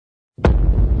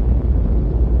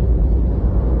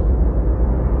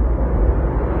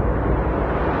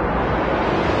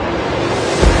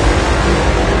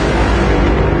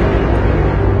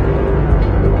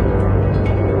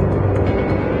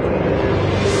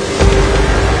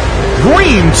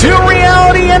Dream 2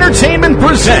 Reality Entertainment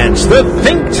presents the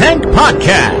Think Tank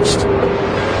Podcast.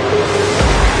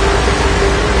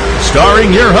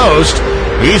 Starring your host,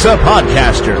 he's a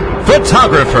podcaster,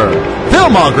 photographer,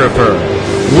 filmographer,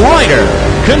 writer,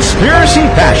 conspiracy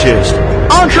fascist,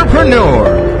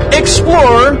 entrepreneur,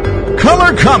 explorer,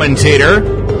 color commentator,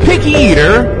 picky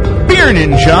eater, beer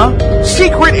ninja,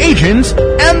 secret agent,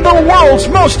 and the world's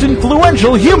most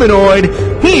influential humanoid.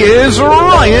 He is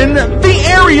Ryan the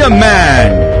Area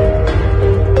Man.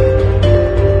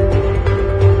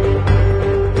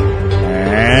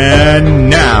 And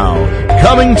now,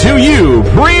 coming to you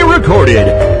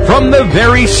pre-recorded from the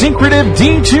very secretive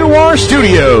D2R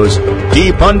studios,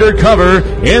 deep undercover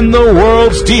in the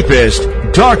world's deepest,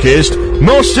 darkest,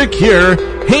 most secure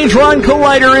Hadron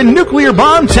Collider and nuclear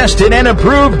bomb tested and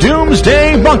approved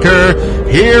doomsday bunker,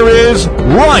 here is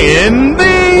Ryan the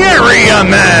Area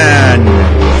Man.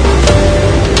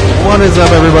 What is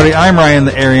up, everybody? I'm Ryan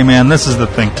the Area Man. This is the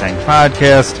Think Tank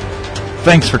Podcast.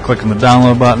 Thanks for clicking the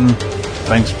download button.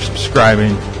 Thanks for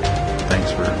subscribing.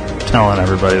 Thanks for telling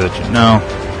everybody that you know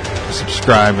to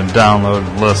subscribe and download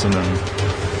and listen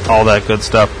and all that good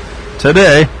stuff.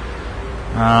 Today,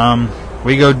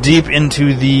 we go deep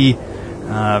into the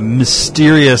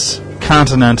mysterious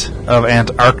continent of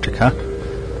Antarctica.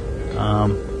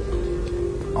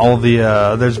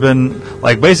 There's been,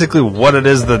 basically what it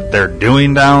is that they're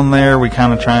doing down there. We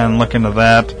kind of try and look into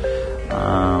that.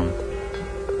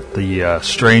 The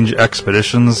strange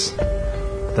expeditions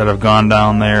that have gone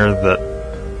down there that,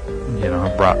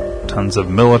 have brought tons of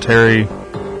military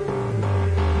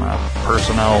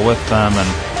personnel with them, and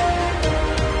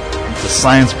the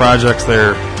science projects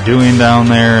they're doing down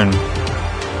there, and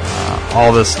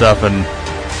all this stuff, and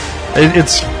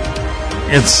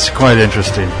it's quite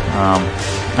interesting.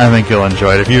 I think you'll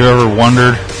enjoy it. If you've ever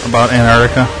wondered about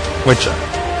Antarctica, which,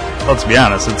 let's be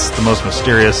honest, it's the most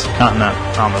mysterious continent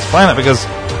on this planet, because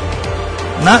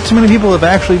not too many people have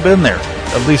actually been there.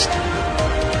 At least,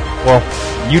 well,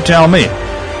 you tell me.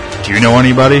 Do you know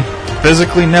anybody,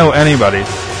 physically know anybody,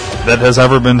 that has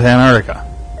ever been to Antarctica?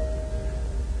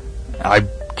 I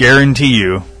guarantee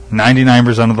you,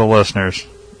 99% of the listeners,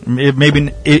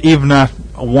 maybe even not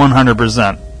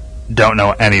 100%, don't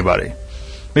know anybody,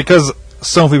 because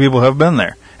so few people have been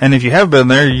there. And if you have been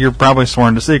there, you're probably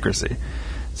sworn to secrecy.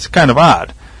 It's kind of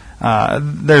odd.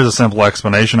 There's a simple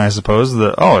explanation, I suppose,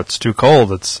 that, it's too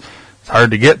cold, it's hard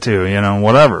to get to,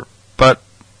 whatever. But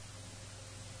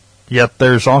yet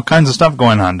there's all kinds of stuff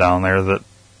going on down there that,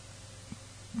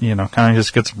 kind of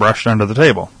just gets brushed under the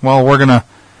table. Well, we're going to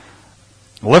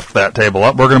lift that table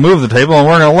up, we're going to move the table, and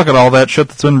we're going to look at all that shit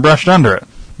that's been brushed under it.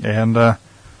 And,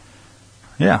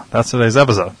 that's today's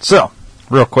episode. So,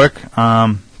 real quick,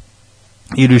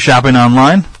 you do shopping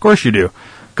online? Of course you do.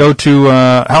 Go to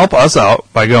help us out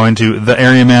by going to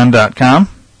theareaman.com.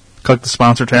 Click the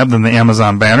sponsor tab, then the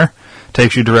Amazon banner.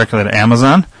 Takes you directly to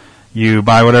Amazon. You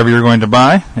buy whatever you're going to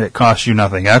buy. It costs you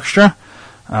nothing extra.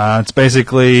 It's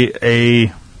basically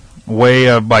a way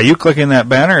of, by you clicking that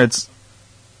banner, it's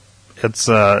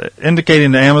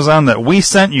indicating to Amazon that we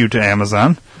sent you to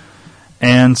Amazon.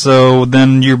 And so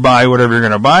then you buy whatever you're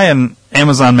going to buy, and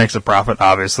Amazon makes a profit,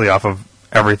 obviously, off of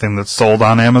everything that's sold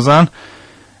on Amazon.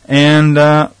 And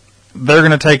they're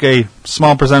going to take a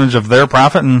small percentage of their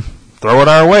profit and throw it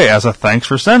our way as a thanks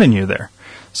for sending you there.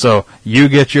 So you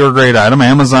get your great item,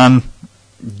 Amazon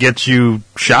gets you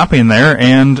shopping there,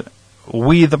 and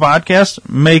we, the podcast,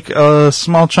 make a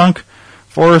small chunk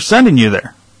for sending you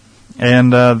there.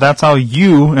 And that's how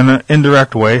you, in an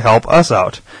indirect way, help us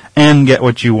out and get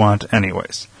what you want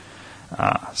anyways.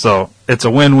 So it's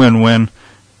a win-win-win.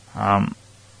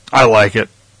 I like it.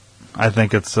 I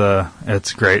think it's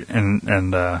great.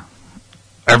 And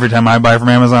every time I buy from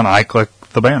Amazon, I click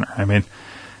the banner. I mean,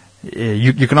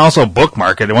 you can also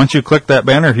bookmark it. Once you click that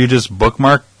banner, if you just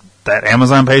bookmark that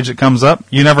Amazon page that comes up,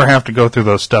 you never have to go through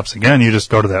those steps again. You just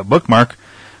go to that bookmark,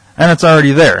 and it's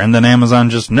already there, and then Amazon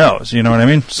just knows, you know what I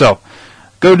mean? So,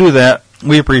 go do that.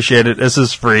 We appreciate it. This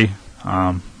is free,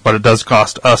 but it does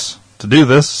cost us to do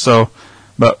this,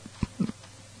 but,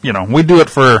 we do it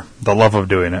for the love of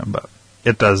doing it, but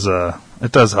it does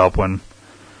help when,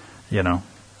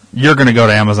 you're going to go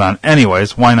to Amazon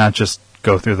anyways. Why not just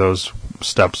go through those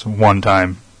steps one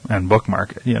time and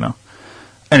bookmark it,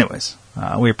 Anyways,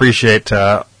 we appreciate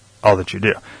all that you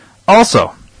do.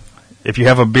 Also, if you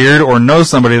have a beard or know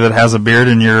somebody that has a beard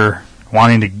and you're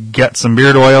wanting to get some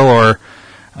beard oil or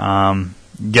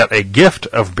get a gift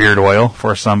of beard oil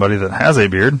for somebody that has a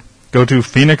beard, go to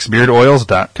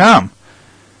phoenixbeardoils.com.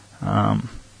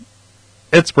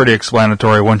 It's pretty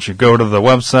explanatory once you go to the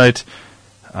website.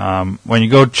 When you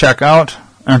go check out,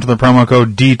 enter the promo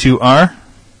code D2R,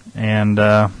 and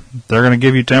they're going to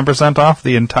give you 10% off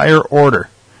the entire order.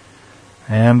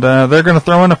 And they're going to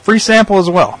throw in a free sample as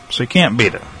well, so you can't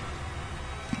beat it.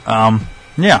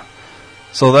 Yeah.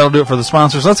 So that'll do it for the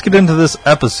sponsors. Let's get into this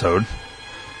episode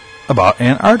about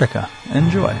Antarctica.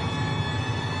 Enjoy.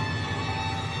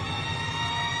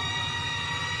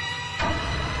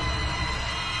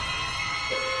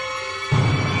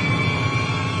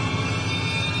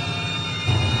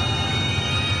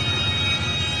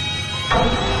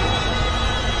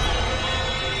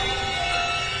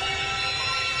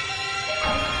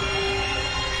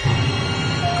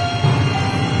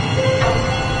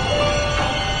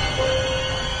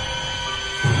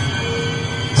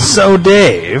 So,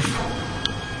 Dave,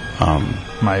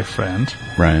 my friend,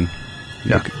 Ryan,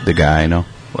 yeah, the guy I know.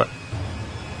 What?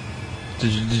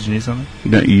 Did you need something?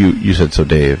 No, you said so,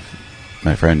 Dave,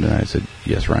 my friend, and I said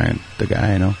yes, Ryan, the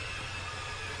guy I know.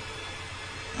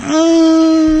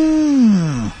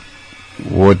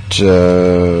 What's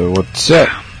up?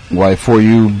 Why for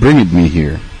you bringing me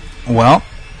here? Well,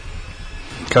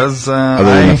 because other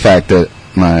than the fact that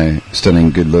my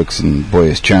stunning good looks and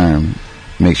boyish charm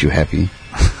makes you happy.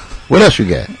 What else you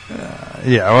got?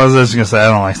 Yeah, I was just going to say, I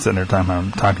don't like sitting there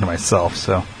I'm talking to myself,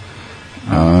 so.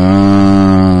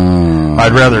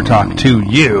 I'd rather talk to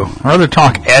you. I'd rather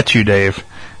talk at you, Dave.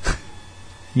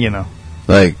 You know.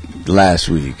 Like last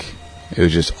week, it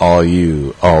was just all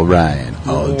you, all Ryan,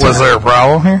 all the time. Was there a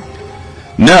problem here?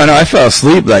 No, I fell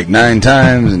asleep like 9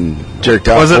 times and jerked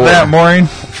off. Was it 4. that boring?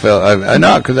 I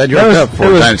know, because I jerked up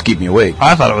 4 times to keep me awake.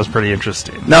 I thought it was pretty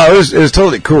interesting. No, it was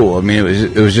totally cool. I mean,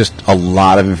 it was just a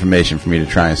lot of information for me to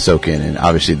try and soak in, and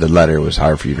obviously the letter was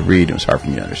hard for you to read, and it was hard for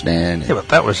me to understand. Yeah, but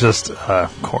that was just a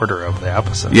quarter of the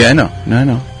episode. Yeah, I know. No, I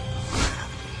know.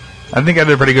 I think I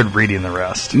did pretty good reading the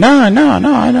rest. No, I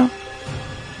know.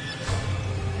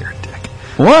 You're a dick.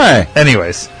 Why?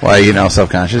 Anyways. Why, are you now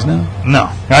self-conscious now? No.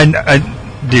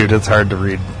 Dude, it's hard to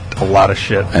read a lot of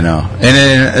shit. I know.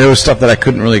 And there was stuff that I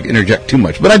couldn't really interject too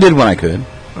much, but I did when I could.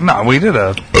 No, we did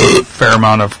a fair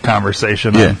amount of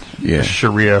conversation on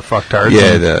Sharia fucktards.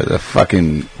 Yeah, the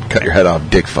fucking cut your head off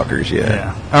dick fuckers,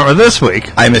 yeah. Or this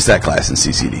week. I missed that class in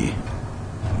CCD.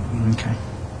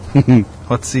 Okay.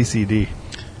 What's CCD?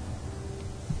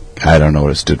 I don't know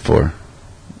what it stood for,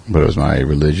 but it was my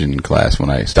religion class. When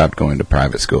I stopped going to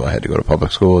private school, I had to go to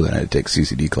public school, then I had to take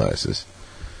CCD classes.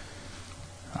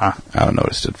 I don't know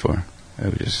what it stood for.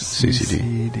 It was just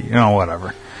CCD. Oh,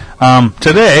 whatever.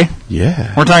 Today,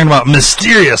 we're talking about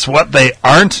mysterious what they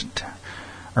aren't,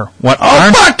 or what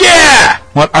aren't. Oh, fuck yeah!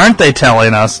 What aren't they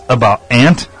telling us about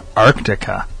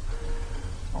Antarctica?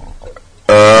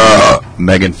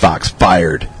 Megan Fox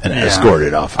fired and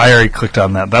escorted off. I already clicked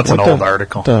on that. That's an old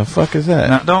article. What the fuck is that?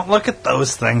 Now, don't look at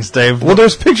those things, Dave. Well,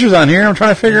 there's pictures on here. I'm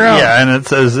trying to figure out. Yeah, and it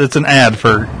says it's an ad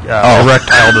for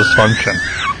erectile dysfunction.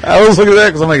 I was looking at that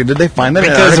because I'm like, did they find that?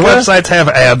 Because websites have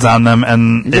ads on them,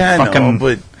 and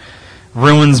it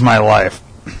ruins my life.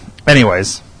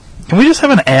 Anyways, can we just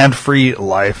have an ad-free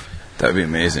life? That'd be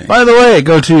amazing. By the way,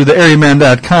 go to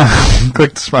theairyman.com.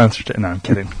 Click the sponsor. No, I'm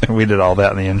kidding. We did all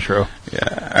that in the intro.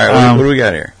 Yeah. All right, what do we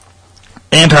got here?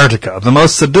 Antarctica, the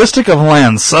most sadistic of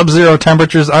lands, sub-zero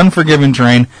temperatures, unforgiving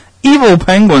terrain, evil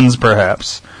penguins,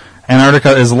 perhaps.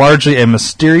 Antarctica is largely a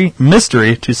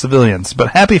mystery to civilians.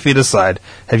 But happy feet aside,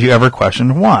 have you ever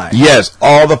questioned why? Yes,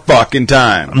 all the fucking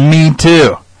time. Me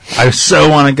too. I so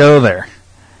want to go there.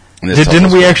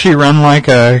 Didn't we actually run like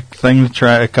a thing to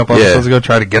try a couple episodes ago,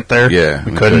 try to get there? Yeah.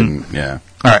 We couldn't. Yeah.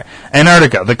 All right.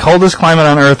 Antarctica, the coldest climate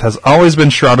on Earth, has always been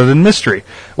shrouded in mystery.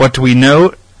 What do we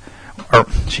know?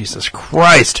 Jesus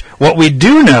Christ. What we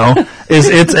do know is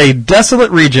it's a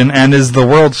desolate region and is the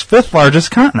world's 5th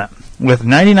largest continent. With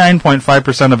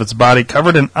 99.5% of its body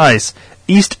covered in ice,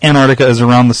 East Antarctica is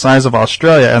around the size of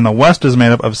Australia, and the west is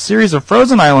made up of a series of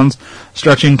frozen islands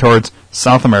stretching towards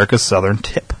South America's southern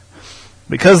tip.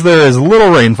 Because there is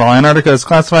little rainfall, Antarctica is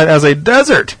classified as a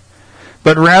desert.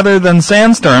 But rather than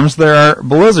sandstorms, there are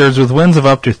blizzards with winds of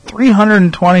up to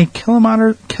 320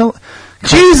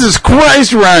 Jesus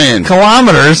Christ, Ryan!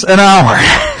 Kilometers an hour.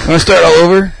 Want to start all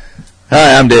over?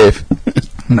 Hi, I'm Dave.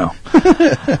 No.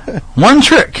 One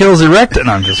trick kills erected.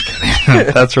 No, I'm just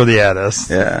kidding. That's where the ad is.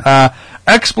 Yeah.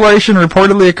 Exploration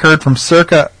reportedly occurred from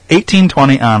circa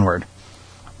 1820 onward.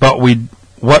 But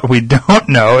what we don't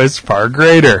know is far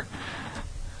greater.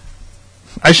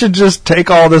 I should just take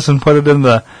all this and put it in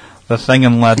the thing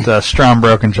and let Strom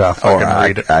Brokenjaw fucking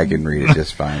read it. I can read it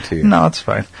just fine, too. No, it's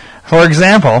fine. For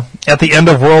example, at the end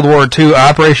of World War II,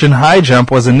 Operation High Jump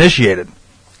was initiated.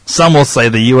 Some will say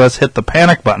the U.S. hit the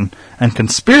panic button, and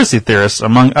conspiracy theorists,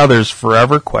 among others,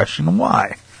 forever question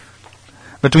why.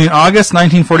 Between August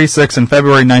 1946 and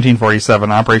February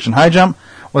 1947, Operation High Jump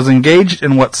was engaged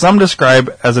in what some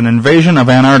describe as an invasion of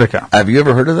Antarctica. Have you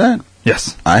ever heard of that?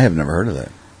 Yes. I have never heard of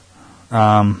that.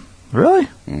 Really?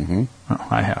 Mm-hmm. Oh,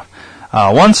 I have.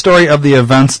 One story of the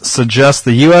events suggests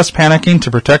the U.S. panicking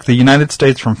to protect the United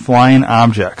States from flying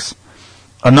objects.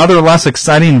 Another less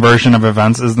exciting version of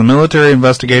events is the military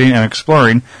investigating and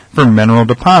exploring for mineral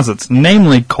deposits,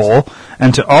 namely coal,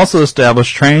 and to also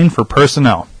establish training for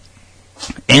personnel,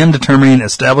 and determining,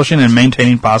 establishing, and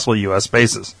maintaining possible U.S.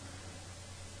 bases.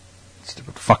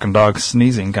 Stupid fucking dog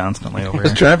sneezing constantly over I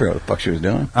was here. trying to figure out what the fuck she was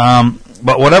doing.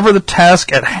 But whatever the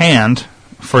task at hand,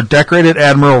 for decorated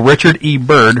Admiral Richard E.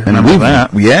 Byrd, remember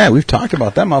that? Yeah, we've talked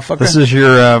about that motherfucker. This is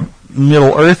your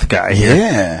Middle Earth guy here.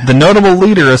 Yeah. The notable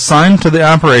leader assigned to the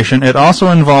operation, it also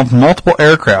involved multiple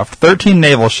aircraft, 13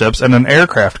 naval ships, and an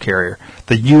aircraft carrier,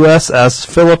 the USS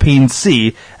Philippine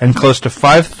Sea, and close to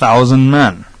 5,000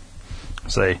 men.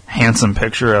 It's a handsome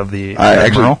picture of the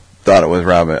Admiral. Actually thought it was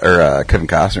Kevin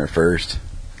Costner first.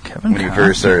 Kevin when Costner. he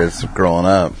first started growing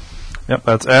up. Yep,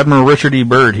 that's Admiral Richard E.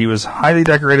 Byrd. He was a highly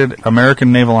decorated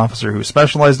American naval officer who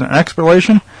specialized in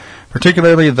exploration,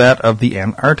 particularly that of the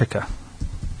Antarctica.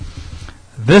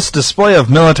 This display of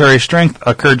military strength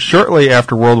occurred shortly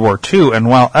after World War II, and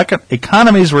while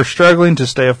economies were struggling to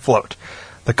stay afloat,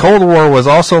 the Cold War was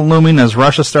also looming as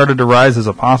Russia started to rise as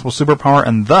a possible superpower,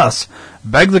 and thus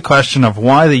begged the question of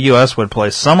why the U.S. would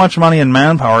place so much money and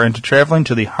manpower into traveling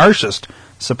to the harshest,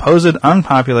 supposed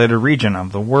unpopulated region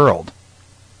of the world.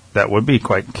 That would be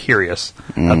quite curious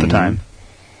at the time.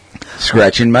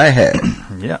 Scratching my head.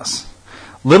 Yes.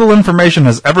 Little information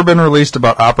has ever been released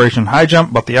about Operation High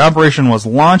Jump, but the operation was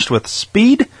launched with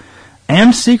speed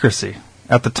and secrecy.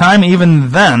 At the time,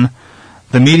 even then,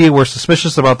 the media were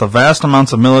suspicious about the vast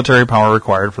amounts of military power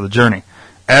required for the journey.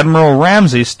 Admiral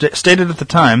Ramsey stated at the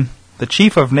time, the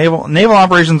chief of naval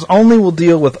operations only will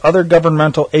deal with other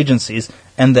governmental agencies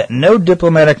and that no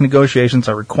diplomatic negotiations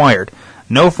are required.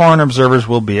 No foreign observers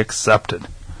will be accepted.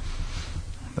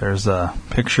 There's a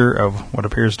picture of what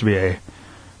appears to be a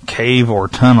cave or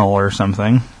tunnel or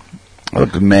something.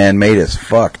 Looked man-made as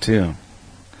fuck, too.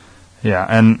 Yeah,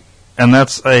 and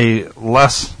that's a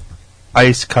less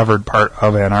ice-covered part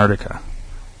of Antarctica,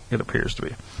 it appears to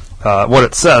be. What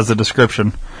it says, the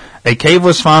description, a cave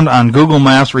was found on Google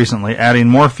Maps recently, adding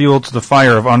more fuel to the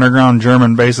fire of underground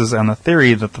German bases and the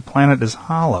theory that the planet is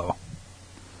hollow.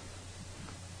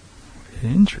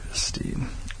 Interesting.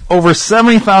 Over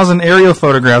 70,000 aerial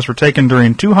photographs were taken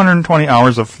during 220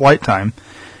 hours of flight time,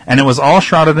 and it was all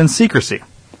shrouded in secrecy.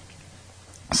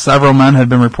 Several men had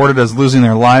been reported as losing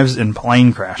their lives in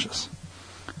plane crashes.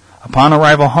 Upon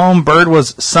arrival home, Byrd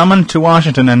was summoned to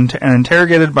Washington and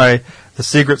interrogated by the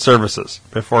Secret Services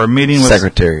before a meeting with...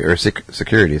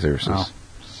 Security Services. Oh.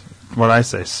 What did I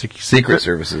say? Secret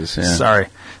Services, yeah. Sorry.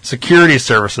 Security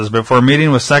Services before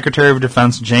meeting with Secretary of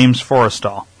Defense James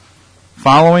Forrestal.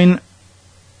 Following,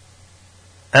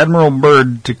 Admiral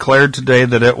Byrd declared today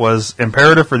that it was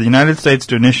imperative for the United States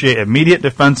to initiate immediate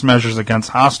defense measures against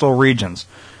hostile regions,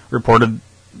 reported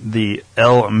the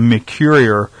El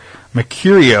Mercurio,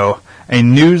 a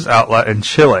news outlet in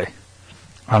Chile,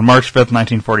 on March 5th,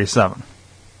 1947.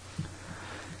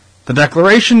 The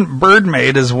declaration Byrd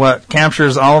made is what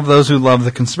captures all of those who love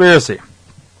the conspiracy.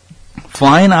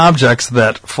 Flying objects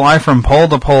that fly from pole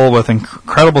to pole with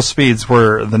incredible speeds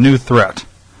were the new threat.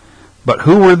 But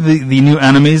who were the new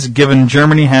enemies, given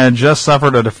Germany had just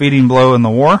suffered a defeating blow in the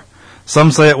war?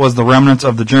 Some say it was the remnants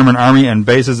of the German army and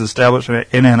bases established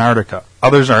in Antarctica.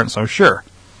 Others aren't so sure.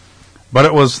 But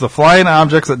it was the flying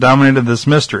objects that dominated this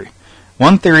mystery.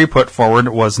 One theory put forward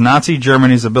was Nazi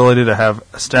Germany's ability to have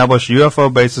established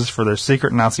UFO bases for their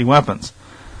secret Nazi weapons.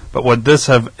 But would this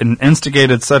have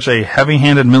instigated such a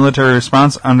heavy-handed military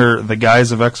response under the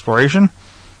guise of exploration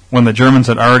when the Germans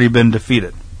had already been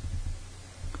defeated?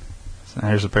 So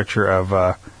here's a picture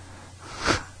of...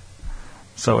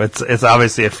 so it's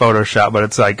obviously a Photoshop, but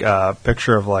it's like a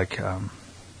picture of like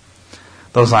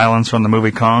those islands from the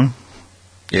movie Kong.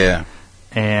 Yeah.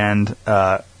 And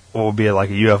what would be like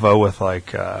a UFO with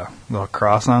like a little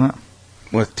cross on it.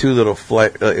 With two little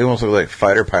it almost looks like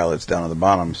fighter pilots down at the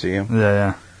bottom, see them?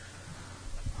 Yeah.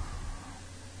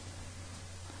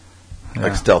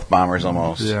 Like stealth bombers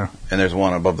almost. Yeah. And there's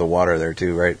one above the water there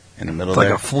too, right in the middle it's like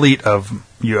there. a fleet of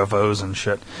UFOs and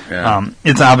shit. Yeah.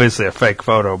 It's obviously a fake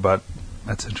photo, but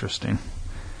that's interesting.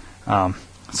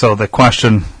 So the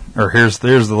question, or here's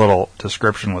the little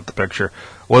description with the picture.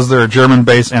 Was there a German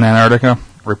base in Antarctica?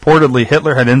 Reportedly,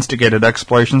 Hitler had instigated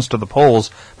explorations to the poles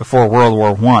before World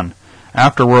War I.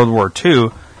 After World War II,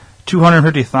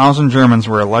 250,000 Germans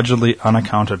were allegedly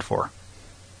unaccounted for.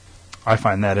 I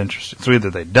find that interesting. So either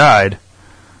they died,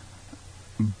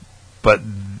 but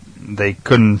they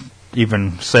couldn't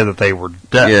even say that they were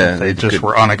dead. Yeah, they just could,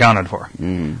 were unaccounted for.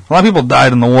 Mm. A lot of people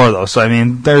died in the war, though, so I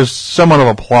mean, there's somewhat of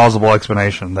a plausible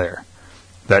explanation there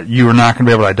that you are not going to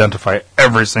be able to identify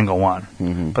every single one.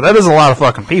 Mm-hmm. But that is a lot of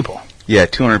fucking people. Yeah,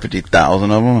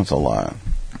 250,000 of them. That's a lot.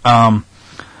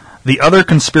 The other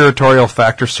conspiratorial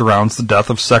factor surrounds the death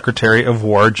of Secretary of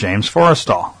War James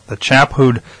Forrestal, the chap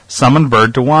who'd summoned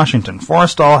Byrd to Washington.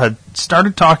 Forrestal had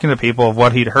started talking to people of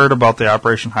what he'd heard about the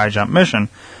Operation High Jump mission,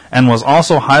 and was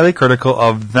also highly critical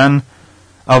of the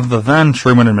then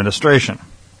Truman administration.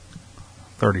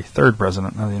 33rd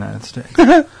President of the United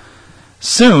States.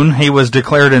 Soon, he was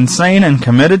declared insane and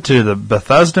committed to the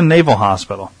Bethesda Naval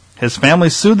Hospital. His family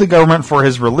sued the government for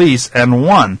his release and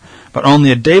won, but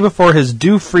only a day before his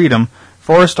due freedom,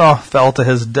 Forrestal fell to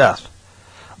his death.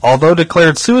 Although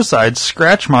declared suicide,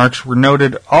 scratch marks were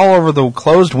noted all over the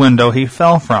closed window he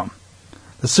fell from.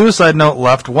 The suicide note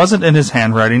left wasn't in his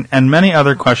handwriting, and many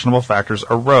other questionable factors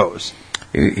arose.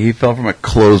 He fell from a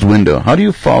closed window. How do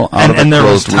you fall out of a closed window? And there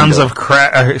was tons of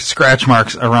scratch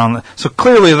marks around. So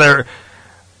clearly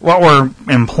what we're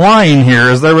implying here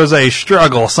is there was a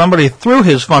struggle. Somebody threw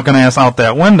his fucking ass out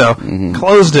that window,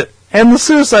 closed it, and the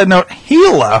suicide note he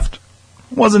left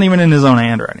wasn't even in his own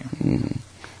handwriting. Mm-hmm.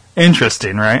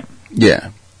 Interesting, right? Yeah.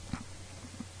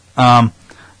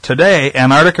 Today,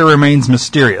 Antarctica remains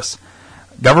mysterious.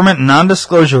 Government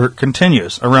non-disclosure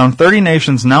continues. Around 30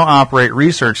 nations now operate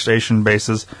research station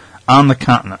bases on the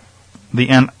continent. The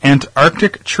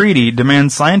Antarctic Treaty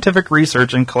demands scientific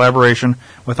research and collaboration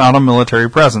without a military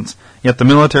presence. Yet the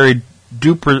military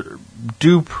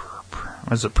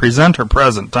present or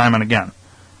present time and again?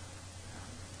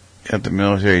 Yet the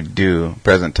military do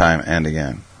present time and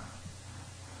again.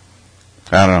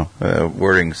 I don't know.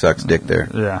 Wording sucks dick there.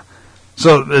 Yeah.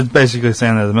 So it's basically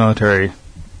saying that the military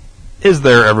is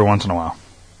there every once in a while.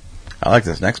 I like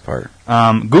this next part.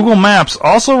 Google Maps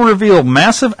also revealed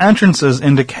massive entrances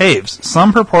into caves,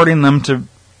 some purporting them to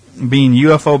being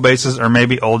UFO bases or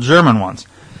maybe old German ones.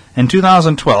 In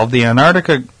 2012, the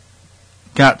Antarctica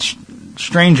got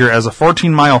stranger as a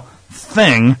 14-mile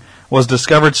thing was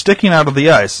discovered sticking out of the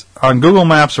ice on Google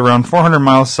Maps around 400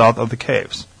 miles south of the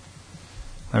caves.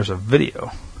 There's a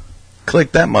video.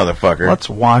 Click that motherfucker. Let's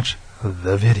watch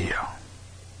the video.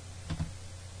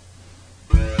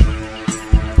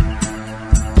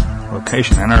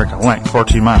 Location, Antarctica. Length,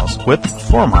 14 miles. Width,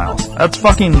 4 miles. That's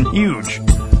fucking huge.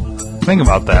 Think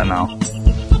about that now.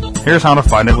 Here's how to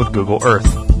find it with Google Earth.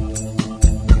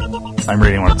 I'm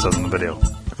reading what it says in the video,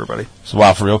 everybody. So,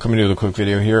 wow, for real, coming to the quick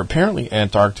video here. Apparently,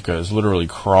 Antarctica is literally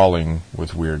crawling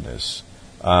with weirdness.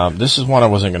 This is one I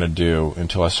wasn't going to do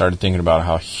until I started thinking about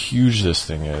how huge this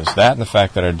thing is. That and the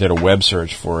fact that I did a web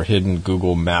search for hidden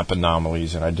Google map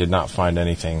anomalies, and I did not find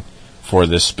anything for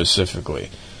this specifically.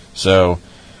 So,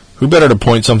 who better to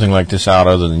point something like this out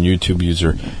other than YouTube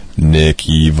user Nick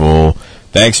Evil?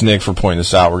 Thanks, Nick, for pointing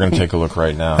this out. We're going to take a look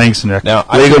right now. Thanks, Nick. Now,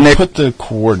 I can put the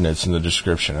coordinates in the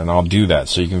description, and I'll do that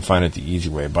so you can find it the easy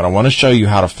way. But I want to show you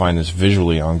how to find this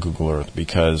visually on Google Earth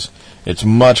because it's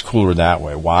much cooler that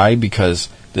way. Why? Because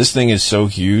this thing is so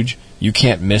huge, you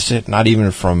can't miss it, not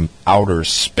even from outer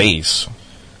space.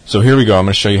 So here we go. I'm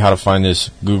going to show you how to find this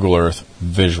Google Earth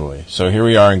visually. So here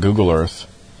we are in Google Earth,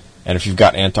 and if you've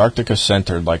got Antarctica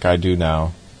centered like I do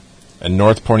now, and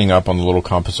north pointing up on the little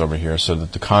compass over here so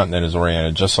that the continent is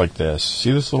oriented just like this.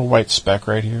 See this little white speck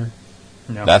right here?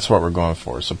 No. That's what we're going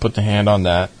for. So put the hand on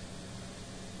that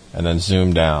and then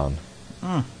zoom down.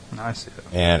 I see it.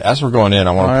 And as we're going in,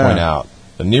 I want to point out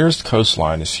the nearest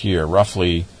coastline is here,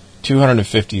 roughly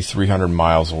 250, 300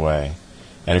 miles away.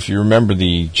 And if you remember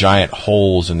the giant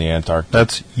holes in the Antarctic,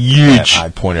 that's huge. I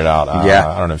pointed out,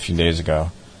 I don't know, a few days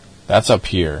ago. That's up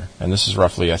here. And this is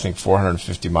roughly, I think,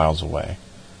 450 miles away.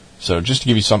 So just to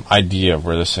give you some idea of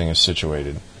where this thing is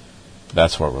situated,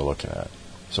 that's what we're looking at.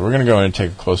 So we're going to go in and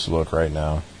take a closer look right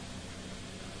now.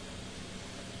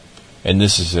 And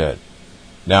this is it.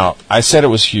 Now, I said it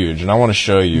was huge, and I want to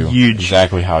show you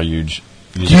exactly how huge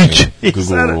using the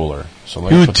Google ruler. So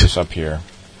let me put this up here.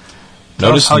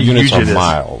 Notice the units are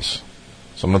miles.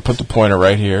 So I'm going to put the pointer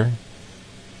right here,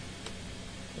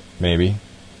 maybe,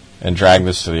 and drag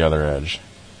this to the other edge.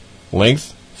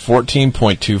 Length,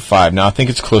 14.25. Now, I think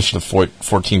it's closer to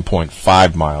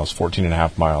 14.5 miles, 14 and a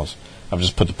half miles. I've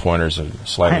just put the pointers in a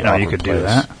slightly I didn't know you could do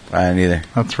that. I didn't either.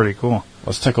 That's pretty cool.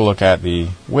 Let's take a look at the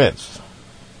width.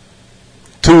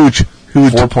 Huge.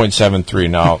 4.73.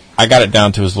 Now, I got it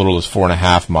down to as little as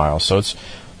 4.5 miles. So it's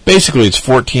basically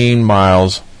 14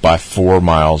 miles by 4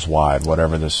 miles wide,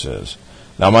 whatever this is.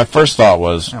 Now, my first thought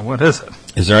was, what is it?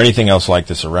 Is there anything else like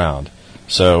this around?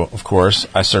 So, of course,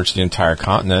 I searched the entire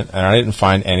continent, and I didn't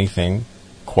find anything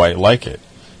quite like it.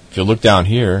 If you look down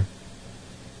here,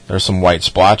 there's some white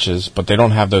splotches, but they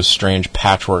don't have those strange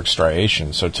patchwork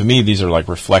striations. So to me, these are like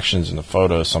reflections in the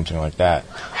photo, something like that.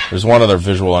 There's one other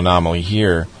visual anomaly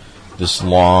here, this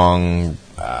long,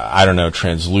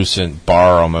 translucent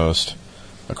bar almost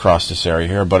across this area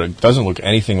here, but it doesn't look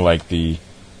anything like the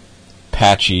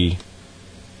patchy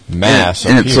mass.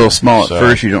 And it's so small at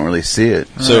first, you don't really see it.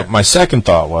 So my second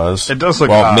thought was, it does look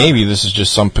well, maybe this is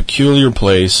just some peculiar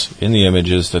place in the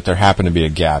images that there happened to be a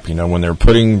gap. You know, when they're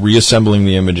reassembling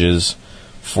the images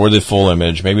for the full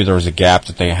image, maybe there was a gap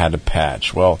that they had to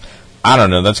patch. Well, I don't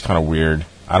know. That's kind of weird.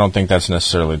 I don't think that's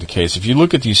necessarily the case. If you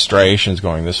look at these striations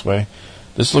going this way,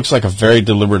 this looks like a very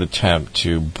deliberate attempt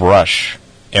to brush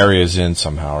areas in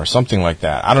somehow or something like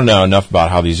that. I don't know enough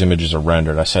about how these images are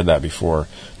rendered. I said that before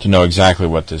to know exactly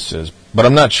what this is. But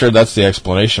I'm not sure that's the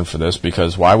explanation for this,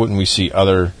 because why wouldn't we see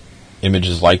other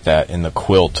images like that in the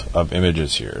quilt of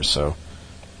images here? So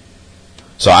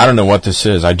I don't know what this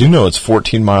is. I do know it's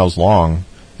 14 miles long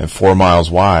and 4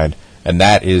 miles wide, and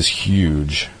that is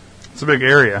huge. It's a big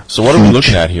area. So what are we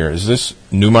looking at here? Is this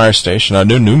Neumeyer Station? I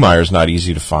know Neumeyer is not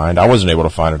easy to find. I wasn't able to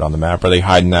find it on the map. Are they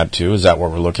hiding that too? Is that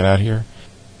what we're looking at here?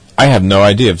 I have no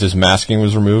idea. If this masking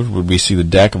was removed, would we see the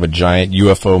deck of a giant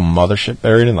UFO mothership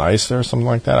buried in the ice there or something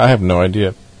like that? I have no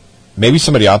idea. Maybe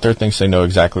somebody out there thinks they know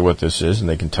exactly what this is and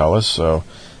they can tell us. So,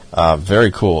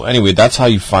 very cool. Anyway, that's how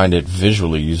you find it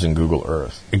visually using Google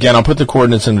Earth. Again, I'll put the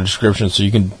coordinates in the description so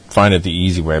you can find it the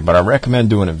easy way, but I recommend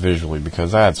doing it visually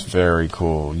because that's very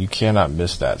cool. You cannot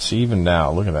miss that. See, even now,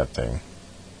 look at that thing.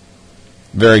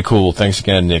 Very cool. Thanks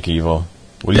again, Nick Evil.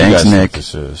 What do you guys think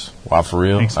this is? Wow, for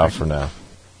real? Thanks, out Nick. for now.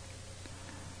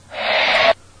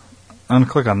 I'm going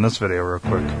to click on this video real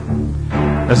quick.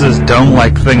 This is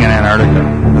dome-like thing in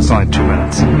Antarctica. That's only 2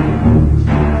 minutes.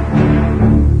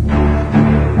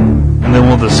 And then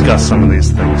we'll discuss some of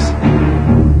these things.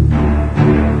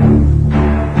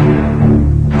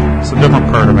 It's a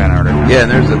different part of Antarctica. Yeah,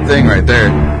 and there's a thing right there.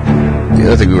 The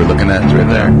other thing we were looking at is right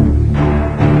there.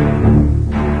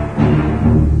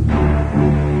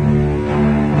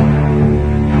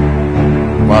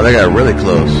 Wow, they got really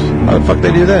close. How the fuck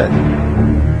they do that?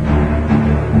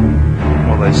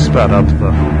 Well, they sped up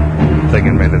the thing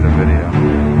and made it a video.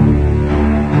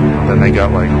 Then they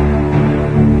got like...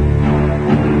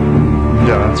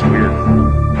 Yeah, that's weird.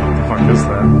 What the fuck is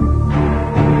that?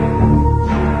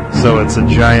 So it's a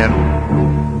giant...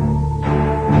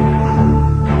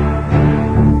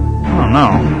 I don't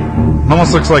know. It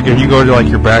almost looks like if you go to like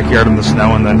your backyard in the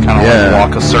snow and then kind of like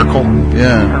walk a circle.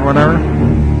 Yeah. Or whatever.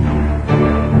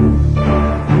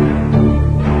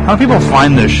 How do people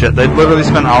find this shit? They literally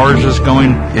spend hours just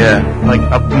going, like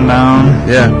up and down,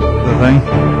 the thing.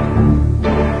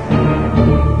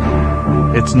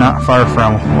 It's not far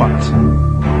from what?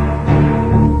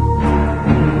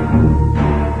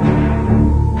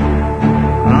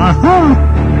 Wow.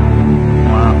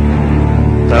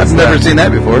 I've never seen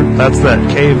that before. That's that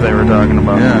cave they were talking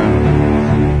about. Yeah.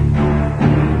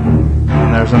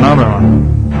 And there's another one.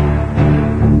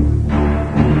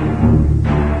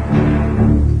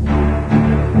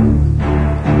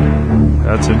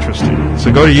 That's interesting.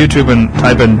 So go to YouTube and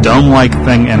type in dome-like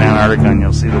thing in Antarctica and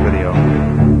you'll see the video.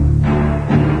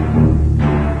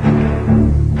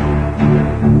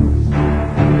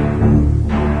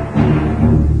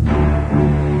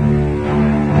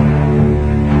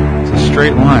 It's a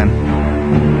straight line.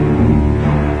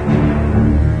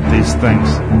 These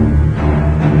things.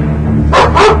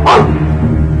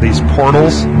 These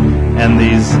portals and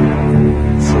these...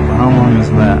 So how long is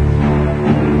that?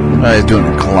 He's doing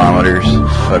it in kilometers.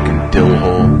 Fucking dill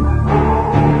hole.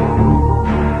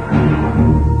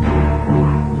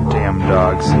 Damn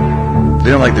dogs. They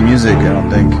don't like the music, I don't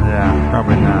think. Yeah,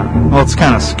 probably not. Well, it's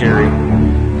kind of scary.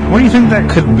 What do you think that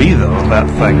could be, though, that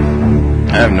thing?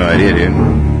 I have no idea, dude.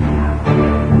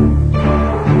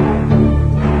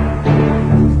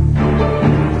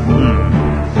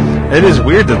 It is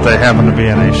weird that they happen to be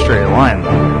in a straight line,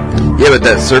 though. Yeah, but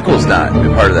that circle's not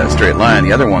part of that straight line.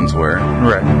 The other ones were.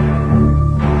 Right.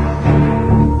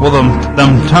 Well,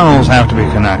 them tunnels have to be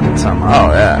connected somehow.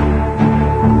 Oh, yeah.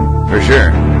 For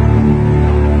sure.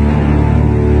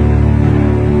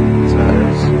 So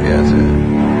that's it.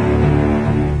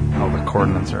 All the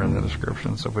coordinates are in the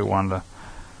description, so if we wanted to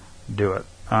do it.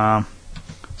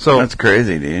 So that's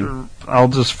crazy, dude. I'll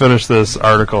just finish this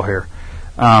article here.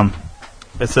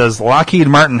 It says, Lockheed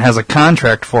Martin has a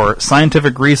contract for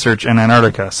scientific research in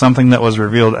Antarctica, something that was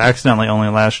revealed accidentally only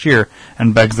last year,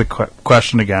 and begs the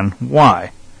question again,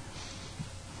 why?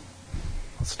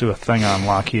 Let's do a thing on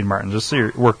Lockheed Martin, just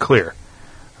so we're clear.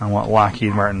 on what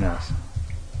Lockheed Martin is.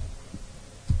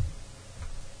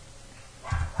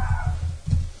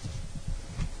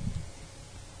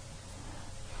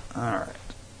 All right.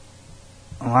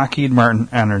 Lockheed Martin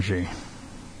Energy.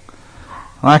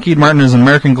 Lockheed Martin is an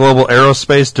American global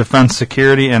aerospace, defense,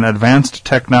 security, and advanced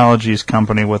technologies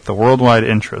company with a worldwide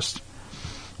interest.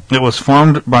 It was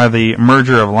formed by the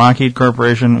merger of Lockheed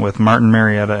Corporation with Martin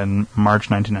Marietta in March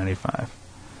 1995.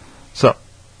 So,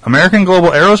 American global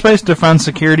aerospace, defense,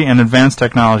 security, and advanced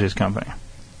technologies company.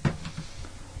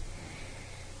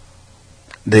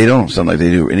 They don't sound like they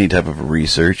do any type of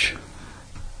research.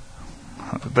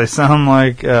 They sound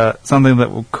like something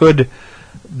that could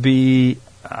be...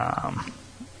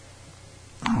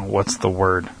 what's the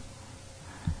word?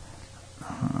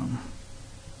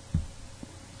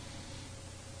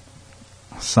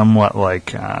 Somewhat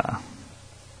like...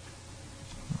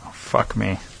 fuck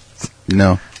me.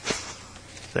 No.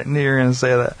 I knew you were going to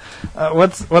say that.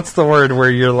 What's the word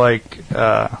where you're like...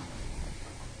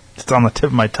 it's on the tip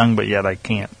of my tongue, but yet I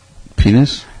can't.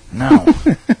 Penis? No.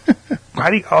 Why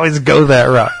do you always go that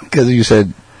route? Because you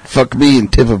said, fuck me,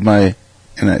 and tip of my...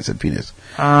 And I said penis.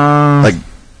 Like,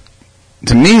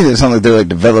 to me, it sounds like they're like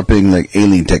developing like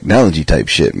alien technology type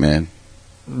shit, man.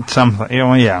 Something,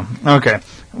 yeah. Okay.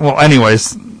 Well,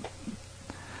 anyways,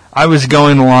 I was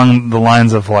going along the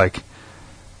lines of like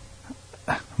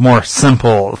more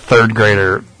simple third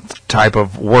grader type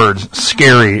of words,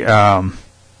 scary. You know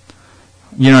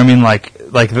what I mean? Like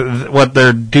what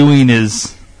they're doing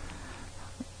is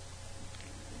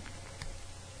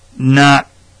not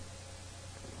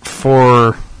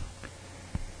for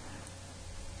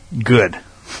good.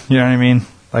 You know what I mean?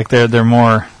 Like they're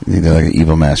more... You think they're like an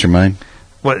evil mastermind?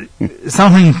 What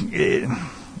something...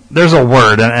 there's a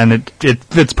word, and it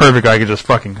fits perfect. I could just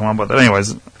fucking come up with it.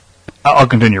 Anyways, I'll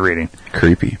continue reading.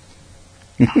 Creepy.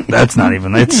 That's not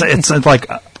even... It's like...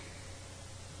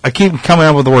 I keep coming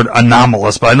up with the word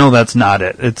anomalous, but I know that's not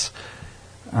it. It's...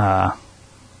 there's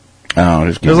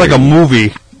like a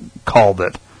movie called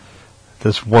it.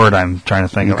 This word I'm trying to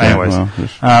think of. Anyways,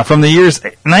 from the years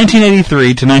 1983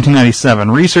 to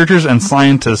 1997, researchers and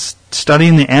scientists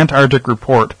studying the Antarctic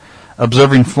report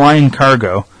observing flying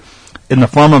cargo in the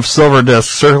form of silver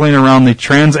discs circling around the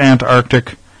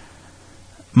Transantarctic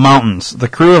mountains. The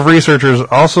crew of researchers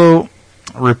also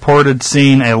reported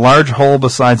seeing a large hole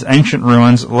beside ancient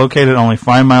ruins located only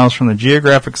 5 miles from the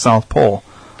geographic South Pole.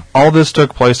 All this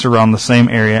took place around the same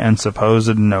area and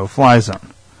supposed no-fly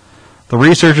zone. The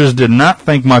researchers did not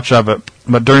think much of it,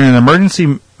 but during an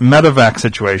emergency medevac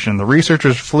situation, the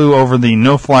researchers flew over the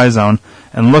no-fly zone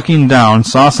and looking down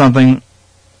saw something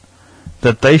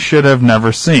that they should have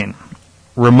never seen.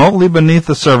 Remotely beneath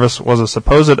the surface was a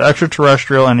supposed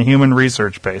extraterrestrial and human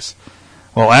research base.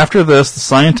 Well, after this, the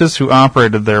scientists who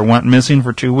operated there went missing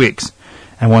for 2 weeks,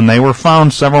 and when they were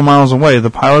found several miles away, the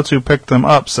pilots who picked them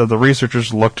up said the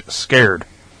researchers looked scared.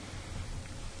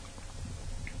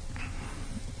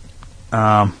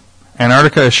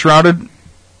 Antarctica is shrouded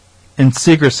in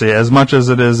secrecy as much as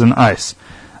it is in ice.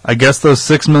 I guess those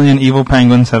 6 million evil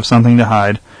penguins have something to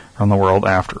hide from the world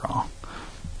after all.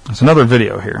 There's another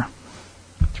video here.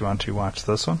 Do you want to watch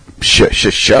this one?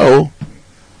 Show.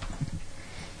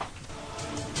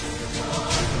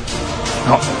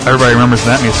 Oh, everybody remembers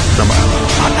that music from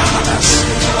Anonymous.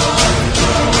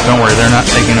 Don't worry, they're not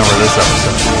taking over this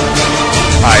episode.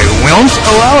 I won't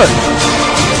allow it.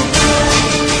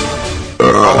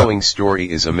 The following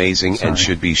story is amazing and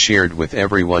should be shared with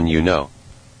everyone you know.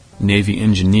 Navy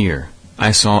engineer,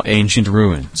 I saw ancient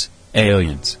ruins,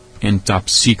 aliens, and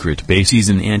top-secret bases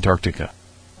in Antarctica.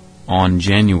 On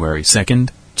January 2,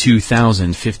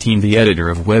 2015, the editor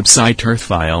of website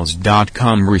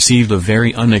EarthFiles.com received a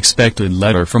very unexpected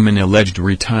letter from an alleged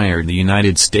retired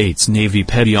United States Navy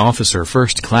petty officer,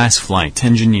 first-class flight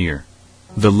engineer.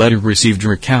 The letter received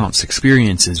recounts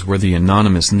experiences where the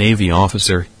anonymous Navy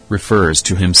officer, refers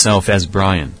to himself as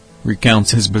Brian,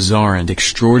 recounts his bizarre and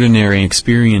extraordinary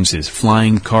experiences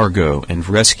flying cargo and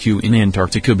rescue in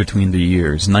Antarctica between the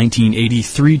years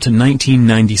 1983 to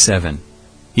 1997.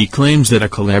 He claims that a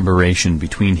collaboration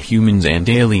between humans and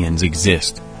aliens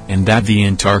exists, and that the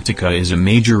Antarctica is a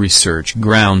major research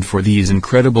ground for these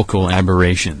incredible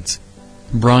collaborations.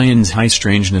 Brian's high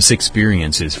strangeness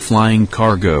experiences flying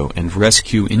cargo and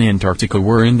rescue in Antarctica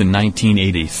were in the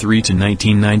 1983 to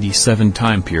 1997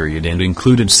 time period and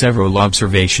included several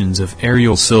observations of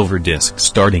aerial silver discs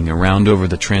darting around over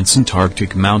the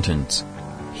Transantarctic mountains.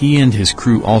 He and his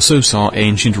crew also saw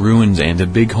ancient ruins and a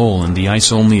big hole in the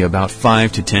ice only about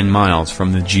 5 to 10 miles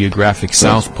from the geographic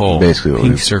South Pole,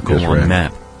 pink circle on the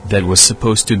map, that was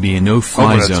supposed to be a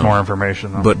no-fly zone. More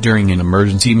information, though. But during an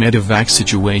emergency medevac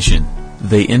situation,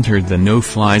 They entered the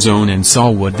no-fly zone and saw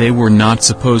what they were not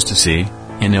supposed to see,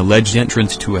 an alleged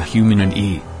entrance to a human and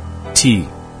E.T.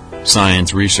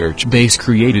 science research base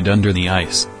created under the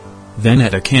ice. Then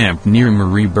at a camp near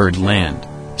Marie Byrd Land,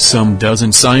 some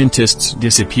dozen scientists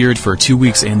disappeared for 2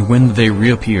 weeks, and when they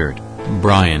reappeared,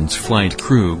 Brian's flight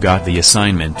crew got the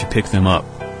assignment to pick them up.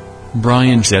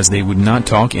 Brian says they would not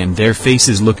talk and their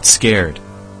faces looked scared.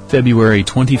 February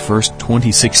 21,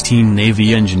 2016.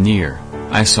 Navy engineer,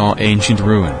 I saw ancient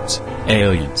ruins,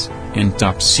 aliens, and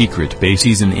top-secret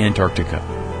bases in Antarctica.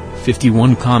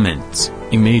 51 comments.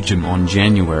 Imagem on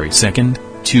January 2,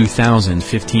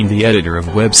 2015. The editor of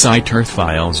website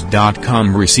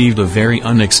earthfiles.com received a very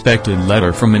unexpected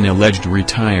letter from an alleged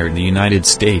retired United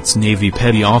States Navy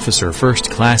petty officer,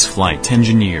 first-class flight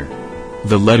engineer.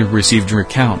 The letter received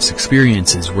recounts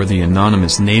experiences where the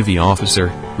anonymous Navy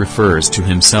officer refers to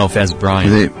himself as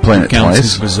Brian. Recounts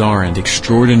his bizarre and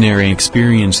extraordinary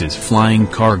experiences flying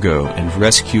cargo and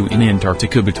rescue in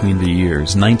Antarctica between the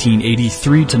years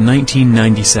 1983 to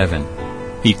 1997.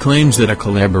 He claims that a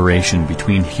collaboration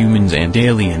between humans and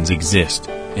aliens exists,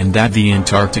 and that the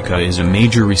Antarctica is a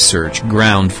major research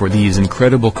ground for these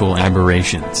incredible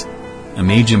collaborations.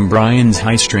 Imagine Brian's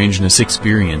high strangeness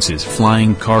experiences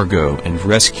flying cargo and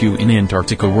rescue in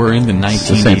Antarctica were in the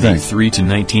 1983 to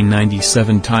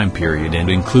 1997 time period and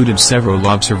included several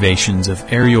observations of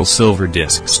aerial silver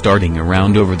disks darting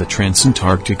around over the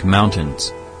Transantarctic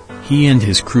Mountains. He and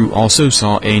his crew also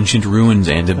saw ancient ruins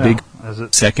and a big...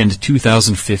 2nd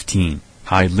 2015.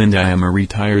 Hi Linda, I am a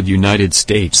retired United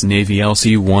States Navy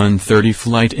LC-130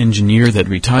 flight engineer that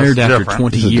retired after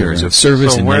 20 years of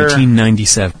service in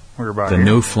 1997. The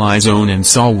no-fly zone and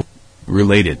saw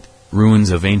related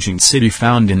ruins of ancient city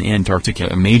found in Antarctica.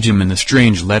 Imagem. In a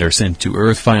strange letter sent to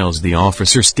Earth Files, the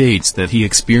officer states that he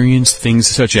experienced things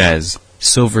such as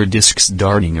silver disks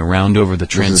darting around over the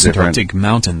Transantarctic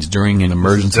Mountains during an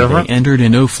emergency. They entered a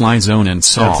no-fly zone and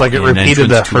saw like an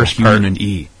entrance to a human and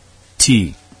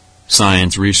E.T.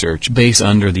 science research base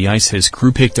under the ice. His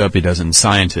crew picked up a dozen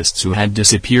scientists who had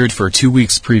disappeared for 2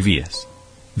 weeks previous.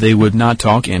 They would not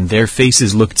talk and their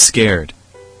faces looked scared.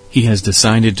 He has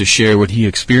decided to share what he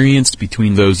experienced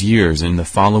between those years in the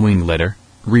following letter,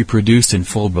 reproduced in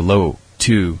full below,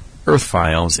 to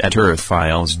Earthfiles at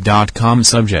earthfiles.com.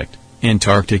 Subject,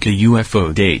 Antarctica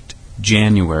UFO. Date,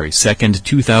 January 2,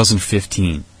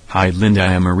 2015. Hi Linda,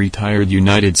 I am a retired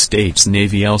United States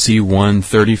Navy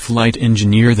LC-130 flight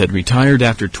engineer that retired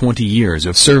after 20 years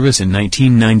of service in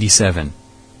 1997.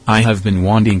 I have been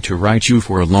wanting to write you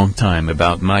for a long time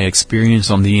about my experience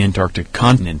on the Antarctic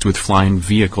continent with flying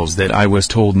vehicles that I was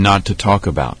told not to talk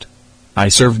about. I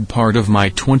served part of my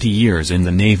 20 years in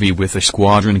the Navy with a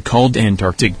squadron called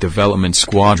Antarctic Development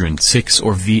Squadron 6,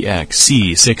 or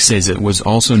VXC-6 as it was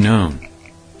also known.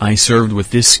 I served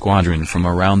with this squadron from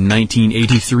around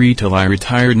 1983 till I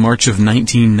retired March of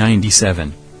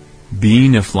 1997.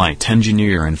 Being a flight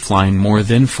engineer and flying more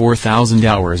than 4,000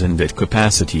 hours in that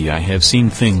capacity, I have seen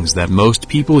things that most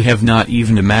people have not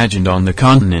even imagined on the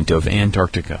continent of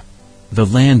Antarctica. The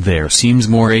land there seems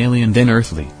more alien than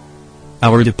earthly.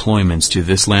 Our deployments to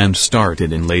this land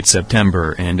started in late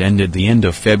September and ended the end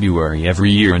of February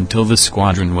every year until the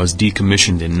squadron was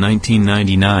decommissioned in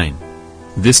 1999.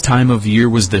 This time of year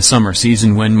was the summer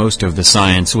season when most of the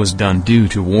science was done due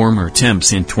to warmer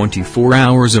temps and 24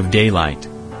 hours of daylight.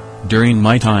 During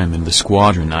my time in the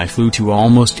squadron, I flew to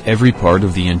almost every part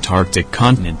of the Antarctic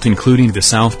continent, including the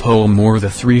South Pole more than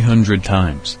 300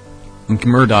 times.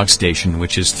 McMurdoch Station,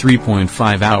 which is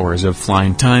 3.5 hours of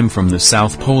flying time from the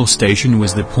South Pole Station,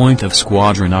 was the point of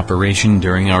squadron operation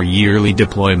during our yearly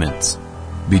deployments.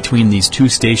 Between these two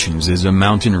stations is a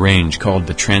mountain range called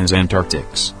the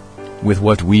Transantarctics. With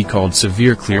what we called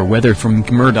severe clear weather from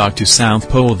McMurdoch to South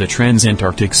Pole, the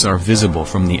Transantarctics are visible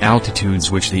from the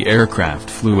altitudes which the aircraft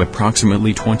flew,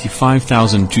 approximately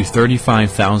 25,000 to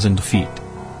 35,000 feet.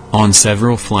 On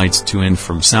several flights to and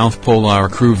from South Pole, our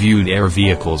crew viewed air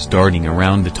vehicles darting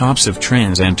around the tops of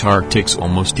Transantarctics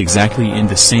almost exactly in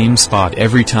the same spot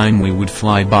every time we would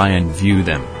fly by and view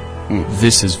them.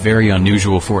 This is very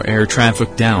unusual for air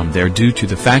traffic down there due to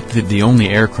the fact that the only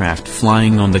aircraft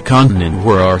flying on the continent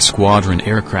were our squadron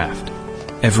aircraft.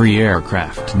 Every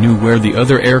aircraft knew where the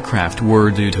other aircraft were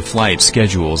due to flight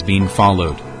schedules being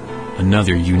followed.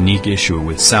 Another unique issue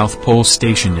with South Pole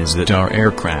Station is that our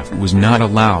aircraft was not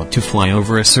allowed to fly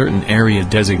over a certain area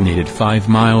designated 5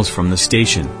 miles from the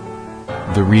station.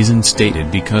 The reason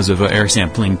stated because of a air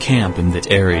sampling camp in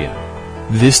that area.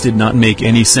 This did not make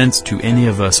any sense to any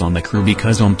of us on the crew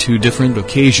because on 2 different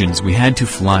occasions we had to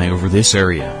fly over this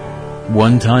area.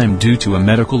 One time due to a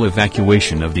medical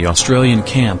evacuation of the Australian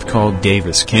camp called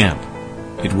Davis Camp.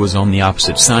 It was on the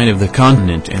opposite side of the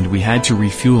continent and we had to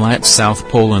refuel at South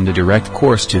Pole, and a direct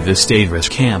course to the Stavros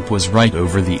camp was right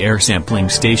over the air sampling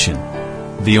station.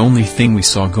 The only thing we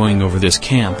saw going over this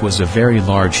camp was a very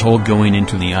large hole going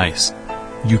into the ice.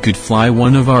 You could fly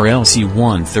one of our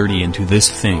LC-130 into this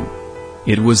thing.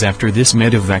 It was after this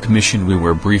medevac mission we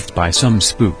were briefed by some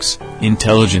spooks,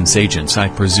 intelligence agents I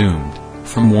presumed,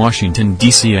 from Washington,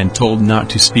 D.C. and told not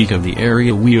to speak of the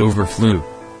area we overflew.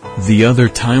 The other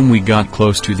time we got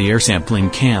close to the air sampling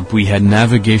camp we had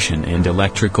navigation and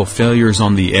electrical failures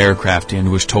on the aircraft and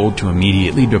was told to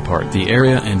immediately depart the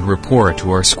area and report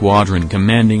to our squadron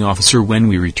commanding officer when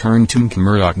we returned to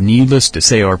Murdoch. Needless to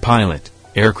say, our pilot,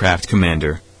 aircraft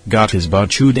commander, got his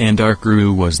butt chewed and our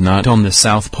crew was not on the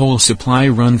South Pole supply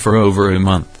run for over a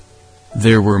month.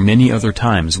 There were many other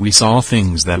times we saw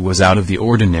things that was out of the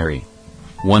ordinary.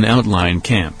 One outlying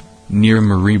camp, near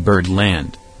Marie Byrd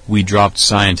Land, we dropped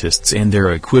scientists and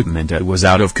their equipment that was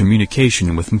out of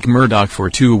communication with Murdoch for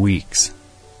 2 weeks.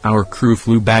 Our crew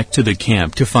flew back to the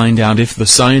camp to find out if the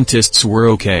scientists were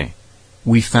okay.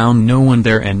 We found no one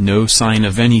there and no sign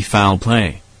of any foul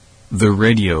play. The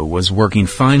radio was working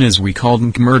fine as we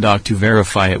called Murdoch to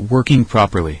verify it working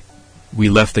properly. We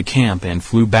left the camp and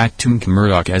flew back to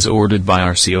Murdoch as ordered by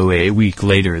our COA. A week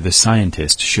later the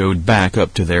scientists showed back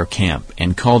up to their camp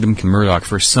and called Murdoch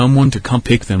for someone to come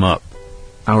pick them up.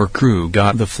 Our crew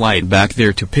got the flight back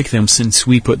there to pick them since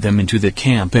we put them into the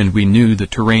camp and we knew the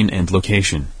terrain and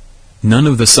location. None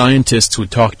of the scientists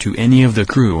would talk to any of the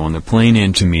crew on the plane,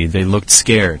 and to me they looked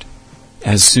scared.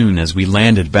 As soon as we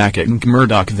landed back at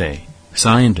Murdoch, they,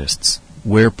 scientists,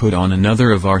 were put on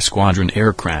another of our squadron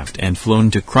aircraft and flown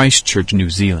to Christchurch,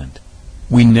 New Zealand.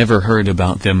 We never heard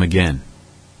about them again.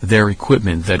 Their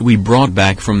equipment that we brought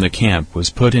back from the camp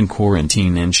was put in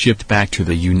quarantine and shipped back to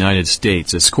the United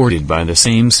States, escorted by the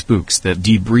same spooks that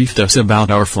debriefed us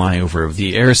about our flyover of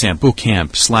the air sample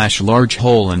camp / large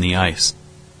hole in the ice.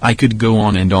 I could go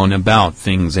on and on about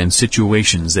things and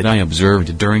situations that I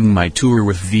observed during my tour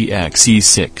with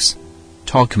VXE-6.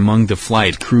 Talk among the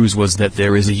flight crews was that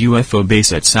there is a UFO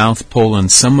base at South Pole,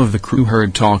 and some of the crew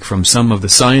heard talk from some of the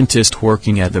scientists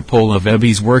working at the Pole of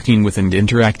Ebbies working with and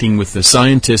interacting with the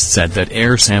scientists at that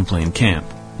air sampling camp,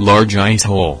 large ice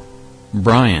hole.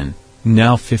 Brian,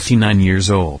 now 59 years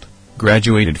old,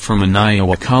 graduated from an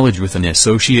Iowa college with an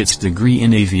associate's degree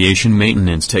in aviation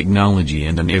maintenance technology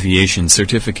and an aviation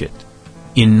certificate.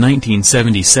 In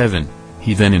 1977,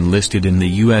 he then enlisted in the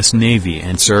U.S. Navy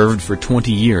and served for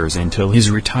 20 years until his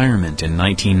retirement in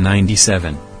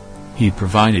 1997. He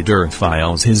provided Earth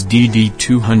Files his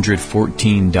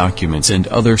DD-214 documents and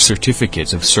other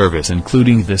certificates of service,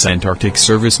 including this Antarctic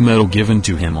Service Medal given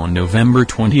to him on November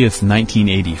 20,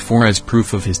 1984 as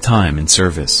proof of his time in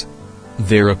service.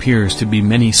 There appears to be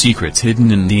many secrets hidden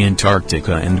in the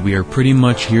Antarctica, and we are pretty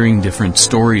much hearing different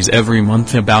stories every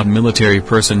month about military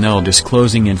personnel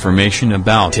disclosing information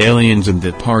about aliens in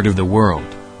that part of the world.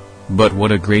 But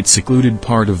what a great secluded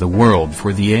part of the world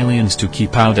for the aliens to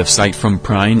keep out of sight from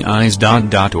prying eyes.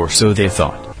 Or so they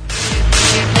thought.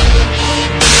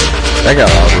 That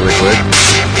got out really quick.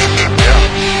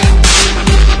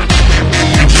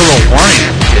 Thanks for the warning,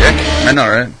 Dick. I know,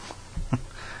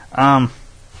 right?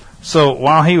 So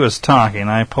while he was talking,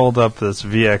 I pulled up this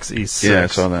VXE-6. Yeah, I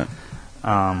saw that.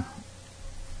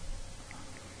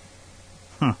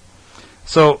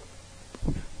 So,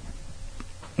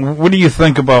 what do you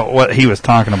think about what he was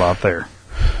talking about there?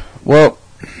 Well,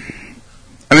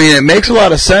 I mean, it makes a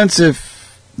lot of sense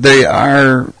if there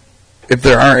are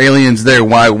aliens there,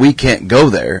 why we can't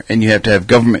go there, and you have to have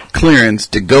government clearance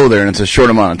to go there, and it's a short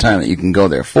amount of time that you can go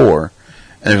there for,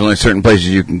 and there's only certain places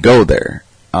you can go there.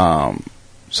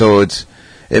 So it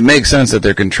makes sense that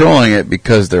they're controlling it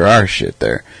because there are shit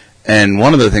there. And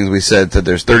one of the things we said that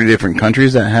there's 30 different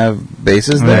countries that have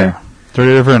bases there. Yeah,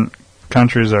 30 different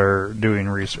countries are doing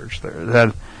research there.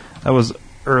 That was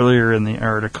earlier in the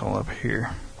article up here.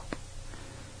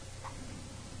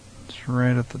 It's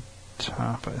right at the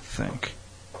top, I think.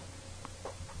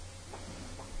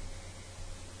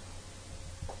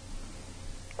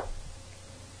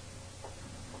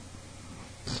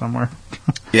 Somewhere.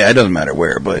 Yeah, it doesn't matter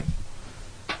where, but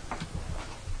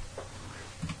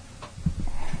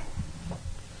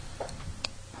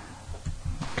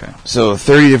okay. So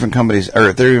 30 different companies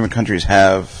or 30 different countries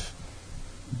have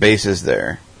bases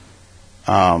there,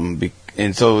 and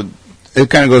so it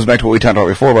kind of goes back to what we talked about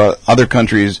before about other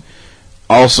countries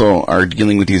also are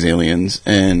dealing with these aliens.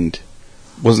 And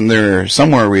wasn't there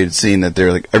somewhere we had seen that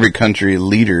they're like every country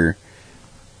leader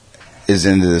is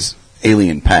into this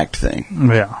alien pact thing?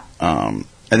 Yeah.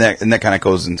 And that kind of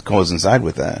goes inside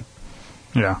with that.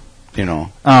 Yeah.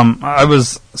 another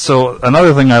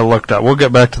thing I looked up, we'll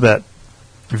get back to that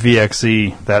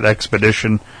VXE, that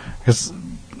expedition, because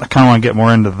I kind of want to get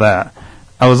more into that.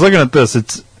 I was looking at this.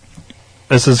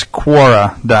 This is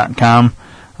Quora.com.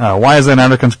 Why is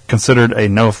Antarctica considered a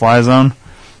no-fly zone?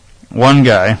 One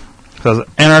guy says,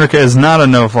 Antarctica is not a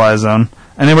no-fly zone.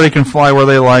 Anybody can fly where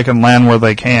they like and land where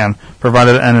they can,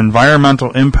 provided an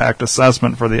environmental impact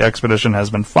assessment for the expedition has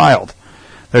been filed.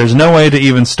 There is no way to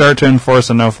even start to enforce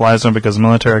a no-fly zone because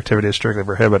military activity is strictly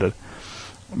prohibited.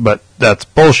 But that's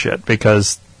bullshit,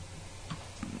 because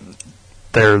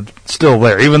they're still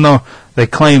there, even though they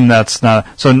claim that's not.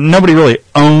 So nobody really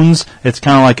owns. It's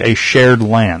kind of like a shared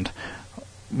land.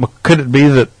 But could it be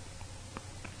that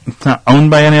it's not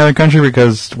owned by any other country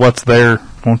because what's there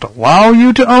won't allow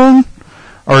you to own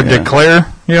or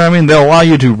declare? You know what I mean? They'll allow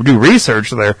you to do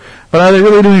research there, but are they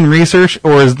really doing research,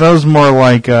 or is those more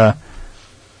like we're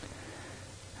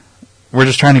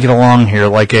just trying to get along here,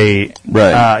 like a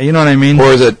right? You know what I mean?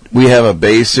 Or is it we have a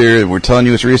base here and we're telling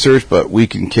you it's research, but we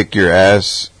can kick your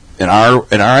ass in our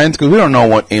ends because we don't know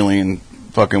what alien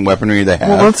fucking weaponry they have.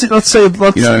 Well,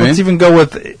 let's even go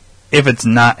with if it's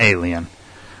not alien.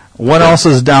 What else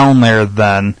is down there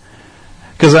then?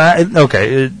 Because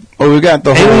we got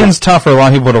the alien's tough for a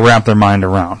lot of people to wrap their mind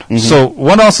around. Mm-hmm. So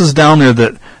what else is down there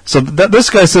this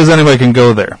guy says anybody can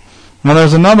go there. Now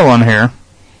there's another one here.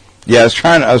 Yeah,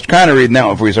 I was kind of reading that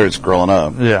one before we started scrolling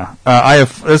up. Yeah,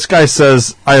 this guy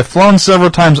says I have flown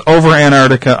several times over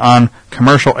Antarctica on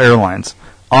commercial airlines,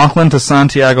 Auckland to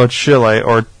Santiago, Chile,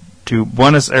 or to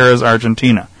Buenos Aires,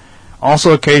 Argentina.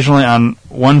 Also, occasionally on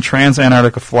one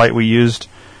trans-Antarctica flight, we used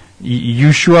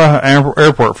Ushuaia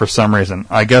Airport for some reason.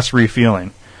 I guess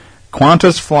refueling.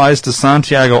 Qantas flies to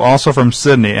Santiago, also from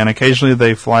Sydney, and occasionally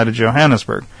they fly to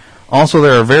Johannesburg. Also,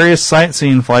 there are various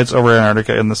sightseeing flights over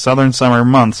Antarctica in the southern summer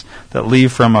months that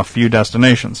leave from a few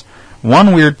destinations.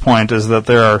 One weird point is that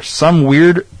there are some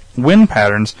weird wind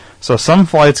patterns, so some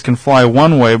flights can fly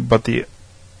one way, but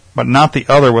not the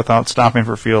other without stopping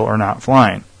for fuel or not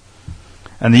flying.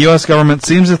 And the U.S. government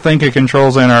seems to think it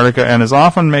controls Antarctica and is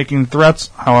often making threats.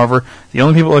 However, the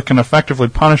only people it can effectively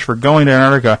punish for going to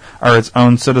Antarctica are its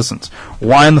own citizens.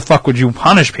 Why in the fuck would you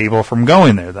punish people from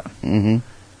going there then? Mm-hmm.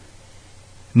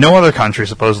 No other country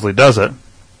supposedly does it,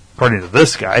 according to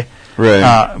this guy.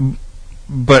 Right.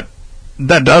 But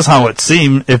that does how it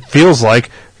seems. It feels like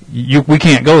we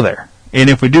can't go there. And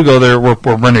if we do go there, we're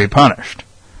going to be punished.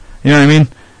 You know what I mean?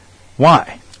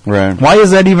 Why? Right. Why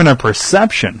is that even a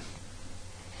perception?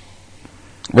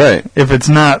 Right. If it's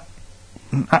not,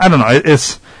 I don't know.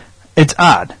 It's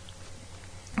odd.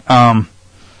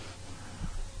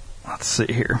 Let's see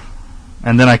here.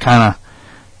 And then I kind of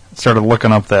started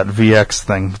looking up that VX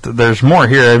thing. There's more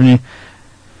here. I mean,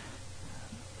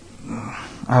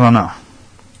 I don't know.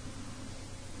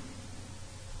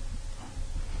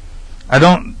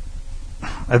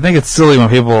 I think it's silly when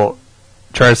people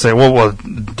try to say, well,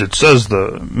 it says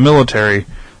the military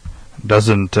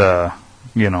doesn't,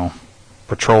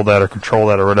 patrol that or control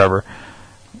that or whatever.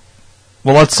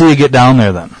 Well, let's see you get down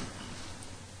there then.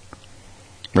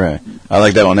 Right. I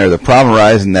like that one there. The problem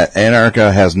arises in that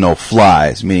Antarctica has no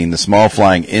flies, meaning the small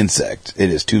flying insect. It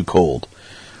is too cold.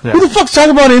 Yeah. Who the fuck's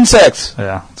talking about insects?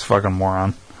 Yeah, it's fucking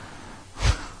moron.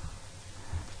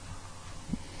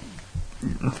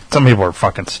 Some people are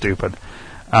fucking stupid.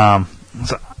 So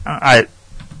I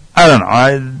don't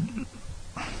know.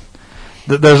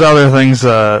 There's other things.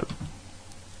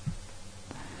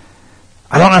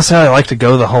 I don't necessarily like to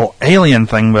go the whole alien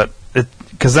thing, but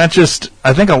because that just,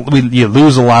 I think you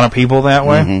lose a lot of people that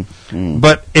way. Mm-hmm. Mm-hmm.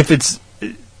 But if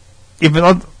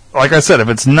like I said, if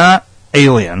it's not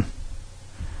alien,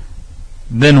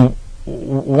 then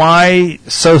why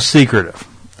so secretive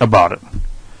about it?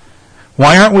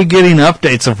 Why aren't we getting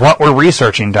updates of what we're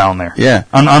researching down there? Yeah,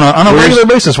 on a regular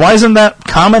basis. Why isn't that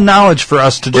common knowledge for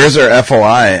us to? Where's our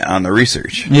FOI on the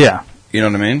research? Yeah, you know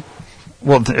what I mean.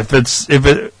 Well, if it's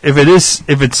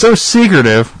so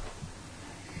secretive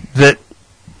that,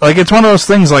 like, it's one of those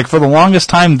things, like, for the longest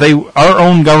time, our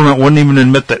own government wouldn't even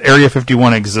admit that Area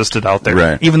 51 existed out there.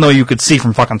 Right. Even though you could see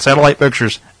from fucking satellite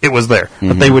pictures it was there. Mm-hmm.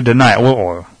 But they would deny it.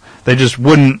 Well, they just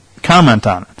wouldn't comment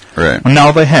on it. Right. And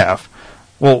now they have.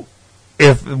 Well,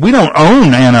 if we don't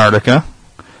own Antarctica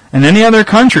and any other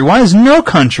country, why is no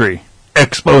country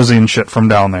exposing shit from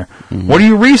down there? Mm-hmm. What are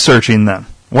you researching then?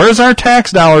 Where's our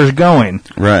tax dollars going?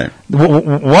 Right.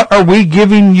 What are we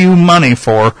giving you money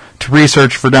for to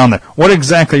research for down there? What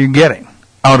exactly are you getting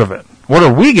out of it? What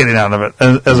are we getting out of it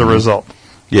as a result?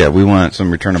 Yeah, we want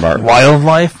some return of our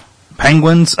wildlife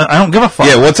penguins. I don't give a fuck.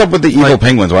 Yeah, what's up with the evil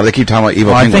penguins? Why do they keep talking about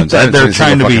evil I penguins? think that I haven't seen a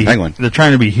single fucking penguin. they're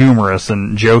trying to be humorous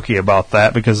and jokey about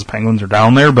that because penguins are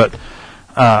down there. But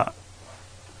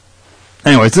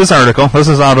anyways, this article, this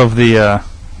is out of the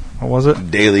what was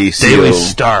it? Daily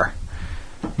Star.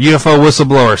 UFO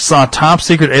whistleblower saw top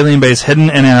secret alien base hidden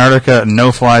in Antarctica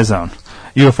no-fly zone.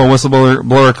 UFO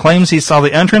whistleblower claims he saw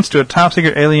the entrance to a top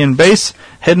secret alien base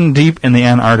hidden deep in the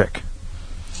Antarctic.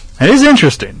 It is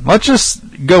interesting. Let's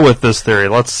just go with this theory.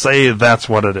 Let's say that's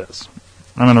what it is.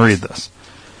 I'm going to read this.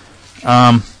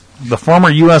 The former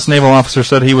U.S. naval officer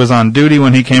said he was on duty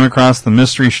when he came across the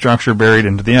mystery structure buried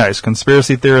into the ice.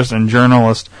 Conspiracy theorist and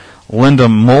journalist Linda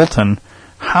Moulton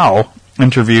Howe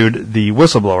interviewed the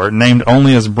whistleblower, named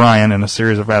only as Brian, in a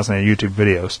series of fascinating YouTube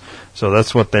videos. So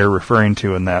that's what they're referring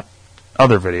to in that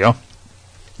other video.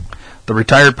 The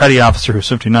retired petty officer, who's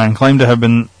 59, claimed to have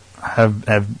been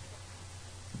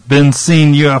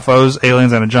seen UFOs,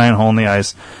 aliens, and a giant hole in the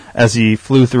ice as he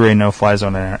flew through a no-fly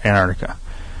zone in Antarctica.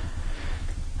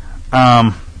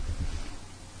 The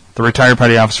retired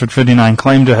petty officer, 59,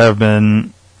 claimed to have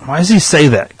been... Why does he say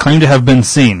that? Claimed to have been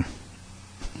seen.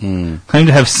 Claimed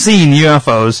to have seen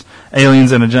UFOs,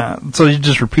 aliens, and a giant... So you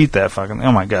just repeat that fucking...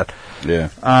 Oh my god. Yeah.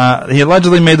 He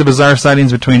allegedly made the bizarre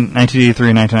sightings between 1983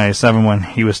 and 1997 when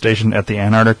he was stationed at the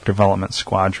Antarctic Development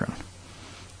Squadron.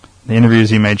 In the interviews,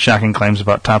 he made shocking claims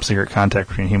about top-secret contact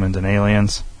between humans and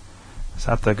aliens. Is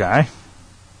that the guy?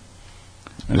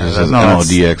 This is an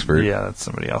MOD expert. Yeah, that's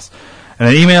somebody else. In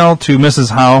an email to Mrs.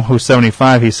 Howe, who's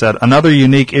 75, he said, "Another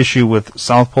unique issue with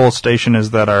South Pole Station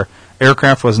is that our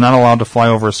aircraft was not allowed to fly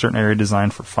over a certain area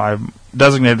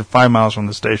designated 5 miles from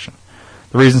the station.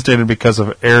 The reason stated because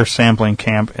of air sampling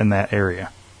camp in that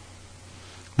area.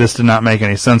 This did not make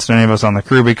any sense to any of us on the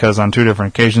crew because on 2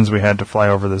 different occasions we had to fly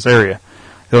over this area.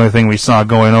 The only thing we saw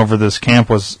going over this camp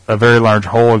was a very large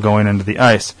hole going into the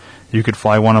ice. You could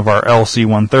fly one of our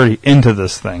LC-130 into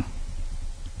this thing."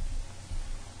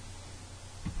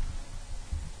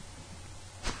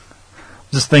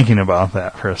 Just thinking about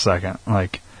that for a second.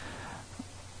 Like,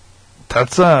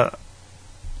 that's I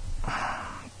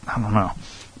don't know.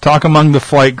 Talk among the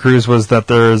flight crews was that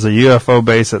there is a UFO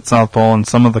base at South Pole, and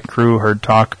some of the crew heard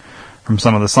talk from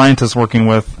some of the scientists working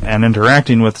with and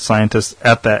interacting with scientists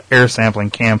at that air sampling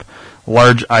camp,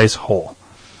 large ice hole.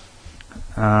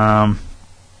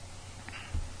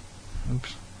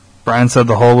 Brian said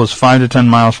the hole was 5 to 10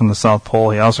 miles from the South Pole.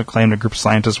 He also claimed a group of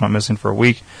scientists went missing for a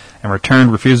week and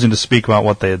returned, refusing to speak about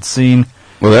what they had seen.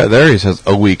 Well, there he says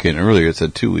a week, and earlier it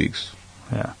said 2 weeks.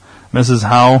 Yeah. Mrs.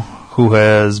 Howe, who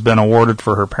has been awarded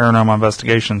for her paranormal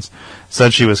investigations,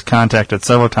 said she was contacted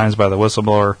several times by the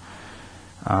whistleblower.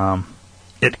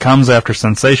 It comes after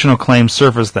sensational claims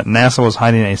surfaced that NASA was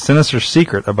hiding a sinister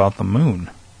secret about the moon.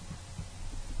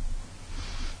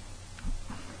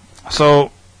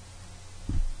 So,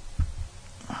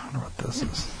 I wonder what this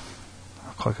is.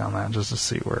 I'll click on that just to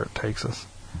see where it takes us.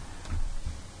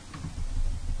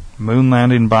 Moon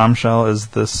landing bombshell is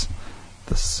this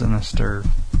the sinister...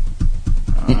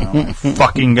 Oh,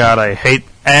 fucking God, I hate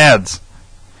ads.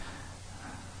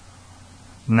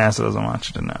 NASA doesn't want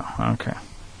you to know. Okay.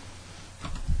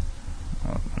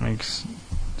 Well, let me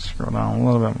scroll down a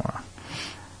little bit more.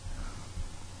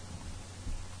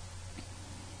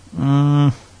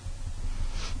 I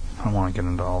don't want to get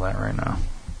into all that right now.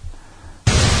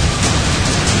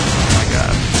 Oh my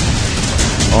God.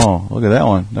 Oh, look at that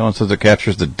one. That one says it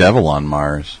captures the devil on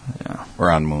Mars. Yeah. Or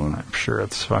on Moon. I'm sure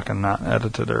it's fucking not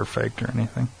edited or faked or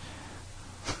anything.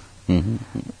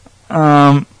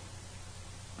 Mm-hmm.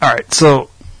 Alright, so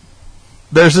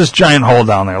there's this giant hole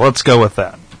down there. Let's go with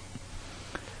that.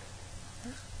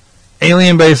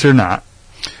 Alien base or not.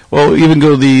 Well, even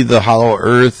go the hollow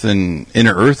Earth and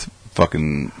inner Earth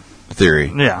fucking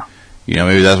theory. Yeah. You know,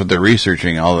 maybe that's what they're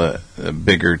researching. All the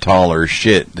bigger, taller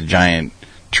shit, the giant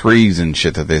trees and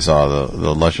shit that they saw,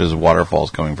 the luscious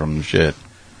waterfalls coming from the shit.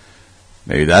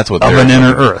 Maybe that's what they're... Of an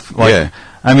inner Earth. Like, yeah.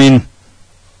 I mean,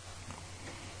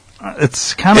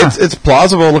 it's kind of... It's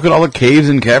plausible. Look at all the caves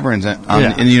and caverns in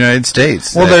the United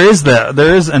States. Well, there is that.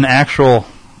 There is an actual...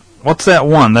 What's that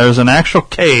one? There's an actual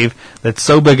cave that's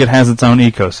so big it has its own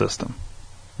ecosystem.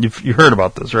 You heard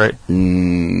about this, right?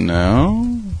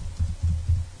 No.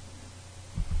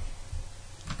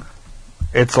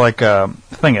 It's like a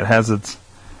thing. It has its...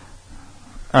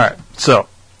 Alright, so...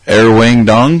 Erwang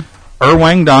Dong?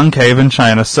 Erwang Dong Cave in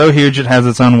China, so huge it has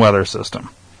its own weather system.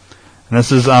 And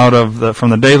this is from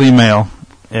the Daily Mail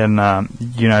in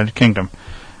United Kingdom.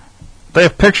 They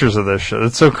have pictures of this shit.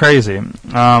 It's so crazy. We've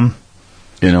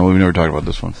never talked about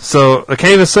this one. So, the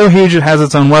cave is so huge it has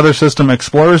its own weather system.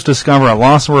 Explorers discover a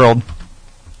lost world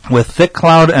with thick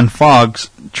cloud and fogs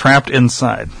trapped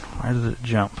inside. Why did it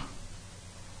jump?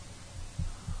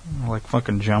 It like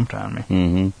fucking jumped on me.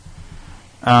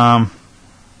 Mm-hmm.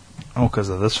 Because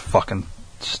of this fucking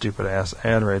stupid ass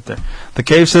ad right there. The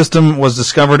cave system was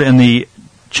discovered in the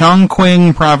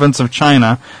Chongqing province of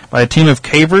China by a team of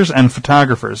cavers and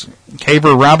photographers.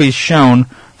 Caver Robbie Schoen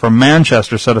from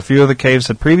Manchester said a few of the caves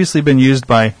had previously been used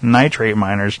by nitrate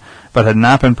miners but had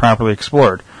not been properly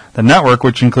explored. The network,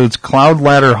 which includes Cloud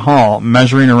Ladder Hall,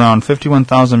 measuring around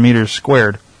 51,000 meters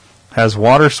squared, has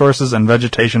water sources and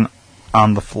vegetation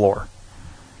on the floor.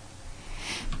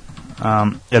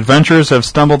 Adventurers have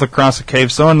stumbled across a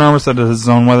cave so enormous that it has its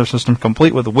own weather system,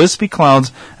 complete with wispy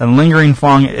clouds and lingering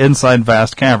fog inside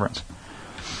vast caverns.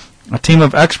 A team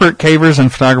of expert cavers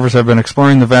and photographers have been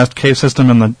exploring the vast cave system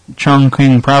in the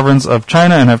Chongqing province of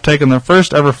China and have taken their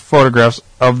first ever photographs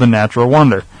of the natural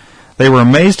wonder. They were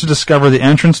amazed to discover the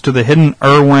entrance to the hidden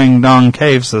Erwang-Dong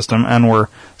cave system and were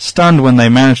stunned when they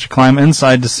managed to climb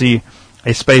inside to see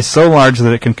a space so large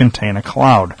that it can contain a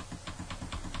cloud.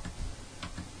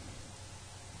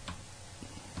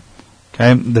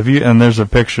 Okay, the view, and there's a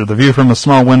picture. The view from a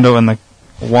small window in the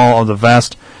wall of the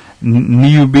vast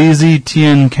Niubizi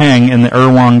Tian Kang in the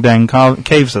Erwang-Dong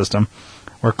cave system,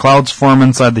 where clouds form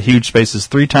inside the huge spaces.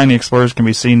 3 tiny explorers can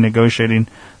be seen negotiating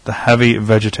the heavy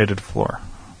vegetated floor.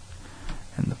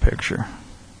 In the picture.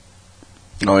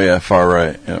 Oh yeah, far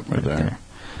right. Yep, right there.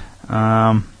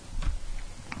 All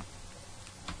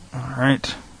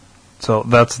right. So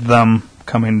that's them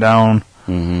coming down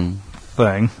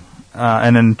thing.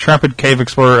 An intrepid cave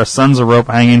explorer ascends a rope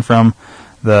hanging from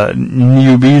the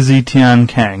Niubizi Tian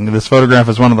Kang. This photograph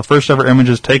is one of the first ever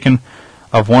images taken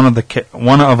of one of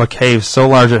a cave so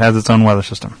large it has its own weather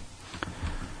system.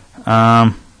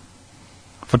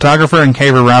 Photographer and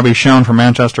caver Robbie Schoen from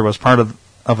Manchester was part of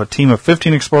a team of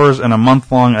 15 explorers in a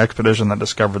month-long expedition that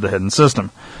discovered the hidden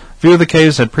system. A few of the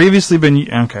caves had previously been...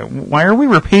 Okay, why are we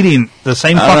repeating the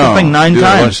same fucking thing 9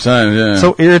 times? Yeah.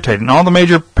 So irritating. All the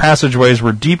major passageways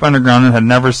were deep underground and had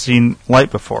never seen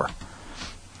light before.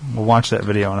 We'll watch that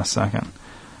video in a second.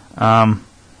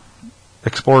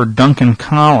 Explorer Duncan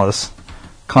Collis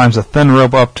climbs a thin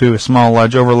rope up to a small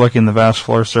ledge overlooking the vast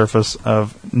floor surface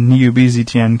of Niubizi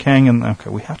Tian Kang. And okay,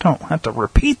 we don't have to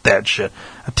repeat that shit.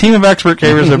 A team of expert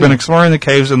cavers have been exploring the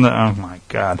caves in the... Oh my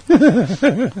god!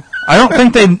 I don't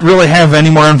think they really have any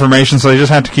more information, so they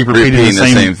just have to keep repeating the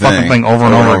same fucking thing over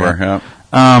and over again.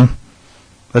 Yep.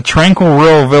 The tranquil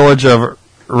rural village of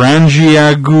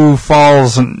Rangiagu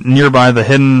Falls, nearby the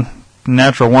hidden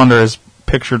natural wonder, is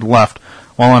pictured left,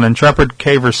 while an intrepid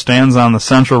caver stands on the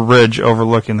central ridge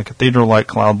overlooking the cathedral-like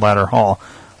Cloud Ladder Hall,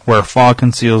 where fog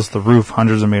conceals the roof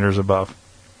hundreds of meters above.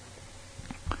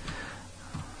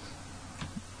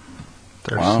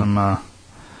 There's some...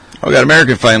 we got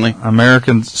American finally.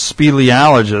 American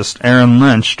speleologist Erin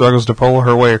Lynch struggles to pull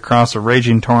her way across a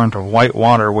raging torrent of white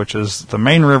water, which is the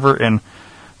main river in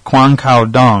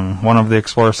Quangcao Dong. One of the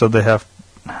explorers said they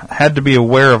had to be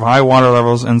aware of high water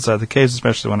levels inside the caves,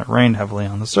 especially when it rained heavily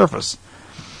on the surface.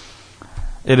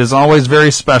 It is always very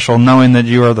special knowing that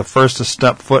you are the first to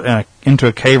step foot into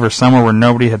a cave or somewhere where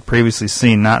nobody had previously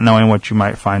seen, not knowing what you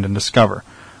might find and discover.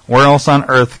 Where else on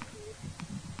Earth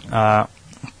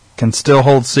can still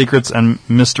hold secrets and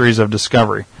mysteries of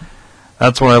discovery?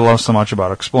 That's what I love so much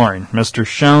about exploring. Mr.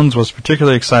 Schoen was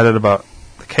particularly excited about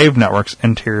the Cave Network's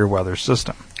interior weather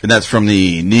system. And that's from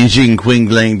the Nijing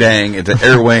Qingling Dang. It's an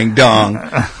Erwang Dong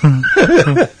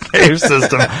cave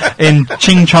system in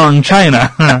Qingchong,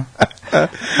 China.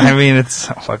 I mean, it's...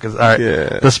 all right.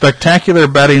 Yeah. The spectacular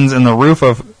beddings in the roof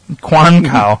of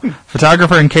Quangcao,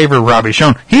 photographer and caver Robbie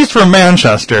Schoen. He's from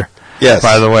Manchester. Yes.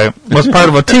 By the way, was part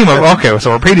of a team of... Okay, so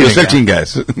we're repeating There's 15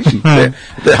 guys.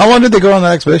 How long did they go on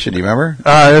that expedition? Do you remember?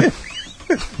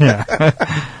 Yeah.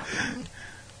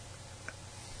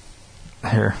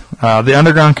 Here. The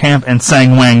underground camp in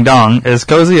Sangwang Dong is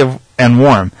cozy and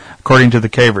warm, according to the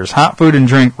cavers. Hot food and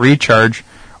drink recharge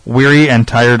weary and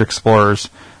tired explorers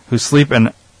who sleep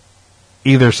in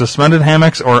either suspended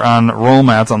hammocks or on roll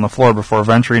mats on the floor before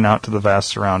venturing out to the vast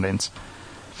surroundings.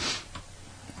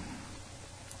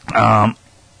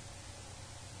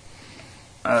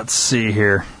 Let's see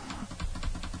here.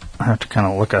 I have to kind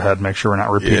of look ahead, make sure we're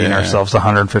not repeating ourselves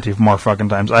 150 more fucking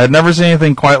times. I had never seen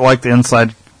anything quite like the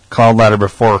inside cloud ladder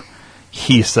before,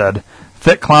 he said.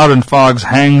 Thick cloud and fogs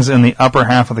hangs in the upper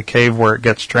half of the cave where it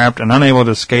gets trapped and unable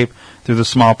to escape through the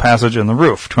small passage in the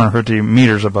roof, 250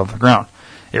 meters above the ground.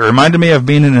 It reminded me of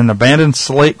being in an abandoned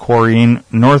slate quarry in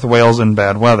North Wales in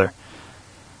bad weather.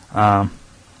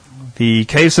 The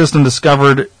cave system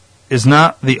discovered is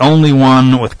not the only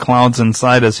one with clouds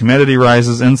inside, as humidity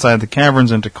rises inside the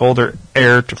caverns into colder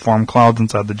air to form clouds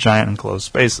inside the giant enclosed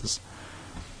spaces.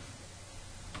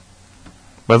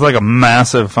 But it's like a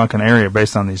massive fucking area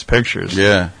based on these pictures.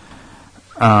 Yeah.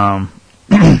 The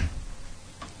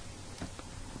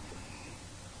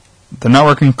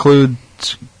network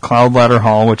includes Cloud Ladder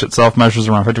Hall, which itself measures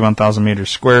around 51,000 meters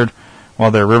squared, while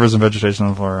there are rivers and vegetation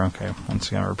on the floor. Okay, once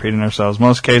again, repeating ourselves.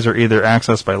 Most caves are either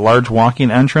accessed by large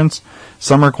walking entrance.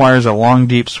 Some requires a long,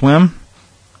 deep swim.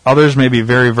 Others may be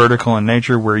very vertical in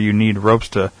nature, where you need ropes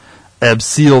to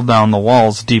abseil down the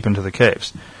walls deep into the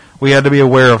caves. We had to be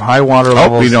aware of high water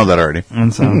levels. Oh, we know that already.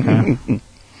 Okay.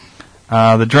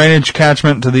 The drainage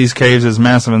catchment to these caves is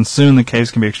massive, and soon the caves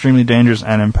can be extremely dangerous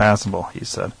and impassable, he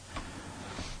said.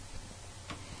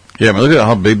 Yeah, I mean, look at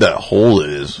how big that hole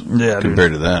is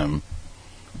compared to them.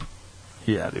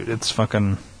 Yeah, dude, it's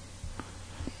fucking...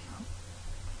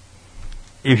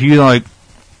 If you, like...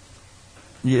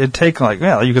 It'd take, like...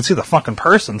 Yeah, you could see the fucking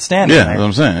person standing there. Yeah, that's what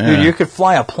I'm saying. Yeah. Dude, you could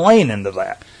fly a plane into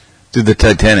that. Dude, the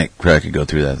Titanic probably could go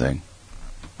through that thing.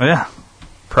 Yeah,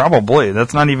 probably.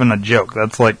 That's not even a joke.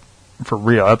 That's, like, for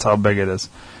real. That's how big it is.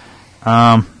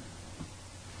 We're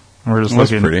just That's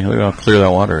looking... pretty. Look how clear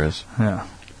that water is. Yeah.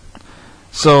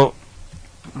 So...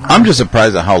 I'm just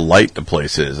surprised at how light the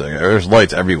place is. Like, there's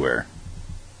lights everywhere.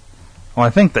 Well, I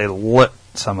think they lit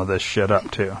some of this shit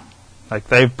up, too. Like,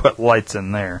 they've put lights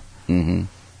in there. Mm-hmm.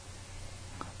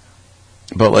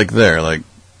 But, like, there, like...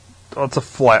 Oh, it's a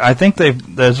flash. I think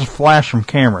there's a flash from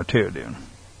camera, too, dude.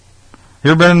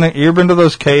 You ever been to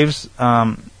those caves?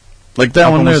 Like that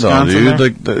one there, though, dude. There?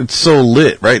 Like, it's so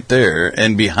lit right there.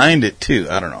 And behind it, too.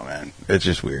 I don't know, man. It's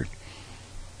just weird.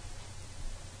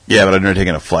 Yeah, but I've never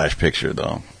taken a flash picture,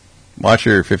 though. Watch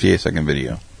your 58-second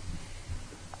video.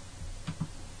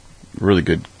 Really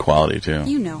good quality, too.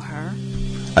 You know her.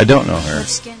 I don't know her. Her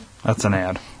skin. That's an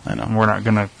ad. I know. We're not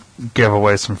going to give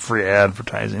away some free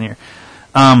advertising here.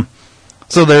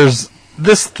 So there's...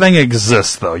 This thing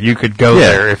exists, though. You could go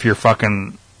there if you're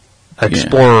fucking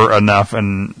explorer enough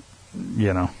and,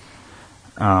 you know.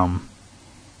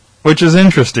 Which is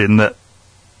interesting that...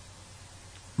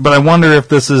 But I wonder if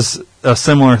this is a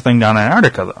similar thing down in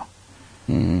Antarctica, though.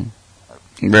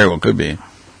 Mm-hmm. Very well could be.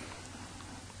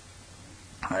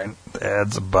 Alright, the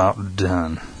ad's about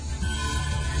done.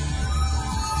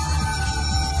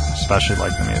 Especially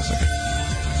like the music.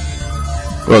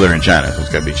 Well, they're in China, so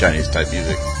it's got to be Chinese-type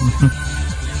music.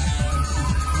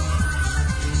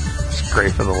 It's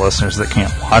great for the listeners that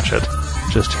can't watch it.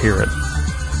 Just hear it.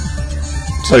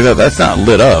 It's like that. That's not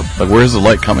lit up. Like, where's the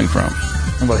light coming from?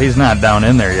 Well, he's not down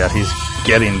in there yet. He's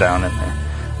getting down in there.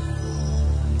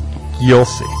 You'll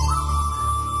see.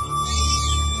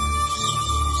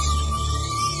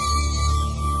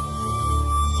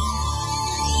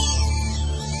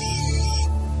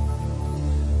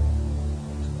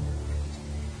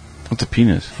 What's a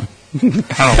penis? Kind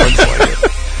of looks like it.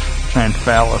 Giant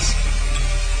phallus.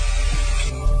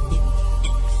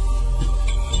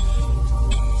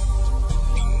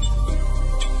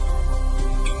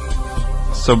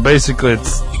 So basically,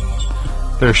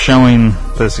 they're showing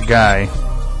this guy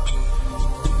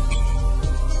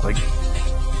like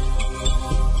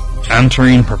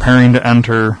preparing to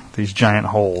enter these giant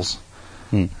holes.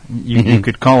 You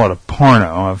could call it a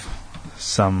porno of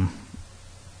some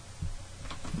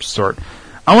sort.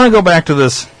 I want to go back to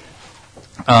this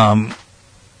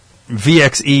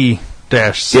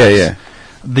VXE-6. Yeah.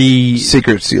 The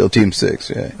Secret SEAL Team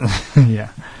 6, yeah. Yeah.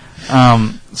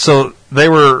 So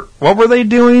what were they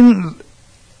doing?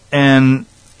 And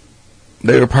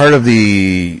they were part of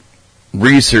the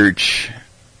research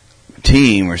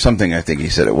team or something, I think he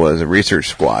said it was, a research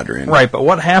squadron. Right, but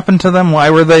what happened to them? Why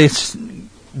were they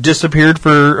disappeared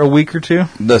for a week or two?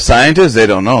 The scientists, they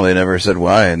don't know. They never said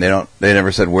why, and they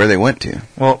never said where they went to.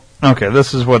 Well, okay,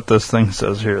 this is what this thing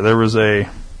says here. There was in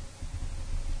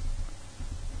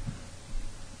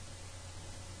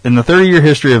the 30-year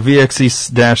history of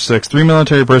VXE-6, 3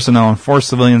 military personnel and 4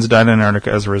 civilians died in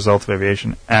Antarctica as a result of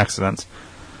aviation accidents.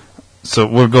 So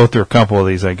we'll go through a couple of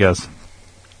these, I guess.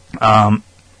 On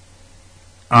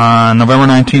November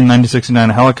 19, 1969,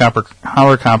 a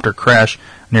helicopter crash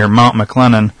near Mount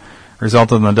McLennan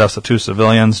resulted in the deaths of 2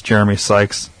 civilians, Jeremy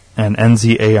Sykes, an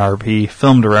NZARP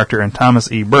film director, and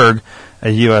Thomas E. Berg, a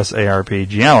USARP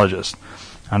geologist.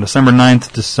 On December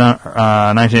 9th,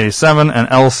 1987, an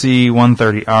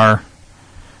LC-130R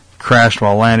crashed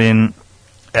while landing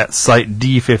at Site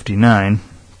D-59,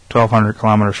 1,200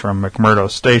 kilometers from McMurdo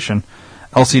Station.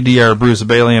 LCDR Bruce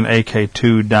Bailey and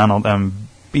AK-2 Donald M.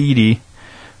 Beatty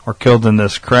were killed in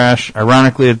this crash.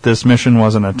 Ironically, this mission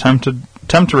was an attempt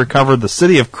to recover the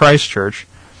city of Christchurch,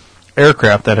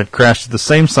 aircraft that had crashed at the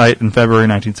same site in February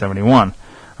 1971.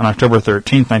 On October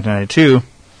 13, 1992,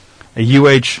 a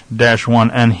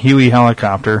UH-1N Huey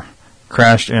helicopter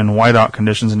crashed in whiteout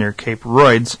conditions near Cape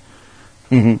Royds.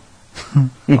 Like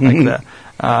that.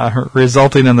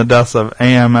 Resulting in the deaths of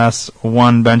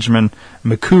AMS-1 Benjamin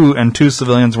McCoo and 2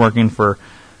 civilians working for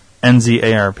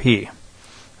NZARP.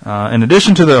 In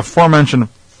addition to the aforementioned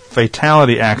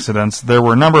fatality accidents, there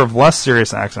were a number of less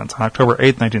serious accidents. On October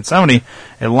 8, 1970,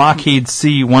 a Lockheed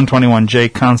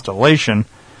C-121J Constellation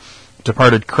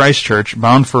departed Christchurch,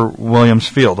 bound for Williams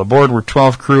Field. Aboard were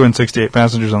 12 crew and 68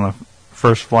 passengers on the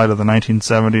first flight of the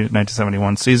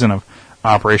 1970-1971 season of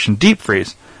Operation Deep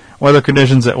Freeze. Weather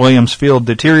conditions at Williams Field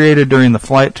deteriorated during the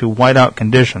flight to whiteout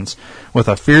conditions, with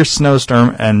a fierce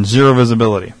snowstorm and zero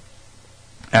visibility.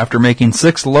 After making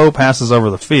 6 low passes over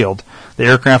the field, the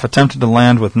aircraft attempted to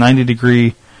land with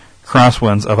 90-degree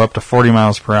crosswinds of up to 40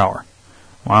 miles per hour.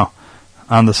 Wow.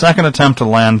 On the second attempt to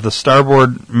land, the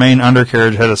starboard main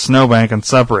undercarriage hit a snowbank and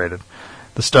separated.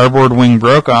 The starboard wing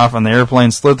broke off and the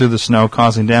airplane slid through the snow,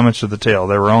 causing damage to the tail.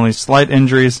 There were only slight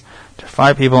injuries to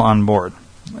 5 people on board.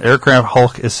 The aircraft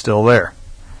hulk is still there.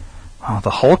 Wow,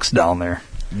 the hulk's down there.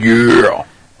 Yeah.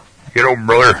 Get over,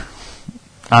 brother.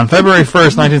 On February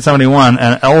 1st, 1971,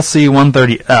 an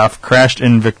LC-130F crashed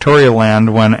in Victoria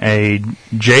Land when a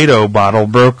Jado bottle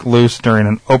broke loose during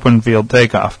an open field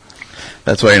takeoff.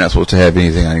 That's why you're not supposed to have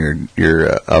anything on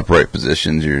your upright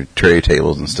positions, your tray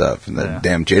tables and stuff, and the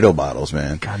damn Jado bottles,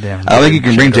 man. Goddamn. I don't think you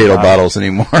can bring Jado bottles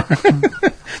anymore.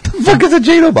 The fuck is a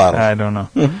Jado bottle? I don't know.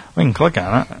 We can click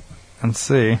on it and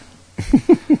see.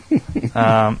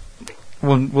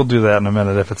 We'll do that in a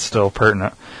minute if it's still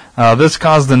pertinent. This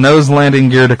caused the nose landing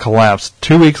gear to collapse.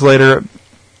 2 weeks later,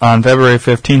 on February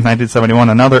 15, 1971,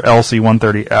 another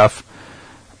LC-130F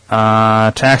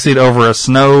taxied over a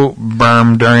snow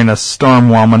berm during a storm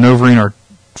while maneuvering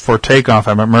for takeoff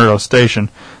at McMurdo Station.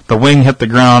 The wing hit the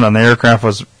ground and the aircraft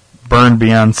was burned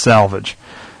beyond salvage.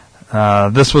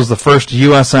 This was the first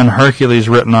USN Hercules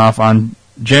written off. On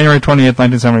January 28,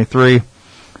 1973,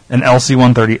 an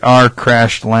LC-130R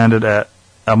crashed, landed at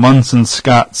Amundsen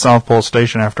Scott South Pole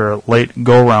Station after a late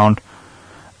go-round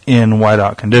in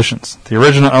whiteout conditions. The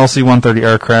original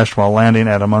LC-130R crashed while landing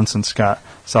at Amundsen Scott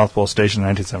South Pole Station in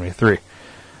 1973.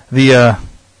 The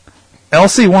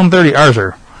LC-130Rs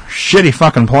are shitty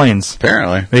fucking planes.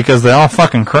 Apparently. Because they all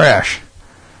fucking crash.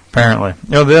 Apparently.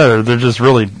 You know, they're just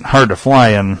really hard to fly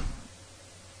in.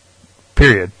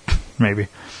 Period. Maybe.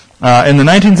 In the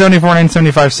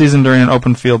 1974-1975 season, during an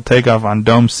open field takeoff on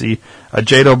Dome C, a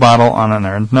Jado bottle on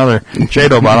another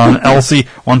Jado bottle on an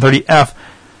LC-130F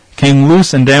came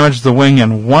loose and damaged the wing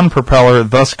and one propeller,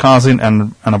 thus causing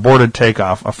an aborted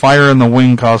takeoff. A fire in the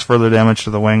wing caused further damage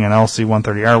to the wing, and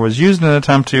LC-130R was used in an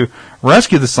attempt to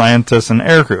rescue the scientists and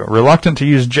aircrew. Reluctant to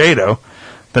use Jado,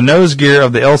 the nose gear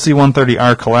of the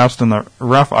LC-130R collapsed in the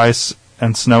rough ice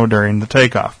and snow during the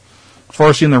takeoff,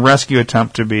 forcing the rescue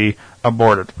attempt to be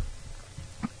aborted.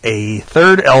 A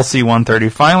third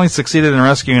LC-130 finally succeeded in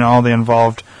rescuing all the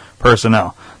involved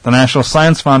personnel. The National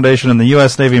Science Foundation and the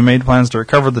U.S. Navy made plans to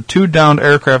recover the 2 downed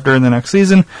aircraft during the next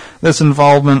season. This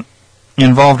involved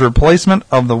replacement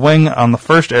of the wing on the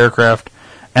first aircraft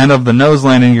and of the nose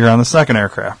landing gear on the second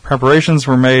aircraft. Preparations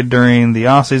were made during the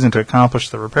off-season to accomplish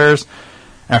the repairs.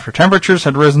 After temperatures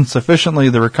had risen sufficiently,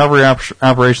 the recovery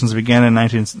operations began in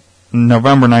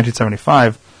November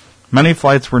 1975. Many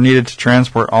flights were needed to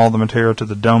transport all the material to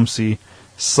the Dome C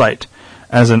site.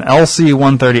 As an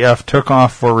LC-130F took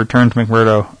off for return to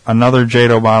McMurdo, another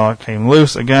Jado bottle came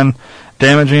loose, again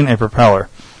damaging a propeller.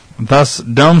 Thus,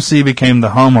 Dome C became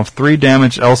the home of 3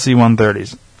 damaged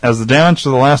LC-130s. As the damage to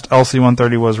the last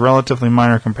LC-130 was relatively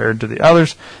minor compared to the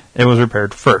others, it was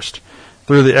repaired first.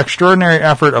 Through the extraordinary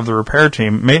effort of the repair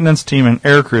team, maintenance team, and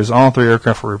air crews, all 3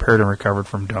 aircraft were repaired and recovered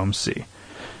from Dome C.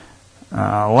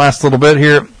 Last little bit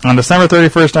here. On December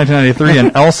 31st, 1993,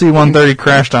 an LC-130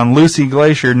 crashed on Lucy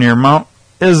Glacier near Mount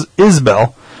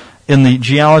Isbell in the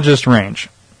Geologist Range.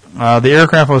 The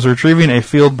aircraft was retrieving a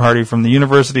field party from the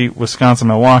University of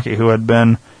Wisconsin-Milwaukee who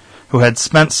had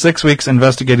spent 6 weeks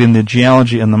investigating the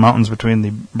geology in the mountains between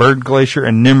the Bird Glacier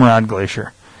and Nimrod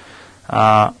Glacier.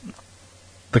 The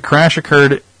crash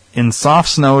occurred in soft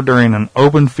snow during an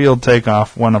open field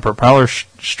takeoff when a propeller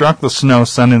struck the snow,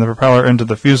 sending the propeller into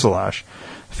the fuselage.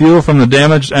 Fuel from the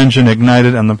damaged engine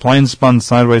ignited and the plane spun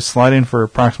sideways, sliding for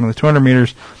approximately 200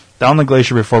 meters down the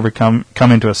glacier before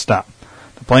coming to a stop.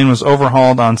 The plane was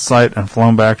overhauled on site and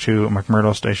flown back to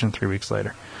McMurdo Station 3 weeks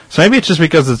later. So maybe it's just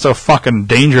because it's so fucking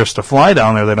dangerous to fly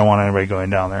down there, they don't want anybody going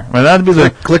down there. I mean, that'd be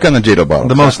click on the Jado bottle.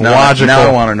 The most logical. Now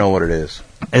I want to know what it is.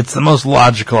 It's the most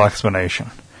logical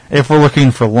explanation. If we're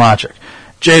looking for logic.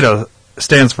 JATO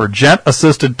stands for Jet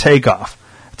Assisted Takeoff.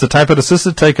 It's a type of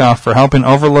assisted takeoff for helping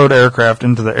overload aircraft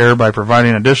into the air by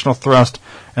providing additional thrust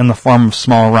in the form of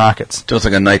small rockets. So it's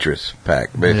like a nitrous pack,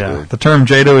 basically. Yeah. The term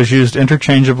JATO is used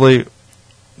interchangeably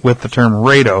with the term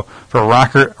RATO for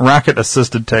rocket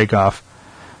assisted takeoff.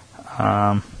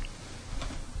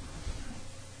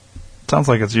 Sounds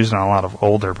like it's used on a lot of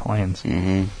older planes,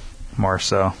 more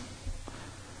so.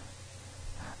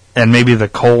 And maybe the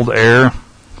cold air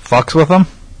fucks with them?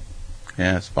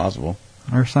 Yeah, it's possible.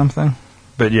 Or something.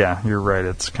 But yeah, you're right.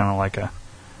 It's kind of like a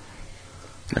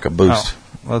boost.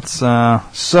 Let's,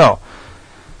 so,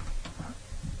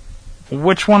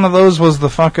 which one of those was the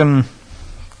fucking,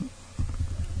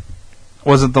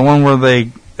 was it the one where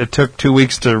it took 2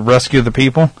 weeks to rescue the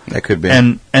people? That could be.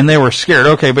 And they were scared.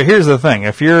 Okay, but here's the thing.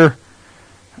 If you're...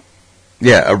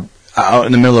 Yeah, out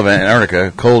in the middle of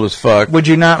Antarctica, cold as fuck. Would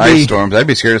you not ice be... storms. I'd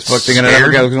be scared as fuck thinking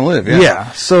Antarctica was going to live.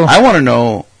 Yeah, so... I want to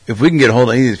know if we can get a hold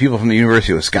of any of these people from the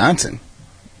University of Wisconsin.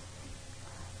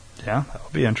 Yeah, that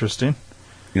would be interesting.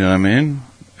 You know what I mean?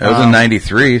 That was in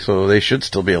 93, so they should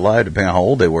still be alive, depending on how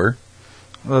old they were.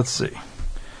 Let's see.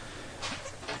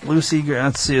 Lucy,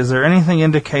 let's see. Is there anything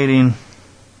indicating...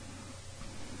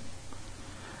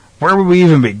 Where would we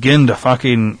even begin to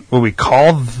fucking... Would we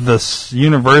call this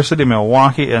University of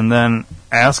Milwaukee and then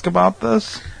ask about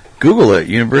this? Google it.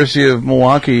 University of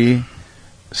Milwaukee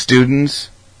students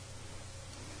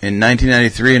in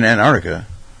 1993 in Antarctica.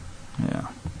 Yeah.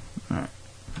 All right.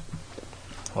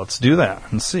 Let's do that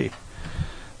and see.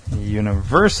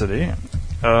 University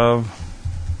of...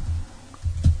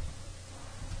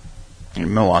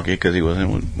 In Milwaukee, because it was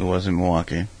in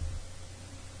Milwaukee.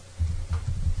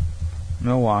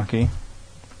 Milwaukee,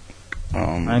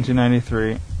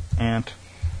 1993,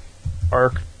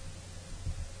 Antarctica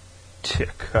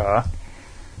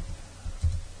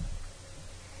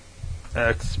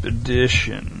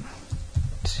Expedition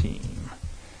Team.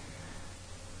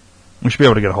 We should be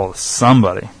able to get a hold of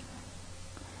somebody.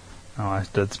 Oh, I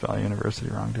did spell university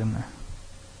wrong, didn't I?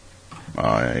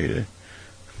 Oh, yeah, you did.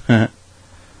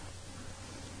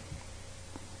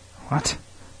 What?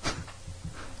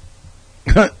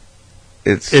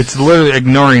 It's literally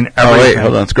ignoring everything. Oh, wait,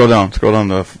 hold on. Scroll down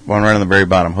to one right on the very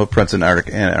bottom. Hoofprints in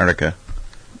Antarctica.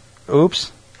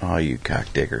 Oops. Oh, you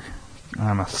cockdicker.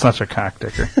 I'm such a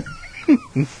cockdicker.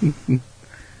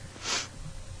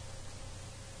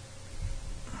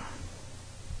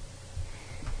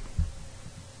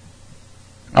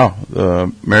 Oh,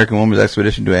 the American Women's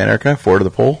Expedition to Antarctica, forward to the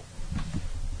pole.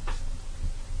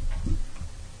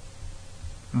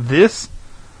 This?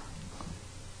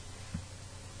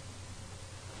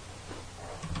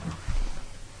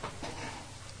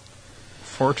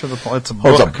 Forward to the pole. It's a book.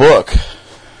 Oh, it's a book.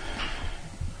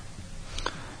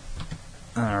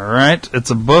 Alright.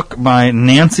 It's a book by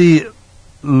Nancy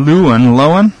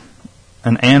Lowen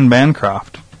and Anne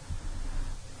Bancroft.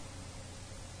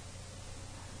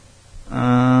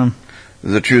 This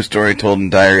is a true story told in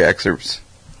diary excerpts.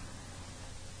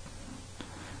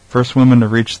 First women to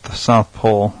reach the South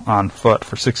Pole on foot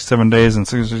for 67 days and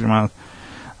 66 miles.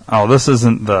 Oh, this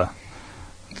isn't the...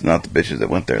 It's not the bitches that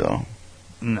went there, though.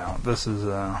 No, this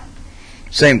is...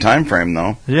 Same time frame,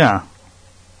 though. Yeah.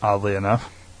 Oddly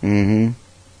enough. Mm-hmm.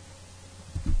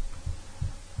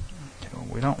 Okay, well,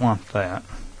 we don't want that.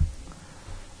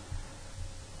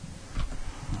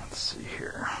 Let's see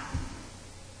here.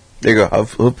 There you go.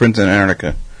 Hoofprints in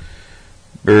Antarctica.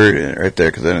 Bird right there,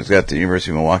 because then it's got the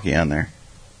University of Milwaukee on there.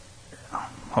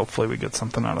 Hopefully we get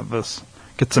something out of this.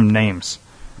 Get some names.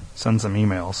 Send some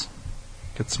emails.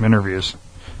 Get some interviews.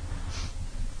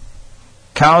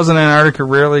 Cows in Antarctica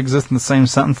rarely exist in the same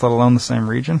sentence, let alone the same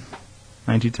region.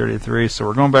 1933. So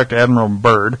we're going back to Admiral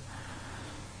Byrd.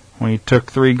 When he took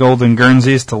 3 golden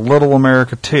Guernseys to Little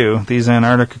America 2, these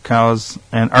Antarctic cows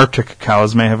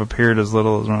may have appeared as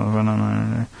little as...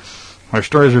 Our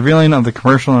story is revealing of the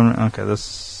commercial... Okay,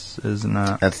 this is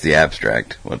not... That's the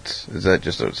abstract. Is that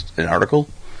just an article?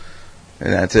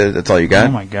 And that's it? That's all you got?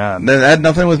 Oh my god. That had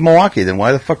nothing with Milwaukee, then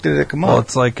why the fuck did it come up? Well,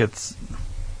 it's like it's...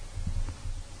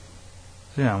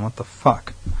 Yeah, what the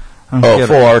fuck?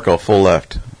 Full article, full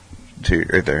left.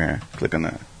 Right there, yeah. Click on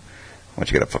that.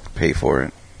 Once you gotta fucking pay for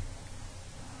it.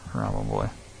 Probably.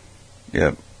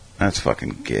 Yep. That's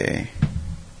fucking gay.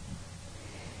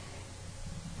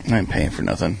 I ain't paying for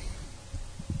nothing.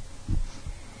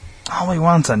 All he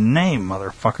wants a name,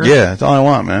 motherfucker. Yeah, that's all I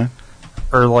want, man.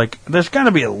 Or, like, there's got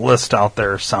to be a list out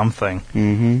there or something.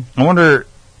 Mm-hmm. I wonder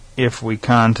if we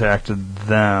contacted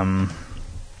them.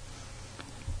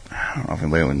 I don't know if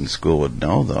anybody in school would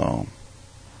know, though.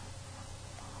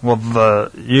 Well,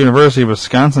 the University of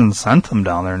Wisconsin sent them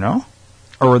down there, no?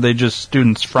 Or were they just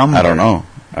students from I don't there? know.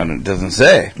 It doesn't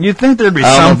say. You'd think there'd be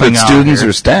I don't something know if it's out students here.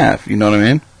 or staff. You know what I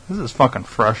mean? This is fucking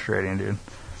frustrating, dude.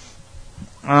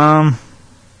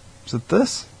 Is it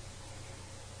this?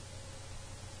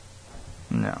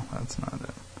 No, that's not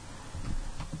it.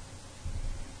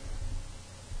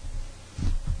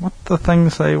 What the thing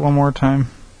say one more time?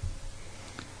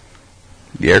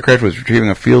 The aircraft was retrieving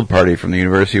a field party from the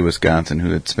University of Wisconsin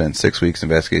who had spent 6 weeks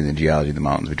investigating the geology of the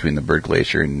mountains between the Burt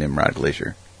Glacier and Nimrod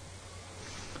Glacier.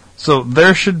 So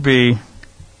there should be...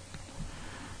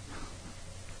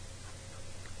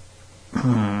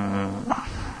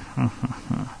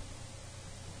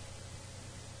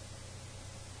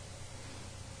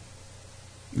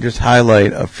 Just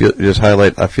highlight a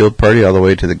field party all the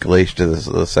way to the glacier, to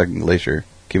the second glacier.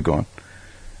 Keep going.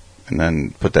 And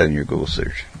then put that in your Google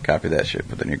search. Copy that shit,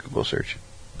 put that in your Google search.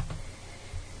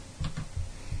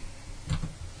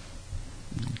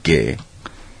 Gay.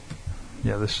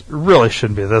 Yeah, this really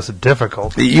shouldn't be this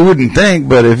difficult. You wouldn't think,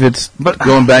 but if it's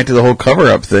going back to the whole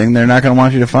cover-up thing, they're not going to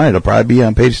want you to find it. It'll probably be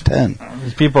on page 10.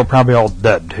 These people are probably all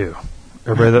dead, too.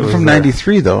 Everybody that was from there.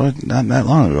 93, though. Not that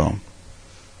long ago.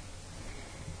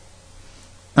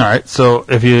 All right, so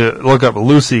if you look up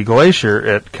Lucy Glacier,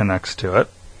 it connects to it.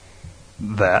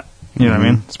 That. You know what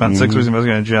I mean? Spent 6 weeks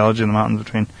investigating geology in the mountains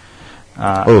between...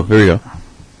 here we go.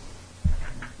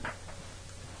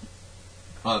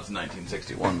 Oh, it's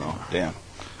 1961, though. Damn.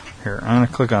 Here, I'm going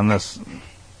to click on this.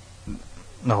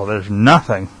 No, there's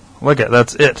nothing. Look at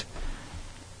that's it.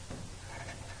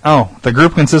 Oh, the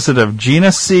group consisted of Gina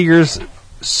Seegers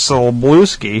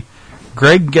Solbluski,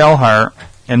 Greg Gelhar,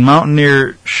 and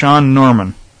mountaineer Sean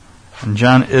Norman, and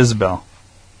John Isbell.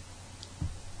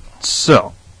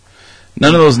 So.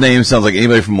 None of those names sounds like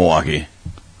anybody from Milwaukee.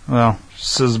 Well,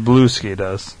 Solbluski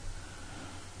does.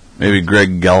 Maybe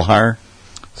Greg Gelhar?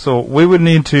 So we would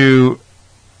need to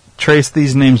trace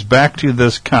these names back to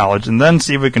this college and then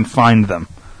see if we can find them.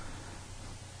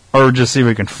 Or just see if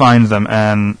we can find them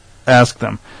and ask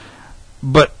them.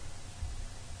 But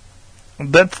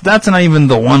that's not even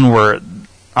the one where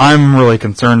I'm really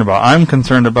concerned about. I'm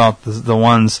concerned about the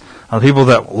ones, the people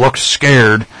that looked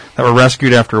scared, that were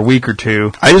rescued after a week or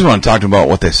two. I just want to talk to them about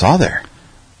what they saw there.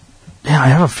 Yeah, I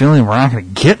have a feeling we're not going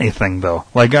to get anything, though.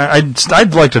 Like,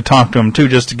 I'd like to talk to them, too,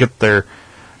 just to get their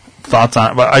thoughts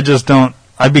on it, but I just don't.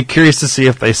 I'd be curious to see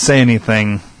if they say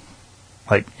anything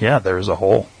like, yeah, there's a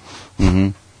hole. Mm-hmm.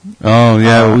 Oh,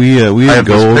 yeah, we didn't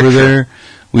go over there.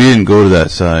 We didn't go to that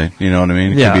side, you know what I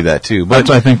mean? It could be that, too. But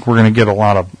I think we're going to get a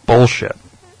lot of bullshit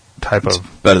type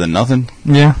of... Better than nothing?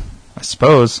 Yeah, I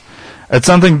suppose. It's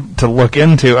something to look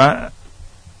into.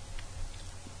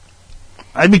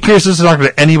 I'd be curious just to talk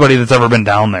to anybody that's ever been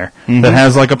down there that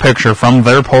has like a picture from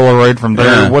their Polaroid, from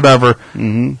their whatever,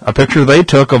 a picture they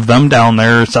took of them down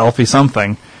there, selfie,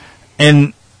 something.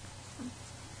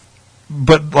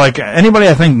 But like anybody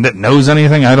I think that knows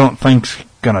anything, I don't think's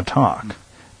gonna talk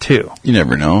to. You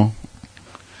never know.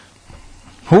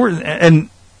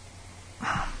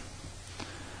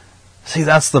 See,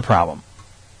 that's the problem.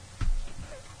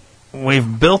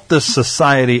 We've built this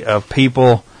society of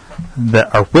people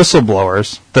that are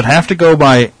whistleblowers that have to go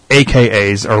by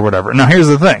AKAs or whatever. Now, here's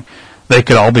the thing. They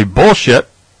could all be bullshit,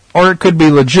 or it could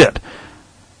be legit.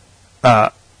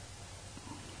 When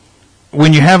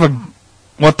you have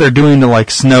what they're doing to,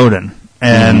 like, Snowden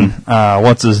and,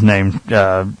 what's his name,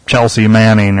 Chelsea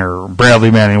Manning or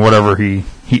Bradley Manning, whatever he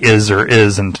is or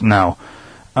isn't now,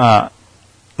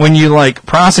 when you, like,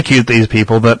 prosecute these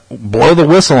people that blow the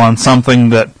whistle on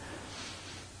something that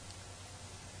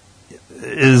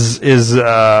is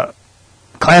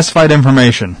classified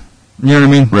information. You know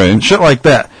what I mean? Right. Shit like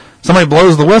that. Somebody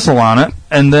blows the whistle on it,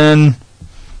 and then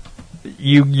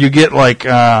you get like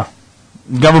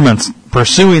governments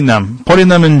pursuing them, putting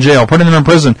them in jail, putting them in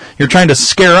prison. You're trying to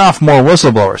scare off more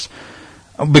whistleblowers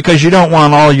because you don't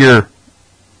want all your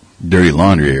dirty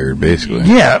laundry here, basically.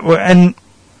 Yeah, and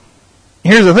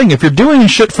here's the thing: if you're doing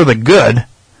shit for the good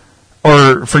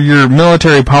or for your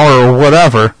military power or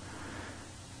whatever,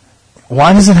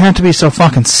 why does it have to be so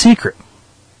fucking secret?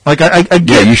 Like, I get...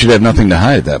 Yeah, you should have nothing to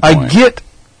hide at that point. I get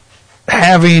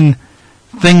having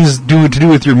things to do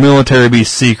with your military be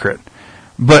secret.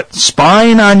 But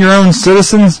spying on your own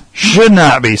citizens should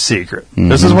not be secret. Mm-hmm.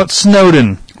 This is what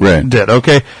Snowden did,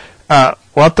 okay?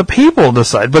 Let the people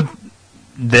decide. But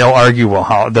they'll argue,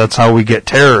 well, that's how we get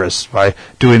terrorists, by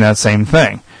doing that same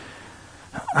thing.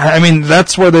 I mean,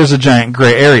 that's where there's a giant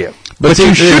gray area. But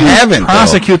you shouldn't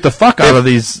prosecute the fuck out of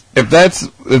these. If that's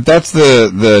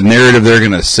the narrative they're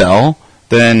going to sell,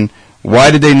 then why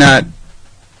did they not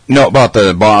No, about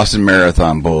the Boston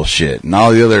Marathon bullshit and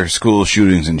all the other school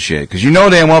shootings and shit. Because you know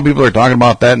damn well people are talking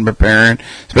about that and preparing,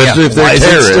 especially if they're Why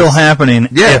terrorists. is it still happening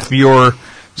if you're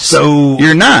so...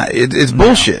 You're not. It's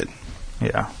bullshit.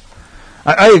 Yeah.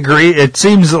 I agree. It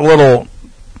seems a little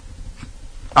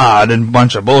odd and a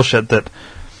bunch of bullshit that...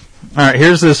 All right,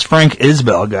 here's this Frank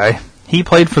Isbell guy. He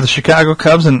played for the Chicago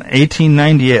Cubs in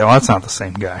 1898. Well, that's not the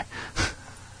same guy.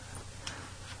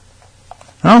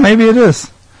 Oh, maybe it is.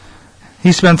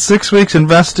 He spent 6 weeks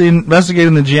investigating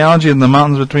the geology in the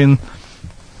mountains between...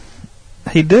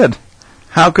 He did.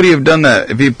 How could he have done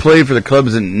that if he played for the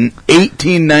Cubs in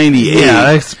 1898?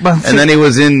 Yeah, and then he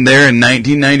was in there in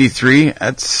 1993?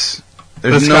 There's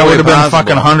this no guy way would have been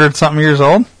possible. fucking 100-something years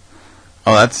old?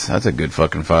 Oh, that's a good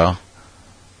fucking file.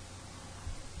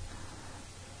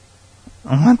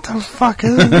 What the fuck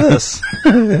is this?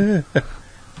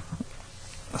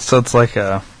 So it's like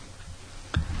a...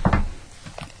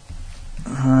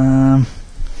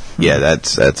 Yeah,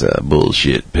 that's a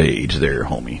bullshit page there,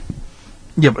 homie.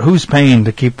 Yeah, but who's paying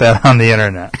to keep that on the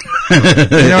internet? You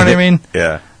know what I mean?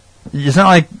 Yeah. It's not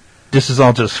like this is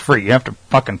all just free. You have to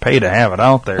fucking pay to have it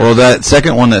out there. Well, that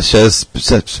second one that says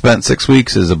spent 6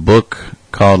 weeks is a book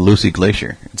called Lucy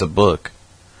Glacier. It's a book.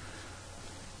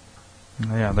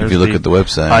 Yeah, there's if you look at the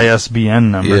website.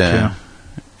 ISBN number,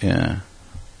 too. Yeah.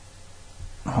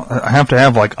 I have to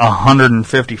have like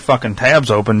 150 fucking tabs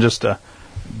open just to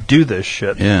do this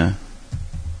shit. Yeah.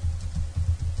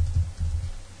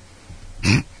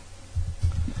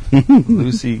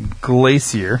 Lucy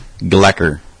Glacier.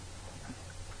 Glecker.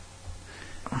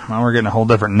 Now we're getting a whole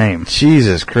different name.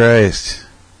 Jesus Christ.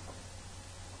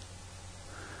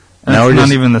 And now it's we're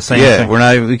not even the same thing.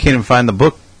 We can't even find the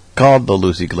book called The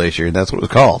Lucy Glacier. That's what it was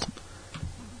called.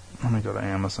 Let me go to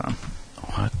Amazon.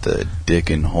 What the dick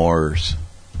and horrors.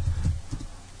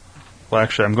 Well,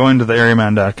 actually, I'm going to the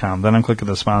areaman.com, then I'm clicking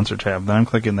the sponsor tab, then I'm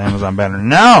clicking the Amazon banner.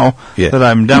 Now that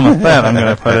I'm done with that, I'm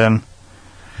going to put in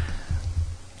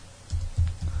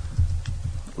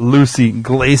Lucy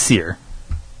Glacier.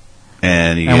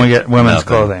 And we get women's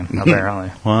nothing. clothing, apparently.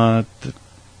 What the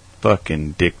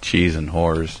fucking dick, cheese, and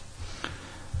horrors.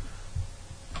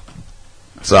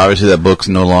 So obviously that book's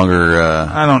no longer...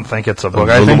 I don't think it's a book.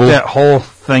 I think that whole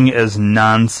thing is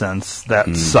nonsense,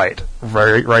 that site,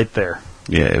 right there.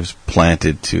 Yeah, it was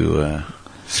planted to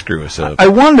screw us up. I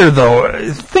wonder,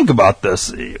 though, think about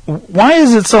this. Why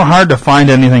is it so hard to find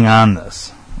anything on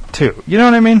this, too? You know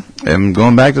what I mean? And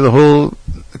going back to the whole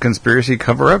conspiracy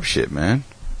cover-up shit, man.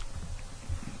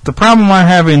 The problem I'm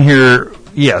having here,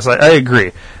 yes, I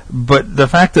agree. But the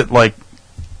fact that, like,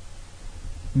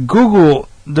 Google,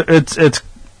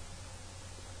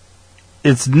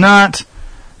 it's not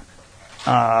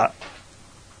a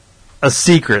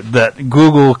secret that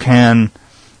Google can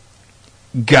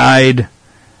guide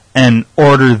and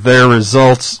order their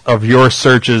results of your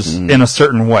searches in a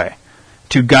certain way,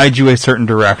 to guide you a certain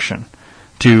direction,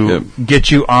 to get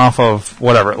you off of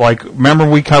whatever. Like, remember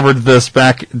we covered this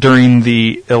back during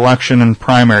the election and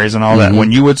primaries and all that.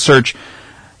 When you would search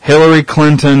Hillary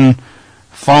Clinton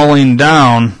falling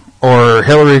down or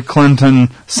Hillary Clinton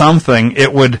something,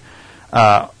 it would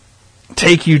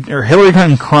take you, or Hillary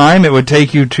Clinton crime, it would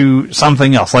take you to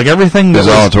something else. Like everything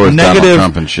that was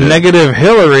negative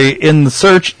Hillary in the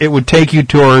search, it would take you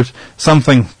towards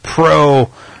something pro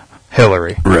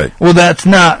Hillary. Right. Well, that's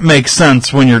not make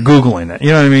sense when you're Googling it.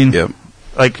 You know what I mean? Yep.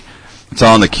 Like, it's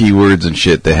all in the keywords and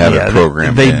shit. They have it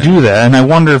programmed. They do that, and I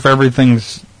wonder if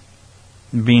everything's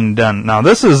being done. Now,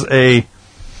 this is a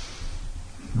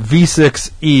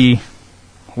V6E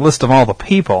list of all the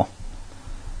people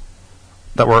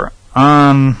that were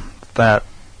on that,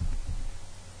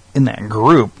 in that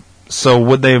group. So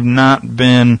would they have not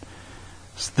been,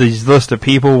 these list of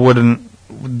people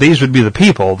these would be the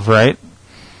people, right?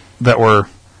 That were...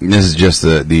 This is just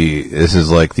this is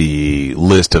like the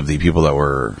list of the people that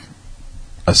were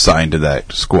assigned to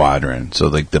that squadron. So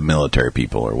like the military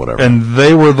people or whatever. And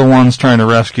they were the ones trying to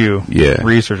rescue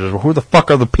researchers. Well, who the fuck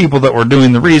are the people that were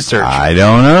doing the research? I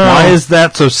don't know. Why is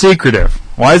that so secretive?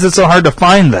 Why is it so hard to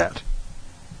find that?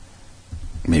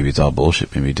 Maybe it's all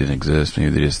bullshit. Maybe it didn't exist.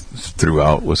 Maybe they just threw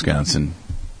out Wisconsin.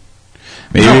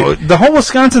 Maybe no, the whole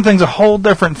Wisconsin thing's a whole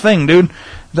different thing, dude.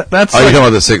 That's you're talking about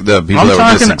the people that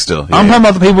were missing still. I'm talking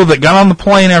about the people that got on the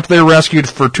plane after they were rescued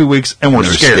for 2 weeks and were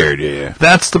scared. Yeah.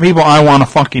 That's the people I want to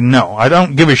fucking know. I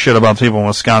don't give a shit about the people in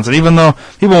Wisconsin, even though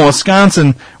people in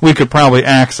Wisconsin we could probably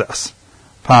access,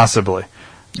 possibly.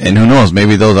 And who knows?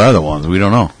 Maybe those are the ones. We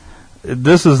don't know.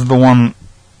 This is the one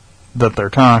that they're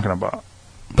talking about.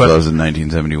 But that was in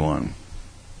 1971.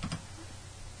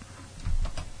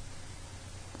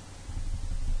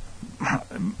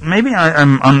 Maybe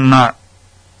I'm not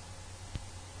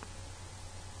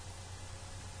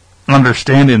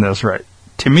understanding this right.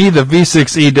 To me, the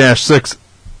V6E-6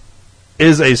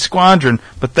 is a squadron,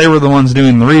 but they were the ones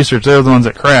doing the research. They were the ones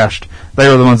that crashed. They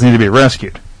were the ones that need to be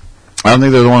rescued. I don't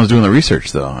think they're the ones doing the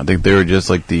research, though. I think they were just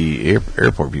like the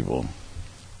airport people.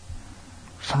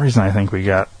 For some reason, I think we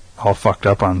got all fucked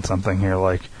up on something here.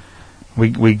 Like,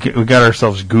 we got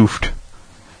ourselves goofed.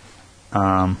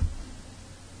 Either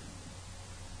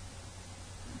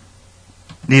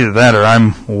that or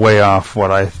I'm way off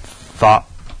what I thought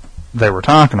they were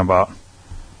talking about.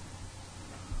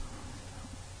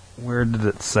 Where did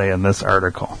it say in this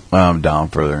article? Down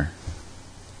further.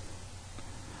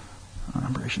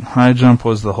 Operation High Jump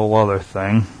was the whole other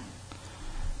thing.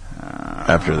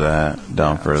 After that,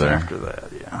 down further. After that,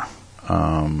 yeah.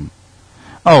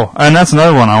 Oh, and that's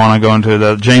another one I want to go into,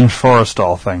 the James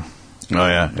Forrestal thing. Oh,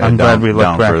 yeah. I'm glad we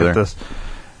looked back at this.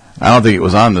 I don't think it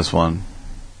was on this one.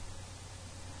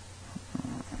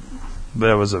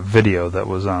 There was a video that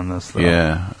was on this, though.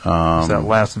 Yeah. It's that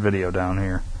last video down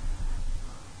here.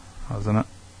 Wasn't it?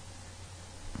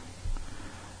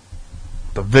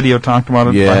 The video talked about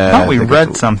it. Yeah, I thought we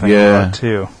read something about it,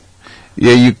 too.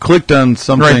 Yeah, you clicked on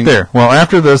something. Right there. Well,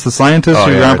 after this, the scientists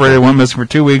who operated went missing for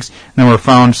 2 weeks and then were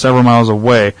found several miles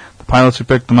away. The pilots who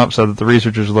picked them up said that the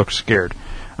researchers looked scared.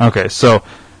 Okay, so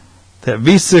that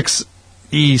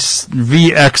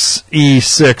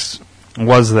VXE6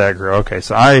 was that girl. Okay,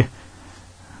 so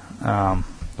the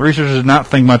researchers did not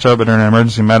think much of it during an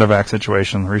emergency medevac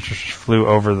situation. The researchers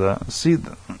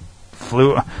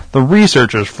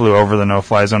flew over the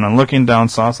no-fly zone and looking down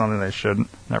saw something they should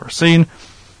never seen.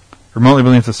 Remotely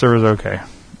believed the server was okay.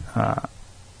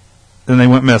 Then they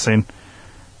went missing,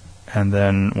 and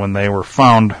then when they were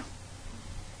found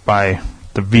by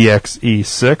the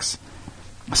VXE6,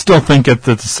 I still think it's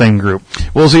the same group.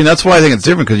 Well, see, that's why I think it's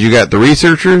different, because you got the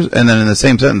researchers, and then in the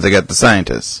same sentence, they got the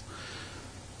scientists.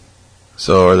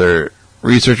 So are there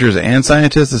researchers and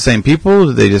scientists the same people?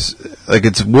 Do they just, like,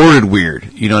 it's worded weird,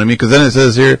 you know what I mean? Because then it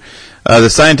says here, the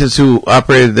scientists who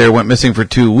operated there went missing for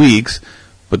 2 weeks,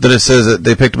 but then it says that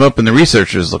they picked them up and the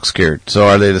researchers look scared. So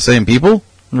are they the same people?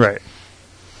 Right.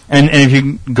 And if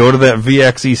you go to that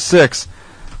VXE6,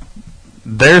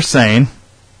 they're saying,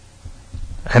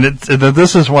 and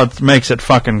this is what makes it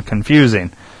fucking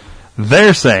confusing,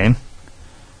 they're saying,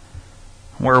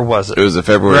 where was it? It was the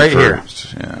February 1st. Here.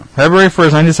 Yeah. February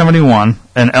 1st, 1971,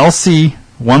 an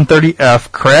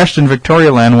LC-130F crashed in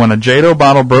Victoria Land when a JATO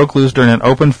bottle broke loose during an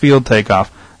open field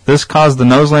takeoff. This caused the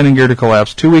nose landing gear to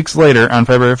collapse. 2 weeks later, on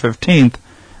February 15th,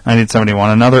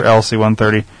 1971, another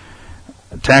LC-130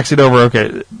 taxied over.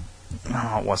 Okay.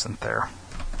 No, it wasn't there.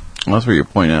 Well, that's what you were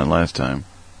pointing out last time.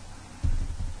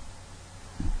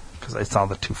 Because I saw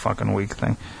the 2 fucking week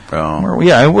thing. Oh.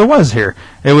 Yeah, it was here.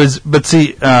 It was, but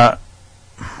see,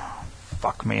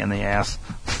 fuck me in the ass.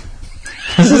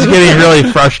 This is getting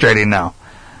really frustrating now.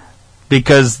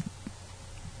 Because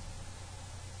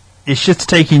it's shit's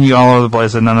taking you all over the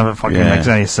place and none of it fucking makes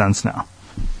any sense now.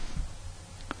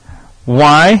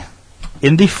 Why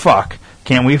in the fuck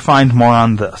can't we find more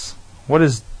on this? What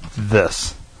is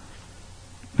this?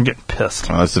 I'm getting pissed.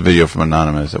 Well, that's the video from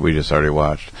Anonymous that we just already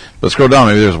watched. But scroll down,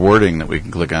 maybe there's wording that we can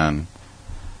click on.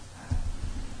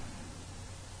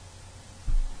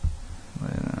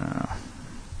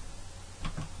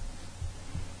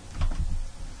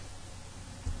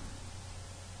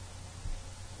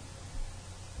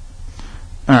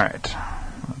 Alright,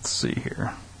 let's see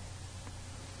here.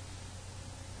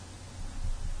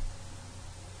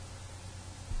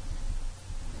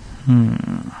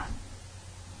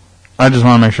 I just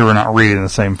want to make sure we're not reading the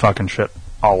same fucking shit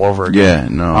all over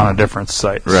again. Yeah, no. On a different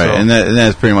site. Right, so and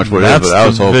that's pretty much what it is. But I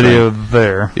was hoping video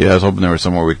there. Yeah, I was hoping there was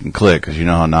somewhere we can click, because you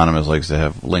know how Anonymous likes to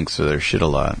have links to their shit a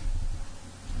lot.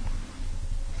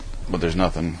 But there's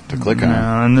nothing to click on.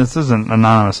 No, and this isn't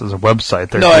Anonymous as a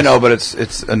website. No, I know, but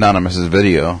it's Anonymous's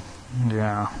video.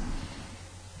 Yeah.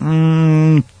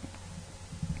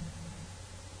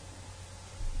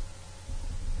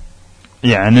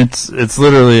 Yeah, and it's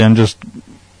literally and just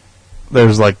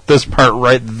there's like this part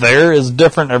right there is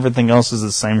different. Everything else is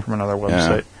the same from another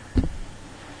website. Yeah.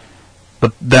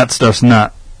 But that stuff's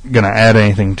not gonna add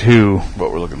anything to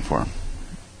what we're looking for,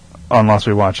 unless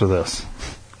we watch this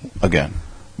again.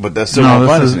 But that's still not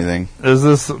find us anything.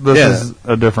 This is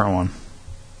a different one.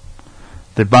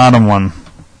 The bottom one.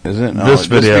 Is it? No, this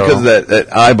video. Just because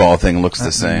that eyeball thing looks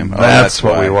the same. That's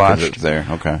what we watched. It's there.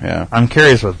 Okay, yeah. I'm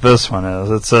curious what this one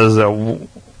is. It says that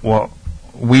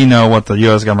we know what the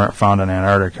U.S. government found in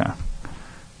Antarctica.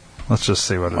 Let's just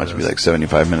see what it is. Might be like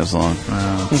 75 minutes long.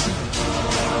 It's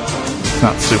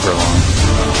not super long.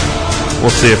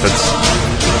 We'll see if it's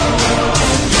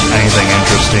anything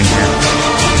interesting here.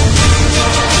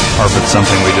 if it's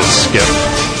something we just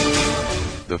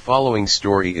skip. The following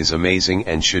story is amazing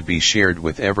and should be shared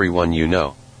with everyone you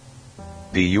know.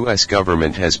 The US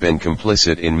government has been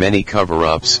complicit in many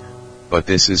cover-ups, but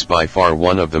this is by far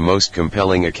one of the most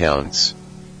compelling accounts.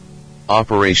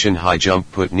 Operation High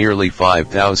Jump put nearly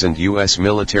 5,000 US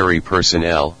military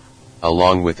personnel,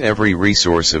 along with every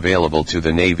resource available to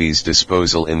the Navy's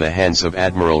disposal, in the hands of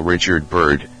Admiral Richard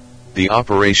Byrd, the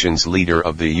operations leader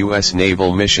of the US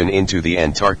naval mission into the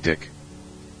Antarctic.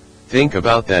 Think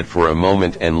about that for a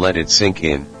moment and let it sink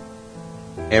in.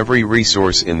 Every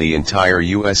resource in the entire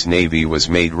US Navy was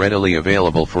made readily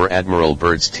available for Admiral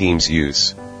Byrd's team's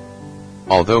use.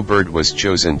 Although Byrd was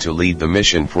chosen to lead the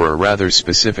mission for a rather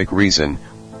specific reason,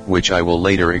 which I will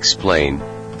later explain,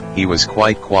 he was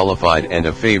quite qualified and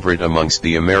a favorite amongst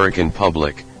the American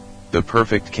public, the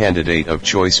perfect candidate of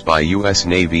choice by US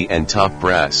Navy and top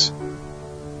brass.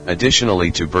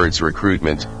 Additionally to Byrd's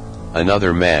recruitment,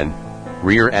 another man,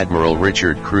 Rear Admiral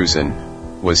Richard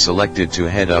Cruzen, was selected to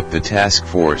head up the task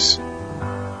force.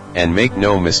 And make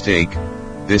no mistake,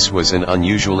 this was an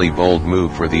unusually bold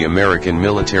move for the American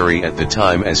military at the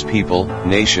time, as people,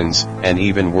 nations, and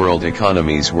even world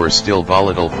economies were still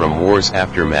volatile from war's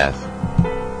aftermath.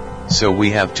 So we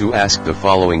have to ask the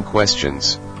following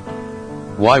questions.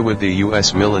 Why would the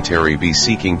US military be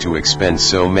seeking to expend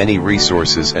so many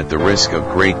resources at the risk of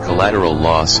great collateral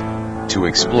loss, to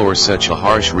explore such a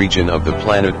harsh region of the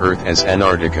planet Earth as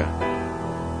Antarctica?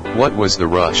 What was the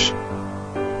rush?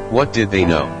 What did they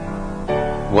know?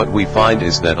 What we find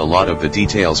is that a lot of the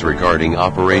details regarding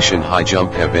Operation High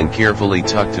Jump have been carefully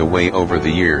tucked away over the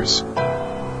years.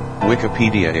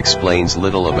 Wikipedia explains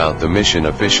little about the mission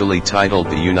officially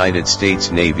titled the United States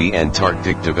Navy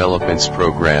Antarctic Developments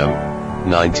Program,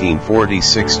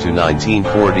 1946 to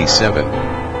 1947.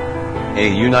 A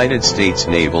United States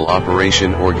naval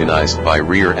operation organized by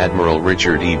Rear Admiral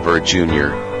Richard E. Byrd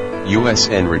Jr.,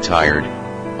 USN retired,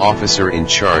 officer in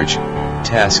charge,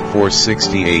 Task Force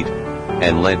 68,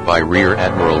 and led by Rear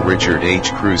Admiral Richard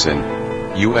H. Cruzen,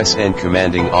 USN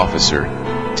commanding officer,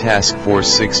 Task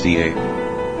Force 68.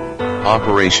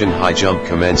 Operation High Jump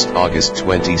commenced August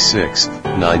 26,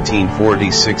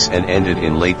 1946 and ended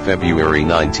in late February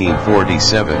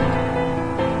 1947.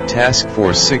 Task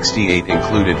Force 68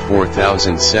 included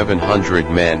 4,700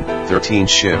 men, 13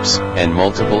 ships, and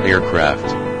multiple aircraft.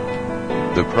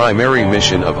 The primary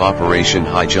mission of Operation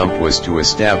High Jump was to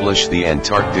establish the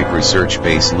Antarctic research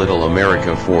base Little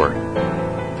America 4.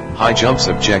 High Jump's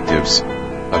objectives,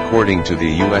 according to the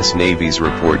U.S. Navy's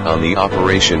report on the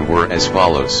operation, were as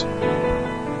follows.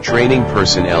 Training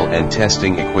personnel and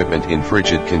testing equipment in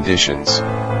frigid conditions.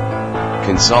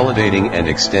 Consolidating and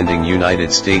extending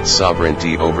United States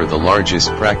sovereignty over the largest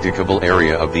practicable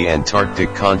area of the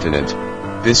Antarctic continent.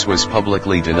 This was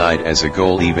publicly denied as a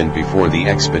goal even before the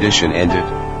expedition ended.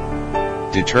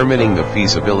 Determining the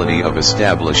feasibility of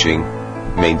establishing,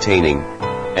 maintaining,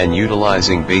 and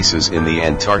utilizing bases in the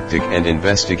Antarctic and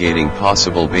investigating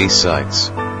possible base sites.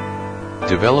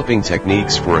 Developing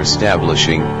techniques for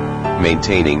establishing,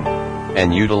 maintaining,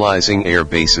 and utilizing air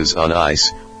bases on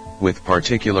ice, with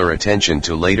particular attention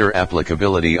to later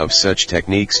applicability of such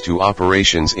techniques to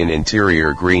operations in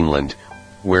interior Greenland,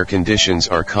 where conditions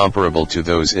are comparable to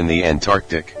those in the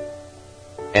Antarctic.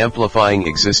 Amplifying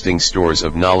existing stores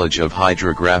of knowledge of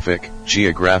hydrographic,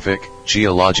 geographic,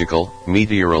 geological,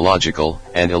 meteorological,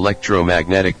 and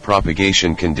electromagnetic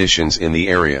propagation conditions in the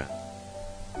area.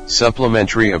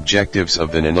 Supplementary objectives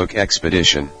of the Nanook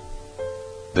expedition.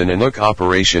 The Nanook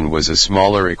operation was a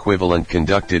smaller equivalent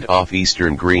conducted off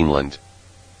eastern Greenland.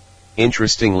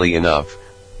 Interestingly enough,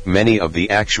 many of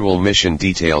the actual mission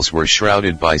details were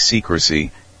shrouded by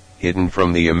secrecy, hidden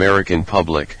from the American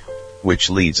public, which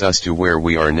leads us to where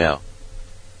we are now.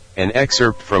 An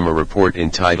excerpt from a report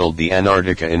entitled The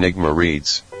Antarctica Enigma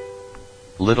reads,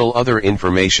 little other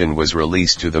information was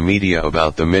released to the media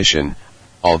about the mission,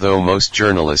 although most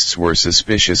journalists were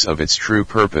suspicious of its true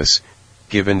purpose,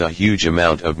 given the huge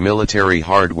amount of military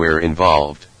hardware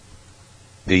involved.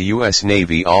 The U.S.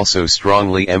 Navy also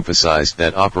strongly emphasized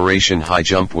that Operation High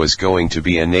Jump was going to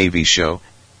be a Navy show.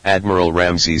 Admiral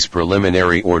Ramsey's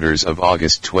preliminary orders of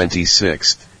August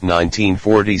 26,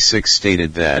 1946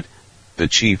 stated that, the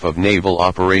Chief of Naval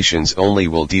Operations only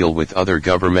will deal with other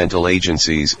governmental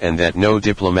agencies and that no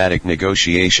diplomatic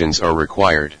negotiations are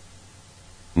required.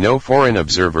 No foreign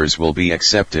observers will be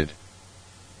accepted.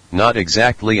 Not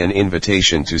exactly an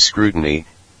invitation to scrutiny,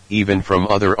 even from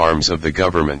other arms of the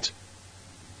government.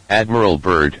 Admiral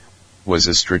Byrd was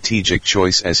a strategic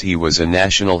choice as he was a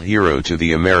national hero to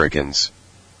the Americans.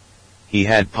 He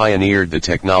had pioneered the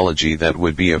technology that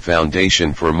would be a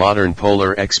foundation for modern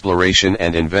polar exploration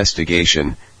and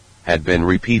investigation, had been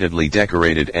repeatedly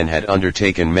decorated and had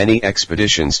undertaken many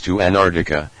expeditions to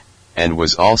Antarctica, and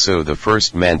was also the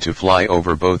first man to fly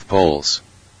over both poles.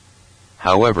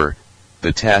 However,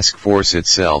 the task force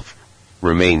itself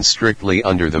remained strictly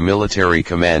under the military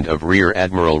command of Rear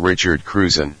Admiral Richard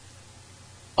Cruzen.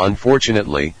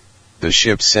 Unfortunately, the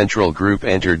ship's central group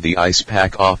entered the ice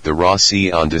pack off the Ross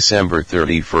Sea on December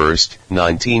 31,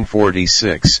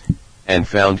 1946, and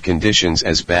found conditions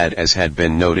as bad as had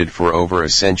been noted for over a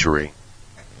century.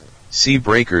 Sea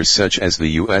breakers such as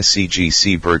the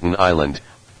USCG Burton Island,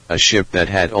 a ship that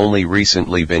had only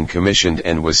recently been commissioned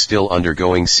and was still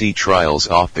undergoing sea trials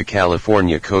off the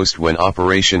California coast when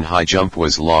Operation High Jump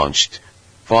was launched,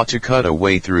 fought to cut a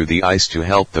way through the ice to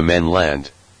help the men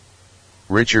land.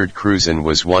 Richard Cruzen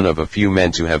was one of a few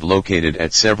men to have located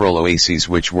at several oases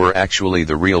which were actually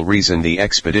the real reason the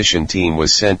expedition team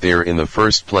was sent there in the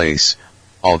first place,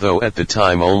 although at the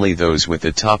time only those with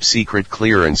the top secret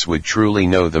clearance would truly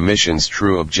know the mission's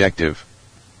true objective.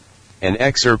 An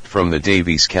excerpt from the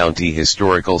Daviess County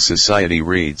Historical Society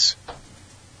reads,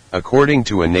 according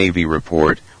to a Navy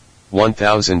report,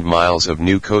 1,000 miles of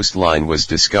new coastline was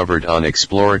discovered on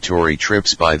exploratory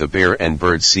trips by the Bear and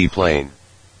Bird seaplane.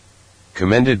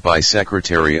 Commended by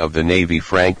Secretary of the Navy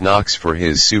Frank Knox for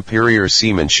his superior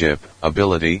seamanship,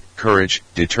 ability, courage,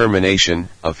 determination,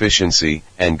 efficiency,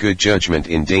 and good judgment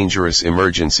in dangerous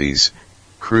emergencies,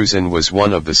 Cruzen was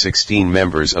one of the 16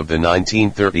 members of the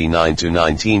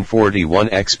 1939-1941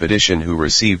 expedition who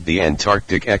received the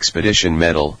Antarctic Expedition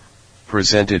Medal,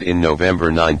 presented in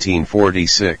November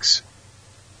 1946.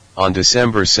 On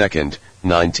December 2,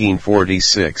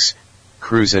 1946,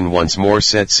 Cruzen once more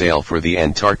set sail for the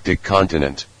Antarctic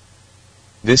continent.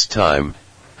 This time,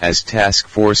 as Task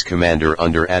Force Commander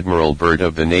under Admiral Byrd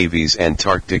of the Navy's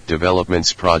Antarctic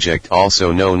Developments Project,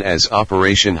 also known as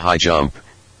Operation High Jump,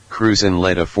 Cruzen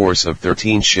led a force of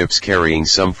 13 ships carrying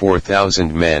some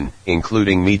 4,000 men,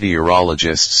 including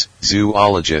meteorologists,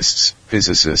 zoologists,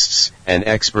 physicists, and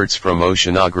experts from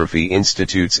oceanography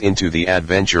institutes into the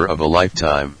adventure of a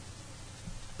lifetime.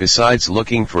 Besides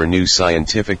looking for new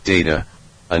scientific data,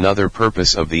 another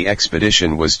purpose of the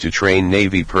expedition was to train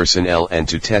Navy personnel and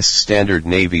to test standard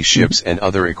Navy ships and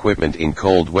other equipment in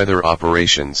cold weather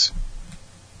operations.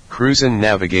 Cruzen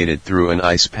navigated through an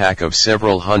ice pack of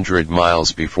several hundred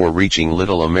miles before reaching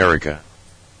Little America.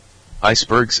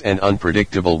 Icebergs and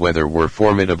unpredictable weather were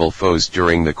formidable foes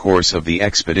during the course of the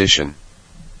expedition.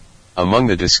 Among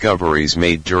the discoveries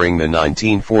made during the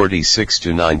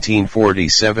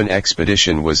 1946-1947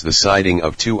 expedition was the sighting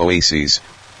of 2 oases,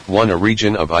 one a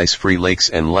region of ice-free lakes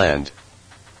and land.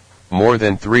 More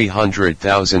than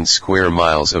 300,000 square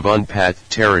miles of unpathed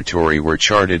territory were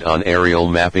charted on aerial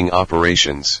mapping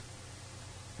operations.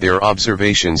 Their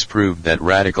observations proved that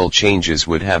radical changes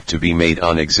would have to be made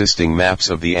on existing maps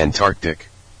of the Antarctic.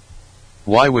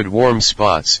 Why would warm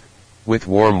spots, with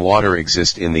warm water,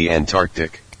 exist in the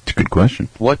Antarctic? It's a good question.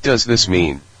 What does this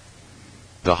mean?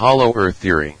 The hollow Earth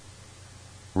theory.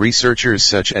 Researchers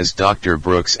such as Dr.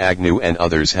 Brooks Agnew and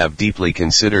others have deeply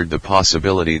considered the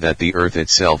possibility that the Earth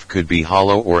itself could be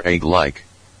hollow or egg-like.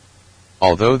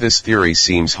 Although this theory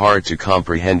seems hard to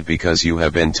comprehend because you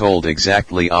have been told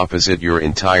exactly opposite your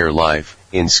entire life,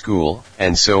 in school,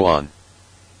 and so on.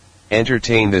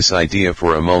 Entertain this idea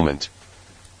for a moment.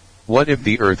 What if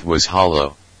the Earth was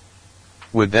hollow?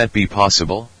 Would that be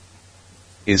possible?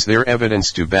 Is there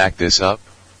evidence to back this up?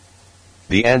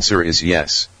 The answer is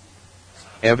yes.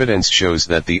 Evidence shows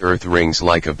that the Earth rings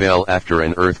like a bell after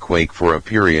an earthquake for a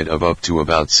period of up to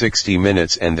about 60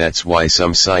 minutes, and that's why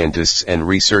some scientists and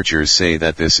researchers say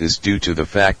that this is due to the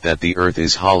fact that the Earth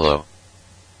is hollow.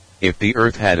 If the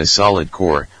Earth had a solid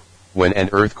core, when an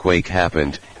earthquake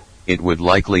happened, it would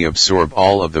likely absorb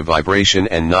all of the vibration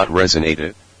and not resonate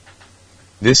it.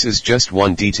 This is just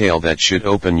one detail that should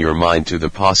open your mind to the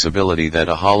possibility that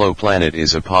a hollow planet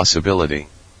is a possibility.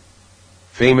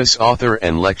 Famous author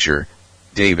and lecturer,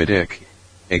 David Icke,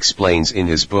 explains in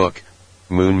his book,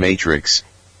 Moon Matrix,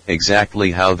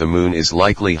 exactly how the moon is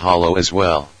likely hollow as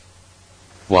well.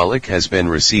 While Icke has been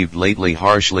received lately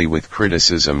harshly with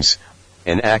criticisms,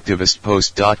 an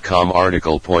ActivistPost.com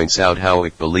article points out how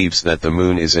Icke believes that the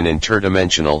moon is an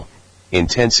interdimensional,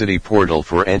 intensity portal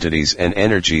for entities and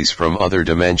energies from other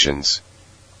dimensions.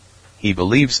 He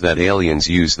believes that aliens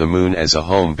use the moon as a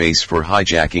home base for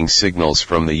hijacking signals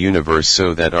from the universe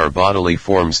so that our bodily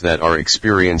forms that are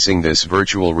experiencing this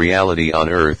virtual reality on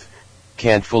Earth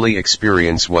can't fully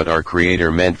experience what our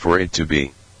Creator meant for it to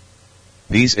be.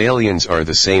 These aliens are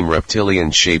the same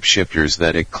reptilian shapeshifters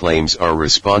that it claims are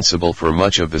responsible for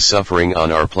much of the suffering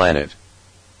on our planet.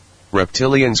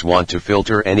 Reptilians want to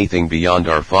filter anything beyond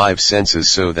our five senses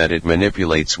so that it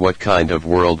manipulates what kind of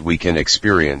world we can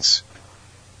experience.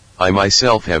 I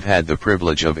myself have had the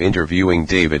privilege of interviewing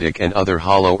David Icke and other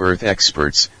Hollow Earth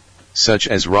experts, such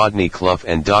as Rodney Clough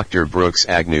and Dr. Brooks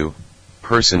Agnew,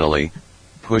 personally,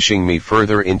 pushing me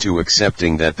further into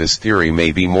accepting that this theory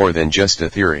may be more than just a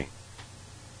theory.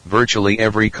 Virtually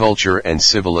every culture and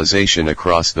civilization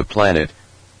across the planet,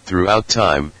 throughout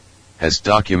time, has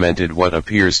documented what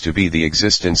appears to be the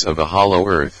existence of a hollow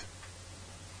earth.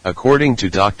 According to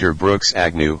Dr. Brooks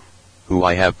Agnew, who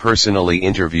I have personally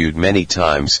interviewed many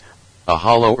times, a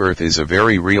hollow earth is a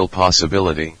very real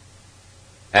possibility.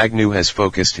 Agnew has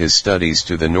focused his studies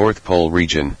to the North Pole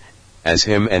region, as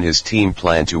him and his team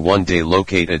plan to one day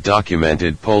locate a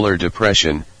documented polar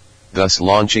depression, thus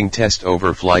launching test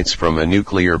overflights from a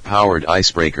nuclear-powered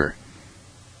icebreaker.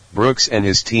 Brooks and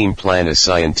his team plan a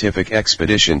scientific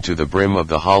expedition to the brim of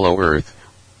the hollow earth,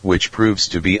 which proves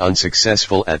to be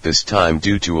unsuccessful at this time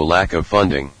due to a lack of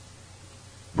funding.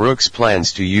 Brooks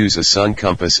plans to use a sun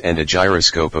compass and a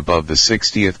gyroscope above the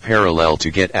 60th parallel to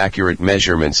get accurate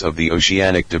measurements of the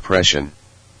oceanic depression.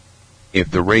 If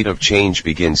the rate of change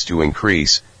begins to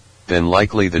increase, then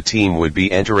likely the team would be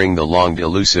entering the long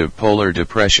elusive polar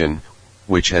depression,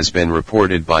 which has been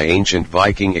reported by ancient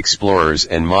Viking explorers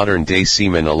and modern-day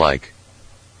seamen alike.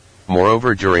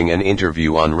 Moreover, during an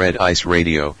interview on Red Ice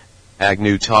Radio,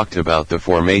 Agnew talked about the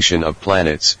formation of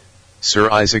planets, Sir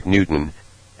Isaac Newton,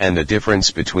 and the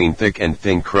difference between thick and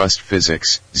thin crust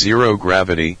physics, zero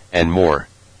gravity, and more.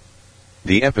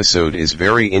 The episode is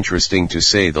very interesting to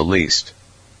say the least.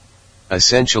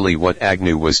 Essentially what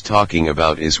Agnew was talking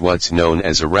about is what's known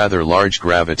as a rather large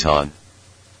graviton.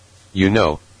 You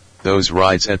know, those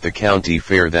rides at the county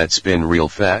fair that spin real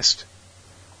fast?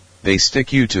 They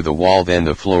stick you to the wall, then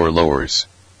the floor lowers.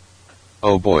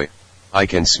 Oh boy, I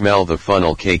can smell the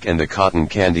funnel cake and the cotton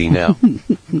candy now.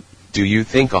 Do you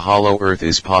think a hollow earth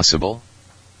is possible?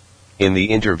 In the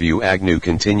interview, Agnew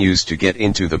continues to get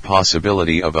into the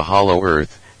possibility of a hollow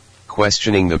earth,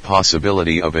 questioning the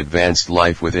possibility of advanced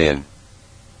life within.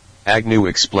 Agnew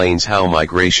explains how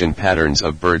migration patterns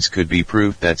of birds could be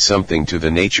proof that something to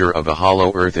the nature of a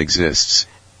hollow earth exists,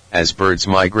 as birds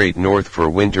migrate north for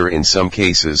winter in some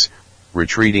cases,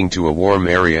 retreating to a warm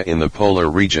area in the polar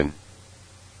region.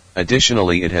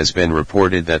 Additionally, it has been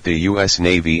reported that the U.S.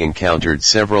 Navy encountered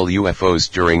several UFOs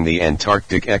during the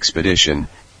Antarctic expedition,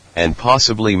 and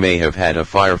possibly may have had a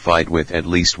firefight with at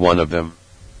least one of them.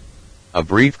 A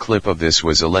brief clip of this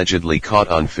was allegedly caught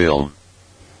on film.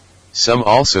 Some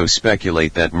also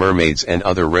speculate that mermaids and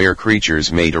other rare creatures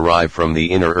may derive from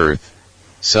the inner earth,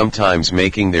 sometimes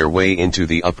making their way into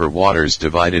the upper waters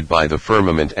divided by the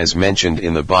firmament as mentioned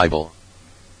in the Bible.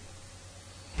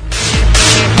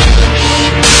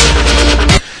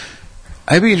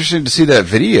 I'd be interested to see that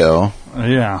video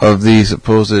of the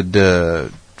supposed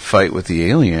fight with the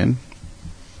alien.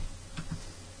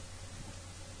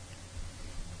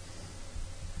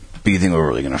 Do you think we're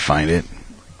really going to find it?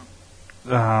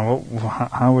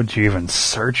 How would you even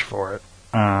search for it?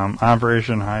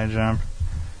 Operation High Jump.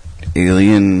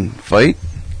 Alien fight?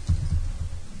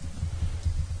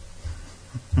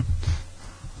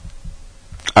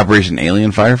 Operation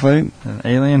Alien Firefight? An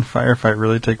alien firefight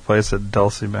really take place at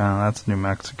Dulce Bay. That's New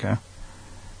Mexico.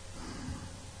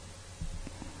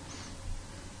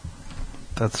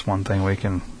 That's one thing we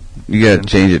can... You gotta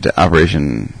change it to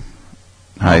Operation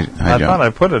High Jump. I thought I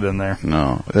put it in there.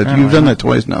 No. You've done that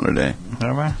twice now today.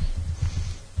 Have I?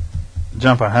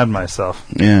 Jump ahead myself.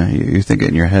 Yeah, you think it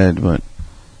in your head, but...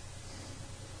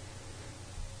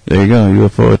 There you go.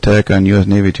 UFO attack on U.S.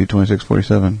 Navy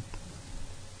 22647.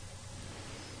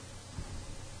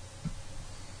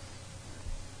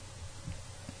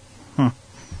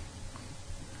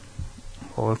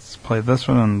 Well, let's play this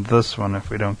one and this one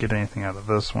if we don't get anything out of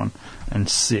this one. And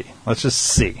see. Let's just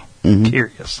see. Mm-hmm.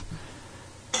 Curious.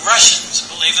 The Russians,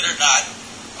 believe it or not,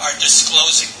 are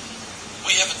disclosing.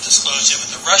 We haven't disclosed yet,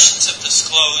 but the Russians have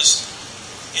disclosed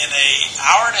in an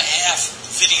hour-and-a-half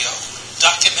video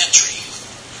documentary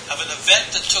of an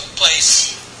event that took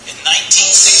place in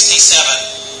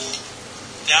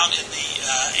 1967 down in the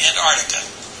Antarctica.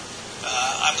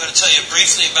 I'm going to tell you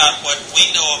briefly about what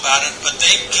we know about it, but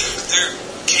their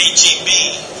KGB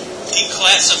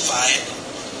declassified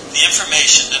the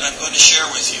information that I'm going to share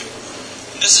with you.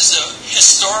 And this is a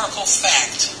historical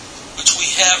fact, which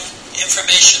we have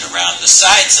information around the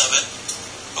sides of it,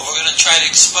 but we're going to try to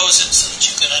expose it so that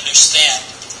you can understand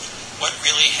what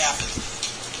really happened.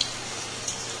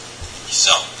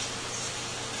 So,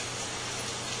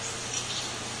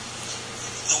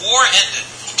 the war ended,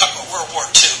 I'm talking about World War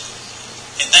II,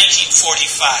 in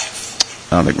 1945.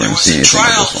 don't think we're There going to was see a anything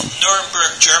trial like this in one.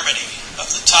 Nuremberg, Germany, of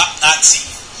the top Nazi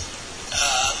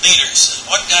leaders.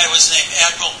 And one guy was named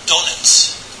Admiral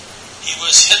Donitz. He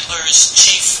was Hitler's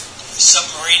chief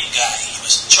submarine guy. He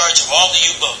was in charge of all the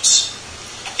U-boats.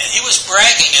 And he was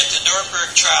bragging at the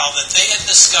Nuremberg trial that they had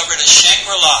discovered a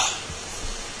Shangri-La.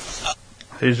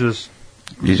 He's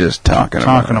just talking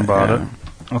about it. it.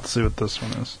 Let's see what this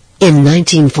one is. In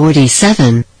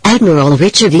 1947, Admiral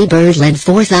Richard E. Byrd led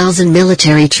 4,000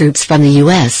 military troops from the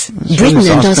U.S., Britain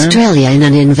and Australia in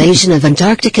an invasion of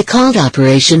Antarctica called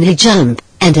Operation High Jump,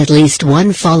 and at least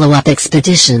one follow-up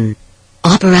expedition.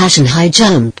 Operation High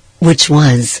Jump, which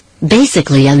was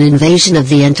basically an invasion of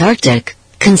the Antarctic,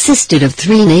 consisted of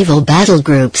 3 naval battle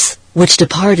groups, which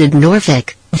departed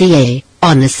Norfolk, VA,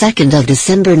 on the 2nd of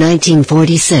December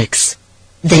 1946.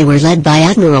 They were led by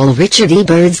Admiral Richard E.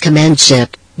 Byrd's command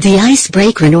ship, the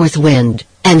icebreaker Northwind,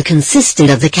 and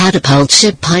consisted of the catapult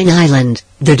ship Pine Island,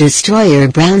 the destroyer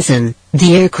Brownson,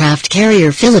 the aircraft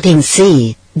carrier Philippine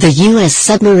Sea, the U.S.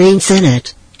 submarine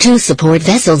Senate, 2 support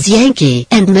vessels Yankee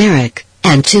and Merrick,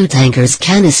 and 2 tankers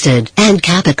Canistad and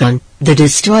Capricorn, the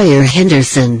destroyer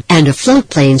Henderson, and a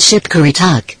floatplane ship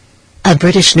Currituck. A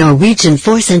British-Norwegian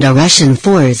force and a Russian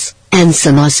force, and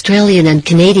some Australian and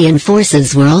Canadian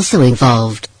forces were also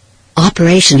involved.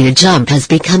 Operation High Jump has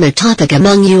become a topic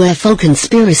among UFO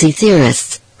conspiracy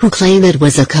theorists, who claim it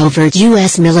was a covert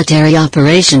U.S. military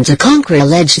operation to conquer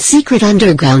alleged secret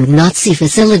underground Nazi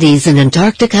facilities in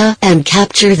Antarctica and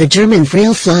capture the German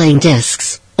Vril flying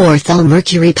discs, or Thal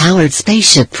Mercury-powered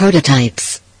spaceship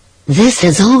prototypes. This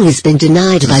has always been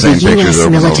denied by the U.S.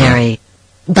 military.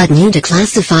 But new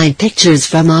declassified pictures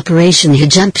from Operation High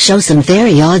Jump show some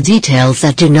very odd details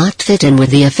that do not fit in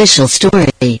with the official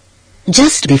story.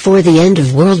 Just before the end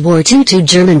of World War II, 2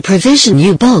 German provision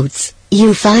U-boats,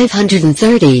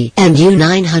 U-530 and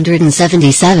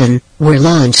U-977, were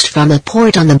launched from a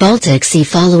port on the Baltic Sea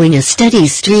following a steady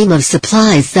stream of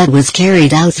supplies that was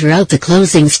carried out throughout the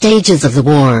closing stages of the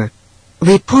war.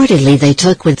 Reportedly they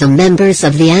took with them members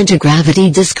of the anti-gravity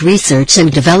disk research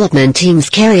and development teams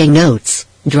carrying notes,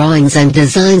 drawings and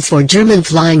designs for German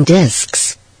flying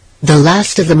discs. The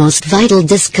last of the most vital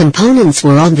disk components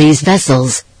were on these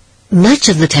vessels. Much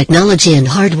of the technology and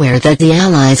hardware that the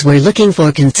Allies were looking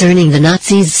for concerning the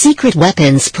Nazis' secret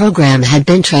weapons program had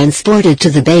been transported to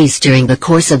the base during the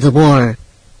course of the war.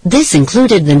 This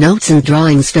included the notes and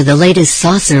drawings for the latest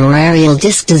saucer or aerial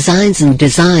disc designs and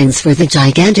designs for the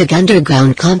gigantic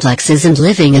underground complexes and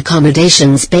living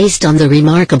accommodations based on the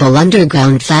remarkable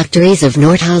underground factories of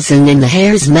Nordhausen in the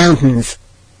Harz Mountains.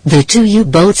 The 2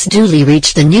 U-boats duly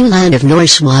reached the new land of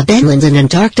Neuschwab Inland in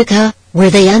Antarctica, where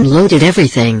they unloaded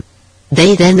everything.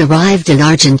 They then arrived in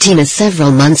Argentina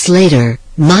several months later,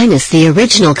 minus the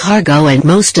original cargo and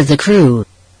most of the crew.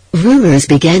 Rumors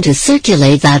began to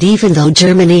circulate that even though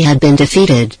Germany had been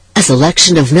defeated, a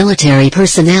selection of military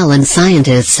personnel and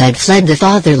scientists had fled the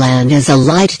fatherland as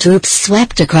Allied troops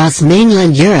swept across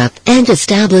mainland Europe and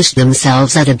established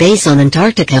themselves at a base on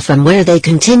Antarctica from where they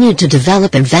continued to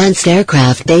develop advanced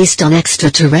aircraft based on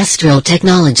extraterrestrial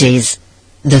technologies.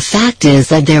 The fact is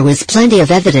that there was plenty of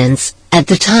evidence, at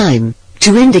the time,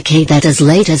 to indicate that as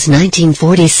late as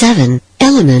 1947,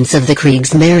 elements of the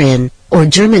Kriegsmarine, or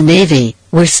German Navy,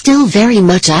 were still very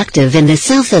much active in the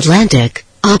South Atlantic,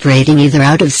 operating either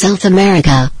out of South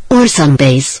America, or some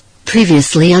base,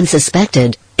 previously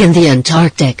unsuspected, in the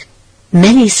Antarctic.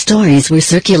 Many stories were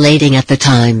circulating at the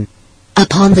time.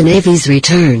 Upon the Navy's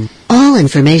return, all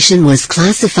information was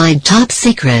classified top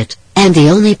secret, and the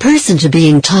only person to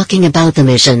be talking about the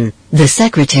mission, the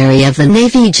Secretary of the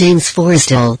Navy James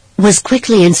Forrestal, was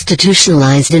quickly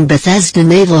institutionalized in Bethesda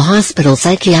Naval Hospital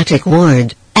psychiatric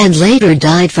ward, and later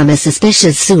died from a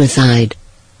suspicious suicide.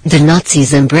 The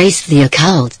Nazis embraced the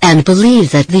occult and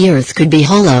believed that the Earth could be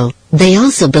hollow. They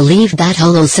also believed that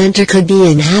Hollow Center could be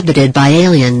inhabited by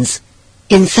aliens.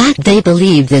 In fact, they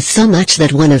believed this so much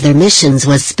that one of their missions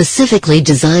was specifically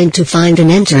designed to find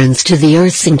an entrance to the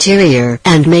Earth's interior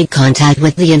and make contact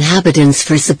with the inhabitants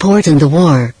for support in the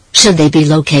war, should they be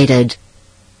located.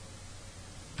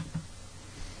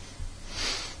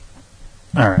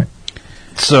 Alright.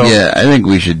 So yeah, I think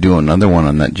we should do another one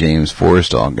on that James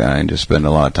Forrestal guy and just spend a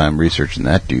lot of time researching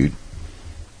that dude.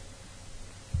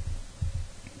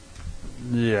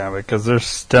 Yeah, because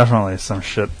there's definitely some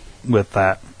shit with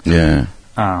that. Yeah.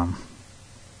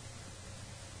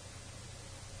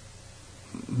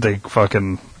 They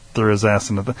fucking threw his ass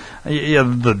into the... Yeah,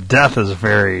 the death is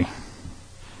very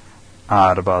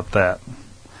odd about that.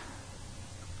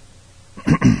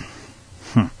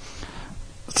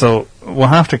 So, we'll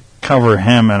have to cover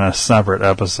him in a separate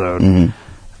episode. Mm-hmm.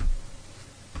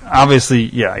 obviously,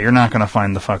 yeah, you're not going to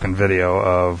find the fucking video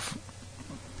of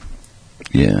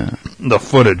the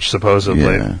footage,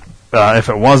 supposedly. Yeah. If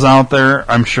it was out there,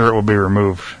 I'm sure it will be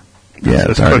removed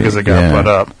as quick as it got put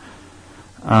up.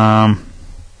 I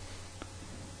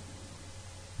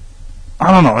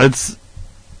don't know.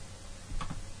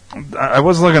 I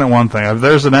was looking at one thing.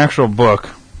 There's an actual book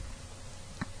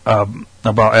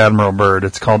about Admiral Byrd.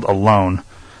 It's called Alone.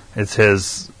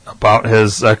 It's about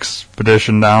his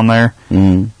expedition down there,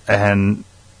 and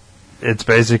it's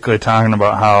basically talking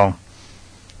about how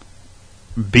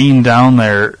being down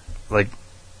there, like,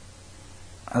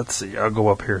 let's see, I'll go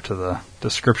up here to the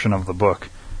description of the book.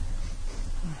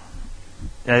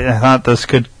 I thought this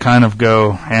could kind of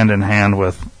go hand in hand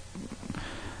with,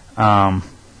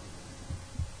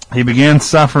 he began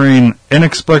suffering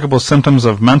inexplicable symptoms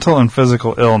of mental and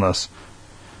physical illness.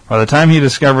 By the time he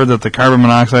discovered that the carbon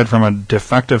monoxide from a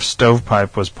defective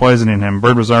stovepipe was poisoning him,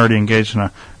 Byrd was already engaged in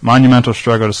a monumental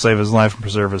struggle to save his life and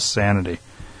preserve his sanity.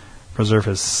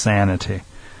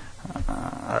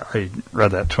 I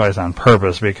read that twice on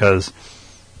purpose, because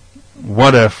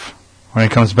what if, when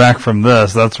he comes back from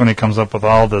this, that's when he comes up with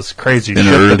all this crazy shit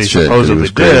that he supposedly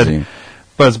did,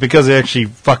 but it's because he actually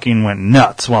fucking went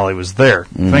nuts while he was there.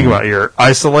 Think about it. You're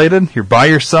isolated, you're by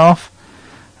yourself.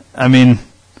 I mean,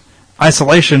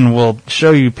 isolation will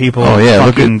show you people. Oh yeah,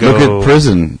 look at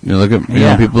prison. Look at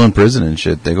people in prison and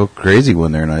shit. They go crazy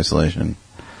when they're in isolation.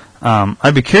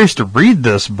 I'd be curious to read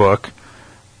this book.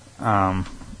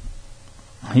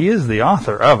 He is the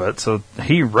author of it, so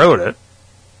he wrote it.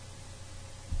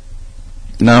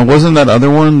 Now, wasn't that other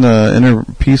one the Inner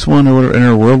Peace one or whatever,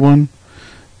 Inner World one?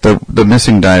 The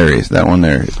Missing Diaries, that one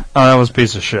there. Oh, that was a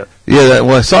piece of shit. Yeah,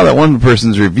 I saw that one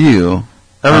person's review.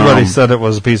 Everybody said it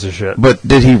was a piece of shit. But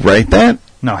did he write that?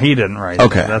 No, he didn't write it.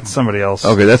 Okay. That's somebody else.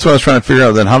 Okay, that's what I was trying to figure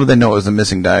out then. How did they know it was the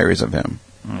Missing Diaries of him?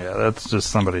 Yeah, that's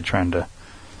just somebody trying to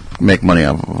make money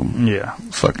off of him. Yeah.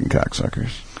 Fucking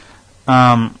cocksuckers.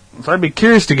 So I'd be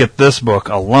curious to get this book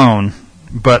Alone,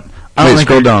 but I don't think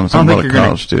scroll down. Something about a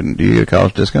college student. Do you get a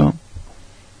college discount?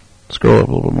 Scroll up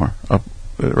a little bit more. Up,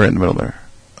 right in the middle there.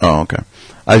 Oh, okay.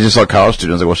 I just saw college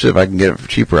students. I was like, well, shit, if I can get it for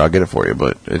cheaper, I'll get it for you.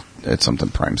 But it's something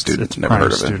Prime student. It's never Prime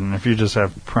heard of student. If you just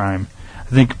have Prime, I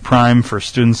think Prime for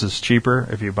students is cheaper.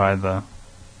 If you buy the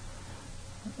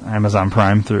Amazon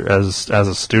Prime through as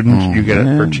a student, you get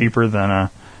it for cheaper than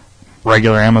a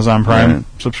regular Amazon Prime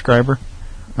subscriber.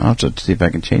 I'll have to see if I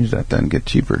can change that then, get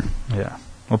cheaper. Yeah.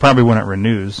 Well, probably when it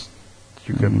renews,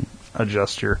 you can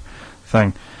adjust your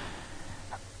thing.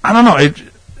 I don't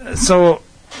know. So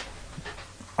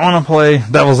I want to play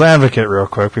devil's advocate real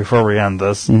quick before we end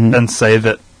this and say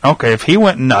that, okay, if he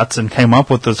went nuts and came up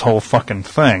with this whole fucking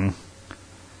thing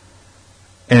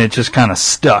and it just kind of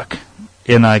stuck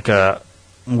in like a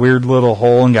weird little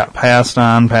hole and got passed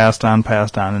on,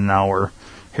 and now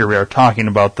here we are talking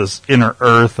about this inner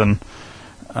earth and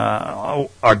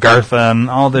Agartha and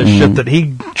all this shit that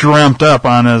he dreamt up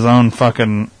on his own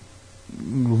fucking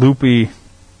loopy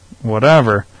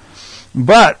whatever.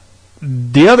 But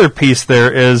the other piece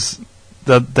there is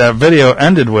that video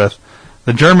ended with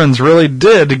the Germans really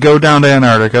did go down to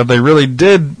Antarctica. They really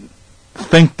did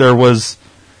think there was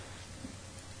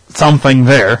something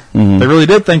there. They really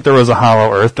did think there was a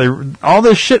hollow earth. All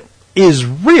this shit is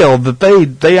real that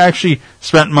they actually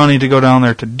spent money to go down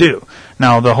there to do.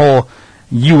 Now the whole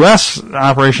U.S.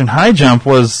 Operation High Jump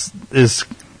is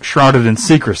shrouded in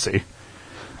secrecy.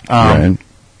 Right.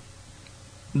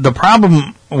 The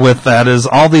problem with that is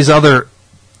all these other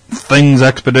things,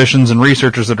 expeditions, and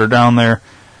researchers that are down there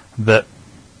that,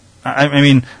 I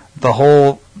mean,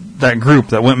 that group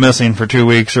that went missing for 2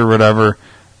 weeks or whatever,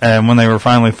 and when they were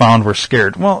finally found were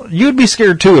scared. Well, you'd be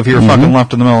scared too if you were fucking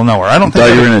left in the middle of nowhere. I don't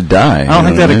think you were going to die. I don't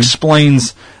think that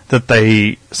explains that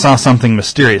they saw something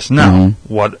mysterious. Now,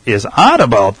 what is odd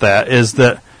about that is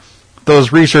that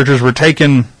those researchers were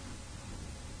taken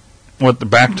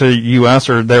back to U.S.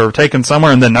 or they were taken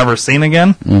somewhere and then never seen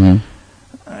again?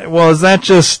 Well, is that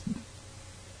just,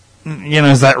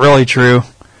 is that really true?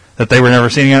 That they were never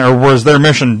seen again? Or was their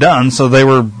mission done so they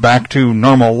were back to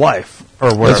normal life? Or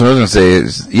whatever? That's what I was going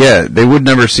to say. They would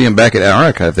never see them back at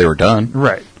Antarctica if they were done.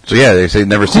 Right. So they say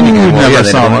never seen again. Never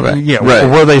saw them. Yeah, right.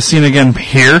 Were they seen again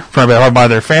here, probably by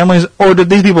their families, or did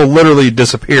these people literally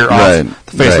disappear off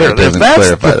the face of the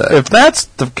earth? If that's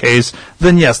the case,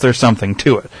 then yes, there's something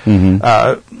to it.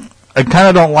 I kind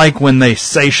of don't like when they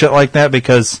say shit like that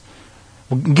because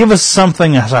give us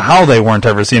something as to how they weren't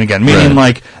ever seen again. Meaning,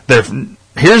 like,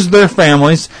 here's their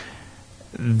families.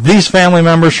 These family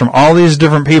members from all these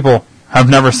different people I've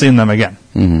never seen them again.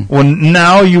 Mm-hmm. Well,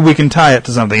 now we can tie it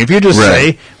to something. If you just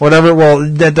Right. say whatever, well,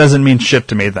 that doesn't mean shit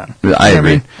to me then. I You know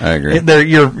agree. what I agree.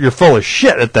 You're full of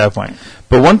shit at that point.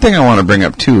 But one thing I want to bring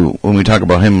up, too, when we talk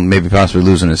about him maybe possibly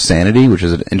losing his sanity, which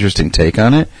is an interesting take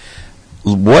on it,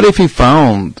 what if he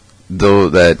found, though,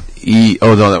 that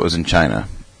oh, no, that was in China.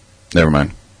 Never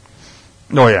mind.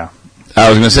 Oh, yeah. I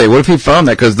was going to say, what if he found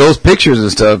that? Because those pictures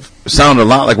and stuff sound a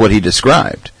lot like what he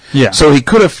described. Yeah. So he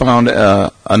could have found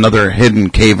another hidden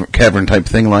cavern type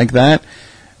thing like that,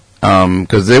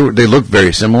 because they looked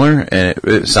very similar, and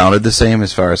it sounded the same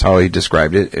as far as how he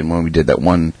described it. And when we did that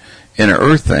one Inner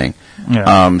Earth thing,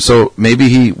 Yeah. so maybe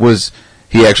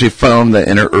he actually found the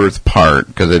Inner Earth part,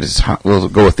 because we'll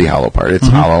go with the hollow part. It's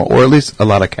hollow, or at least a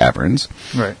lot of caverns.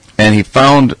 Right. And he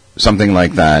found something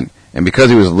like that, and because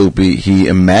he was loopy, he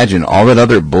imagined all that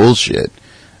other bullshit,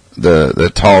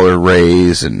 the taller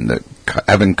rays and the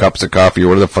having cups of coffee or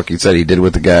whatever the fuck he said he did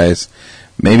with the guys.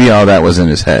 Maybe all that was in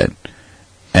his head,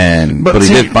 but he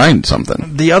did find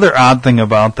something. The other odd thing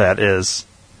about that is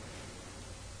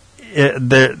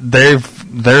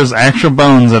there's actual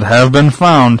bones that have been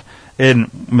found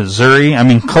in Missouri. I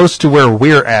mean, close to where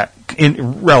we're at,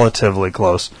 relatively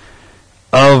close,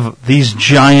 of these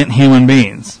giant human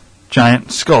beings,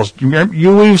 giant skulls.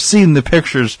 We've seen the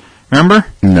pictures. Remember?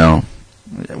 No.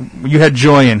 You had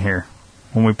Joy in here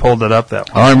when we pulled it up that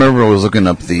way. All I remember was looking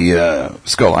up the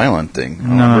Skull Island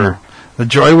thing. No. The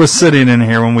Joy was sitting in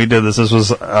here when we did this. This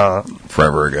was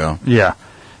forever ago. Yeah.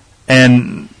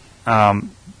 And in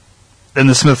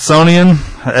the Smithsonian,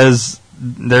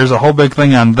 there's a whole big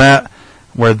thing on that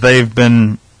where they've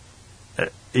been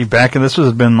back in this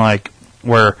has been like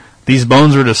where these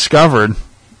bones were discovered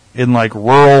in like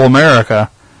rural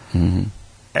America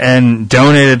and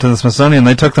donated to the Smithsonian.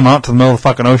 They took them out to the middle of the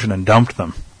fucking ocean and dumped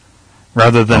them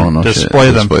rather than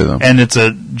display them. And it's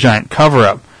a giant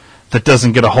cover-up that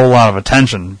doesn't get a whole lot of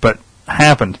attention, but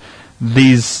happened.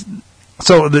 There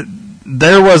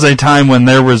was a time when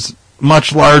there was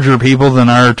much larger people than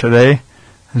are today.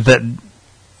 That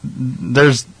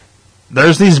there's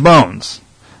these bones.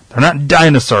 They're not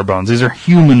dinosaur bones. These are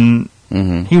humanoid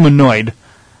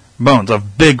bones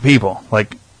of big people,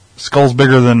 like skulls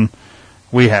bigger than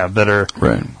we have. That are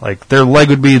like their leg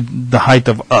would be the height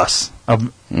of us,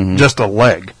 of just a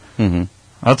leg. Mm-hmm.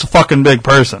 That's a fucking big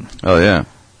person. Oh yeah.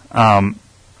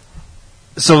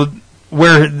 So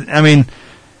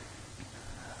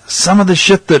some of the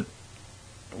shit that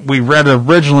we read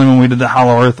originally when we did the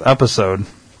Hollow Earth episode,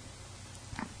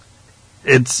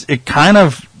 it kind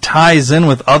of ties in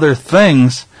with other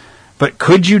things, but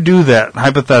could you do that,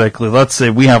 hypothetically? Let's say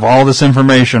we have all this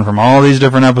information from all these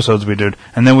different episodes we did,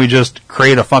 and then we just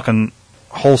create a fucking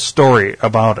whole story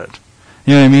about it.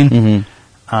 You know what I mean? Mm-hmm.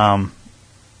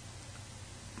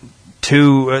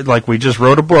 Like we just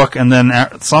wrote a book, and then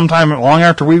sometime long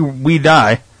after we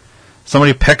die,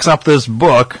 somebody picks up this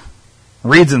book,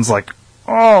 reads it, and is like,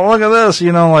 oh, look at this,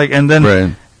 and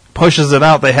then pushes it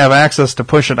out. They have access to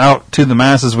push it out to the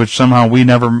masses, which somehow we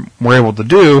never were able to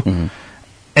do,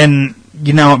 and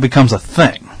it becomes a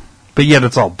thing. But yet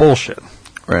it's all bullshit.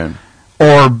 Right.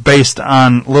 Or based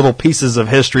on little pieces of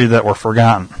history that were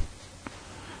forgotten.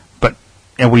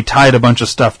 And we tied a bunch of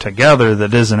stuff together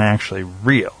that isn't actually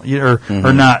real. Or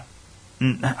not.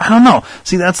 I don't know.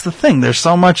 See, that's the thing. There's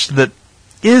so much that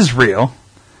is real.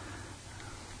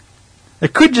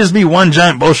 It could just be one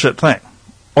giant bullshit thing.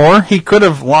 Or he could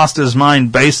have lost his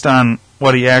mind based on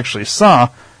what he actually saw.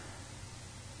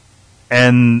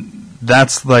 And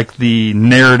that's like the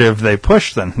narrative they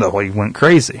pushed then, though he went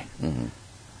crazy.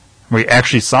 We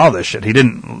actually saw this shit. He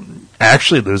didn't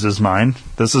actually lose his mind.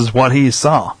 This is what he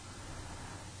saw.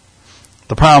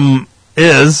 The problem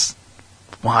is,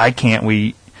 why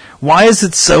is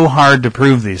it so hard to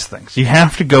prove these things? You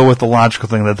have to go with the logical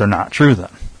thing that they're not true then.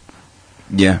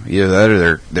 Yeah, that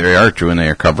or they are true and they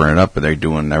are covering it up, but they're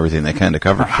doing everything they can to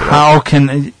cover shit up. How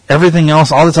can everything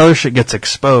else, all this other shit gets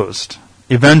exposed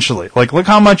eventually? Like, look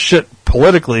how much shit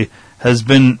politically has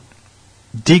been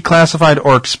declassified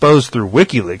or exposed through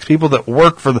WikiLeaks. People that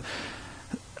work for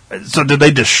so did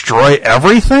they destroy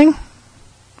everything?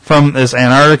 From this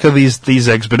Antarctica, these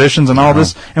expeditions and all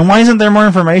this, and why isn't there more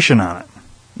information on it?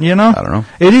 I don't know.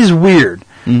 It is weird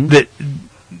that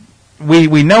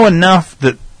we know enough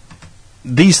that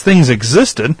these things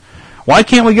existed. Why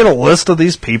can't we get a list of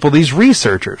these people, these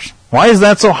researchers? Why is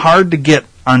that so hard to get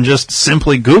on just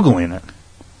simply Googling it?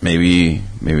 Maybe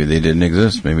they didn't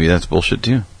exist. Maybe that's bullshit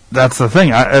too. That's the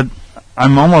thing. I'm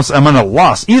at a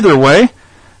loss. Either way,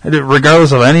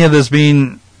 regardless of any of this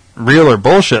being real or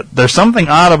bullshit, there's something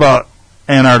odd about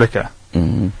Antarctica.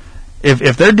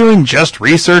 If they're doing just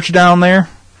research down there,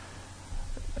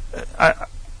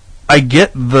 I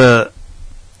get there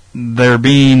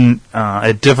being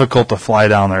difficult to fly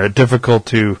down there, difficult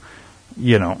to,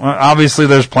 obviously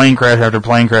there's plane crash after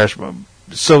plane crash,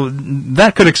 so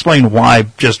that could explain why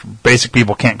just basic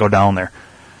people can't go down there.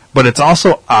 But it's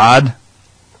also odd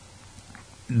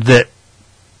that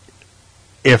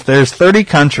if there's 30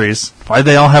 countries, why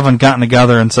they all haven't gotten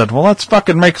together and said, well, let's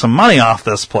fucking make some money off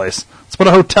this place. Let's put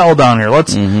a hotel down here.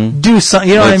 Let's do something.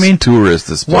 You know what I mean? Tourist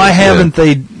this place. Why haven't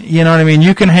they, you know what I mean?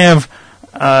 You can have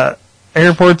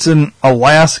airports in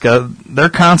Alaska. They're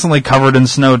constantly covered in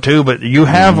snow too, but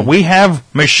we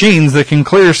have machines that can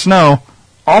clear snow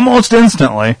almost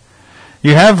instantly.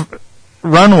 You have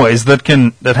runways that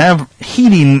have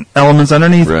heating elements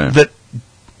underneath that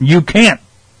you can't.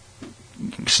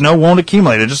 Snow won't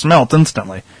accumulate. It just melts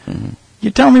instantly.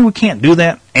 You tell me we can't do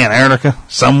that? Antarctica,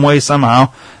 some way,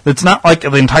 somehow. It's not like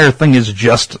the entire thing is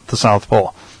just the South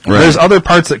Pole. Right. There's other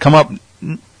parts that come up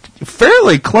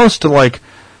fairly close to like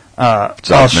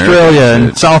Australia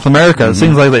and South America.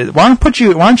 Things like that. Why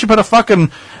don't you put a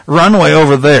fucking runway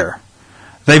over there?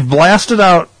 They've blasted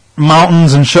out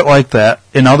mountains and shit like that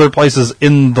in other places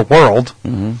in the world.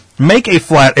 Make a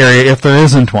flat area if there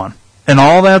isn't one. And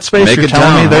all that space, you're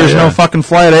telling me there's no fucking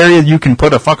flat area you can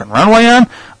put a fucking runway on?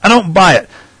 I don't buy it.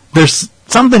 There's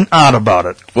something odd about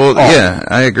it. Well, yeah,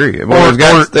 I agree. Well,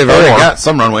 they've already got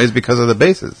some runways because of the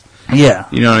bases. Yeah.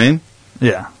 You know what I mean?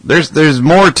 Yeah. There's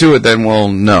more to it than we'll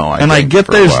know, I get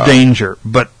there's danger,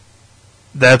 but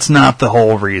that's not the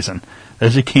whole reason.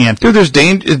 As you can't. Dude, there's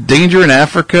danger in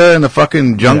Africa and the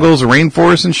fucking jungles,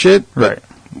 rainforests and shit. Right.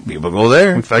 People go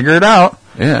there. We figure it out.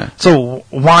 Yeah. So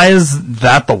why is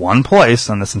that the one place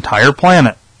on this entire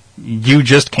planet you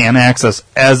just can't access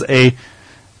as a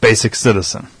basic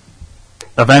citizen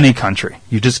of any country?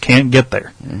 You just can't get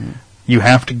there. You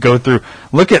have to go through.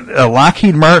 Look at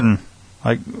Lockheed Martin.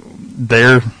 Like,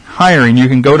 they're hiring. You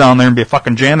can go down there and be a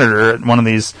fucking janitor at one of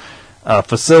these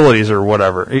facilities or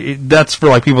whatever. That's for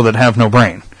like people that have no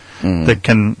brain, that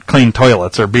can clean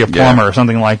toilets or be a plumber or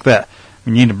something like that.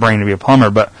 You need a brain to be a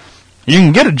plumber, but you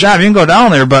can get a job. You can go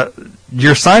down there, but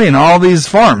you're signing all these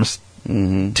forms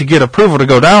to get approval to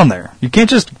go down there. You can't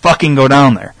just fucking go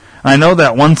down there. I know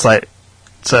that one site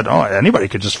said, oh, anybody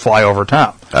could just fly over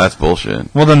top. That's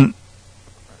bullshit. Well, then,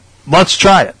 let's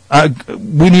try it.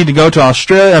 We need to go to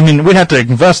Australia. I mean, we'd have to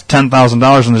invest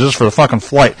 $10,000 in this just for the fucking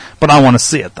flight, but I want to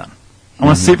see it then. I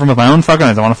want to see it from my own fucking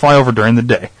eyes. I want to fly over during the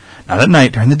day. Not at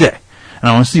night, during the day. And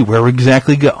I want to see where we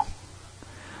exactly go.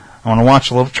 I want to watch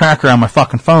a little tracker on my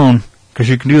fucking phone, because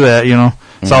you can do that,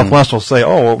 Southwest will say,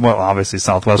 oh, well, obviously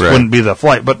Southwest wouldn't be the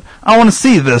flight, but I want to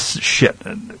see this shit.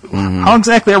 How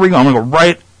exactly are we going? I'm going to go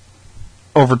right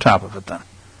over top of it then.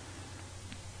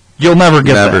 You'll never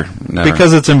get there.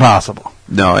 Because it's impossible.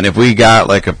 No, and if we got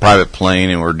like a private plane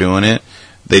and we're doing it,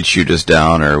 they'd shoot us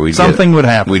down, or something would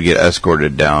happen. We'd get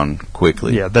escorted down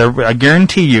quickly. Yeah, I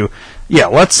guarantee you. Yeah,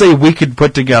 let's say we could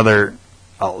put together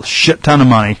a shit ton of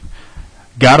money,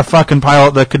 got a fucking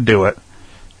pilot that could do it,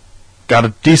 got a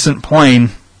decent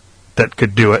plane that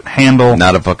could do it, handle...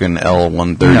 Not a fucking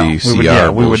L-130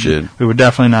 CR bullshit. We would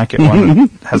definitely not get one that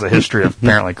has a history of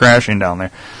apparently crashing down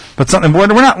there. But something, we're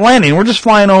not landing, we're just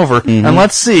flying over, and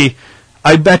let's see,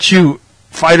 I bet you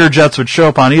fighter jets would show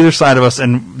up on either side of us,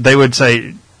 and they would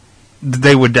say,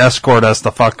 they would escort us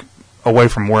the fuck away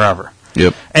from wherever.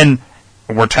 Yep. And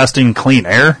we're testing clean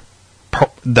air?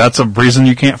 That's a reason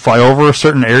you can't fly over a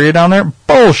certain area down there?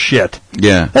 Bullshit.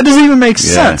 Yeah. That doesn't even make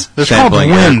sense. There's sampling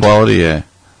called wind. Air quality, yeah.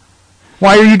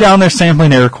 Why are you down there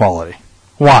sampling air quality?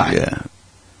 Why? Yeah.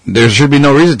 There should be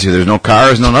no reason to. There's no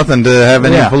cars, no nothing to have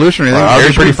any pollution or anything. Well,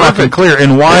 it's pretty fucking clear.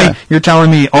 And why you're telling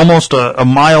me almost a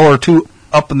mile or two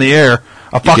up in the air,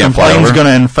 a fucking plane's going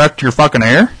to infect your fucking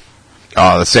air?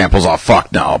 Oh, the sample's all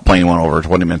fucked now. A plane went over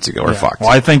 20 minutes ago. We're fucked. Well,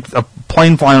 I think a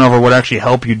plane flying over would actually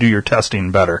help you do your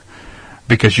testing better.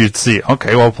 Because you'd see,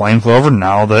 okay, well, plane flew over,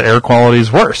 now the air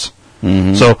quality's worse.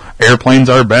 So airplanes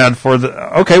are bad for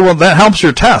the... Okay, well, that helps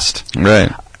your test.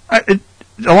 Right. A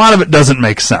lot of it doesn't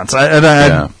make sense.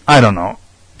 I don't know.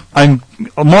 I'm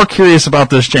more curious about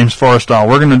this James Forrestal.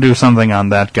 We're going to do something on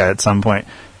that guy at some point.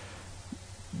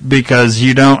 Because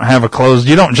you don't have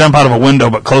you don't jump out of a window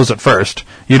but close it first.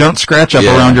 You don't scratch up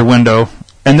around your window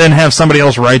and then have somebody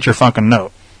else write your fucking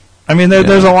note. I mean,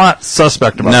 there's a lot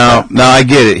suspect about that. No, I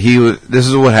get it. This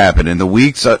is what happened in the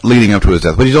weeks leading up to his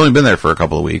death. But he's only been there for a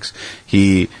couple of weeks.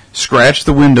 He scratched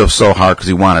the window so hard because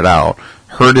he wanted out,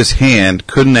 hurt his hand,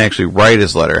 couldn't actually write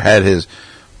his letter, had his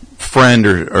friend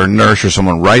or nurse or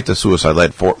someone write the suicide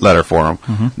letter for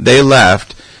him. They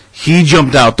left. He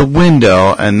jumped out the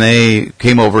window, and they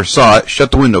came over, saw it,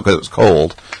 shut the window because it was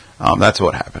cold. That's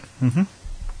what happened.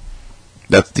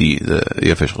 That's the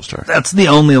official story. That's the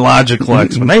only logical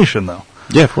explanation, though.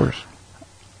 Yeah, of course.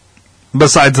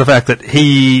 Besides the fact that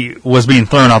he was being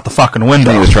thrown out the fucking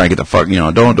window. He was trying to get the fuck,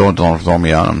 don't throw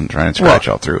me out. I'm trying to scratch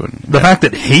all through. And, the fact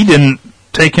that he didn't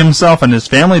take himself and his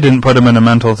family didn't put him in a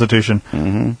mental institution.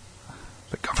 Mm-hmm.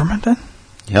 The government did?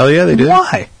 Hell yeah, they did.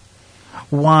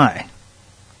 Why?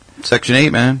 Section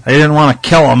 8, man. They didn't want to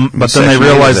kill him, but then they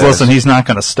realized, listen, he's not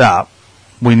going to stop.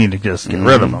 We need to just get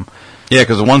rid of him. Yeah,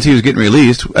 because once he was getting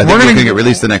released, I think he was going to get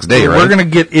released the next day, right? We're going to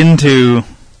get into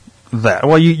that.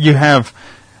 Well, you have...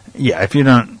 Yeah, if you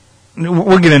don't...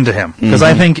 We'll get into him. Because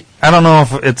I don't know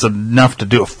if it's enough to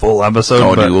do a full episode.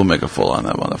 Oh, dude, we'll make a full on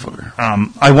that motherfucker.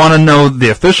 I want to know the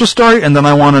official story, and then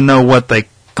I want to know what they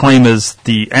claim is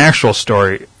the actual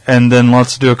story, and then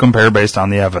let's do a compare based on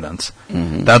the evidence.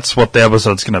 Mm-hmm. That's what the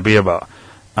episode's going to be about.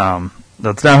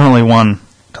 That's definitely one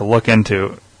to look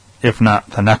into, if not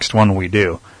the next one we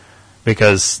do.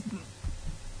 Because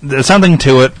there's something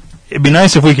to it. It'd be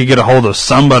nice if we could get a hold of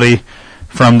somebody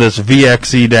from this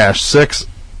VXE-6,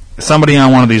 somebody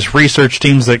on one of these research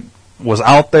teams that was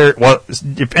out there. Well,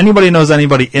 if anybody knows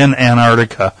anybody in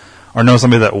Antarctica or knows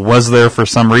somebody that was there for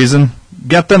some reason,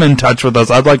 get them in touch with us.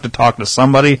 I'd like to talk to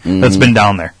somebody that's been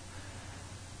down there.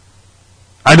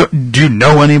 Do you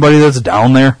know anybody that's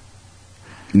down there?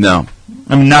 No.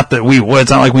 I mean, not that we would.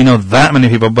 It's not like we know that many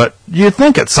people, but you'd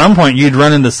think at some point you'd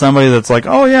run into somebody that's like,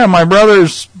 oh yeah, my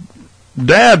brother's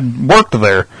dad worked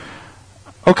there.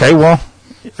 Okay, well,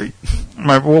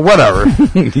 whatever.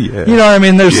 Yeah. You know what I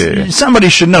mean? Somebody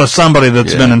should know somebody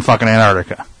that's been in fucking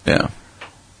Antarctica. Yeah.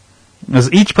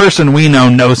 Because each person we know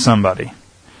knows somebody.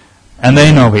 And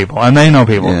they know people, and they know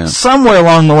people. Yeah. Somewhere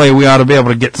along the way, we ought to be able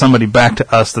to get somebody back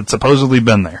to us that's supposedly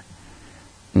been there.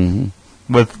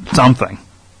 Mm-hmm. With something.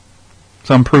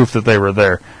 Some proof that they were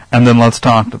there. And then let's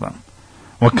talk to them.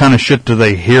 What kind of shit do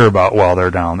they hear about while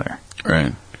they're down there?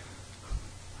 Right.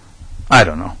 I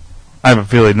don't know. I have a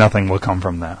feeling nothing will come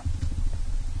from that.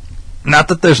 Not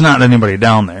that there's not anybody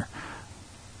down there.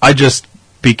 I just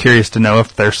be curious to know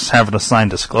if they're having to sign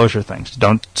disclosure things.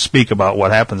 Don't speak about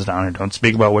what happens down here. Don't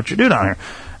speak about what you do down here.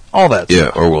 All that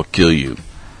stuff. Yeah, or we'll kill you.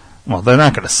 Well, they're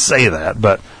not going to say that,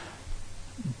 but,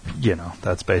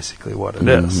 that's basically what it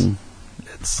is.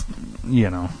 It's,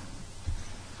 And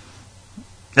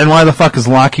why the fuck is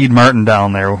Lockheed Martin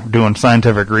down there doing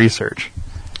scientific research?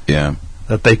 Yeah.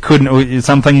 That they couldn't,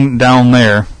 something down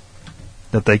there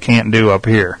that they can't do up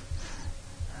here.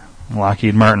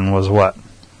 Lockheed Martin was what?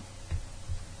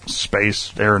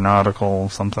 Space, aeronautical,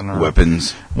 something. Or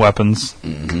Weapons.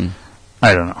 Mm-hmm.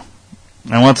 I don't know.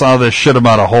 And what's all this shit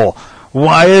about a hole?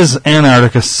 Why is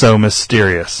Antarctica so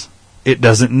mysterious? It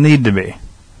doesn't need to be.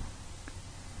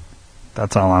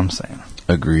 That's all I'm saying.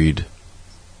 Agreed.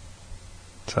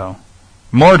 So,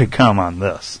 more to come on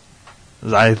this.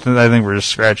 I think we're just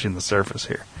scratching the surface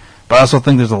here. But I also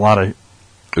think there's a lot of...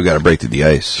 We got to break through the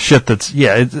ice. Shit that's...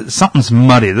 Yeah, something's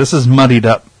muddy. This is muddied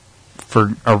up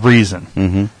for a reason.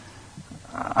 Mm-hmm.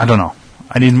 I don't know.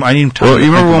 I need time. Well, you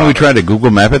remember when we tried to Google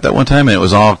Map it that one time and it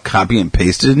was all copy and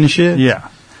pasted and shit? Yeah.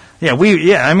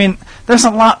 Yeah, I mean, there's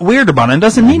a lot weird about it. It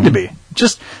doesn't need to be.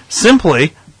 Just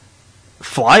simply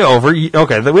fly over.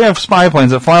 Okay, we have spy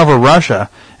planes that fly over Russia,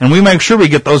 and we make sure we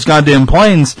get those goddamn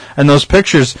planes and those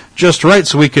pictures just right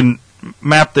so we can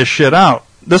map this shit out.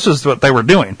 This is what they were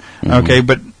doing. Okay,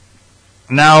 but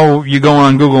now you go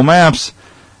on Google Maps.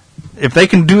 If they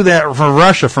can do that for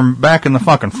Russia from back in the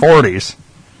fucking 40s,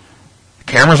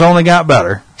 cameras only got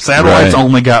better. Satellites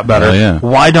only got better. Oh, yeah.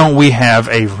 Why don't we have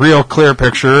a real clear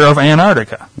picture of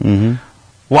Antarctica? Mm-hmm.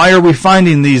 Why are we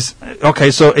finding these? Okay,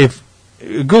 so if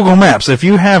Google Maps, if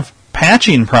you have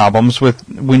patching problems with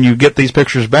when you get these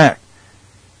pictures back,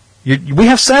 we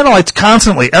have satellites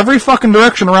constantly, every fucking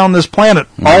direction around this planet,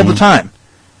 all the time.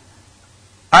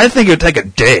 I think it would take a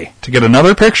day to get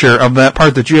another picture of that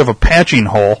part that you have a patching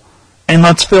hole, and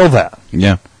let's fill that.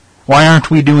 Yeah. Why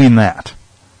aren't we doing that?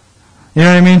 You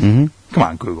know what I mean? Mm-hmm. Come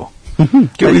on, Google.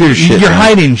 Get rid of your shit. You're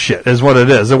hiding shit, is what it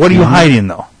is. What are you hiding,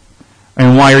 though?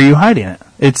 And why are you hiding it?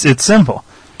 It's simple.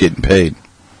 Getting paid.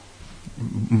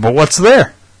 But what's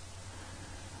there?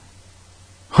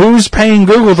 Who's paying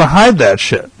Google to hide that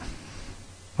shit?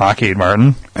 Lockheed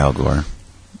Martin. Al Gore.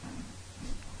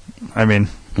 I mean,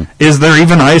 is there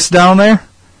even ice down there?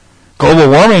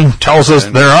 Global warming tells us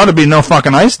there ought to be no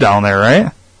fucking ice down there,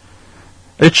 right?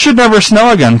 It should never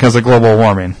snow again because of global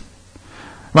warming.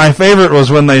 My favorite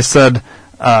was when they said,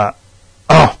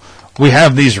 we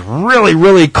have these really,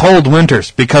 really cold winters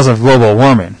because of global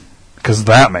warming. Because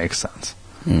that makes sense.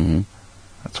 Mm-hmm.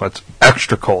 That's why it's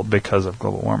extra cold because of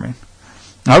global warming.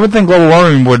 I would think global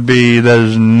warming would be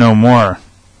there's no more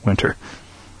winter.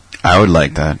 I would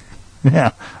like that.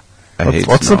 Yeah.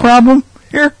 What's snow. the problem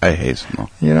here? I hate snow.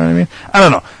 You know what I mean? I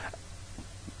don't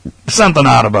know. Something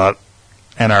odd about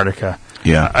Antarctica.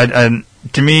 Yeah. And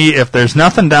to me, if there's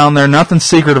nothing down there, nothing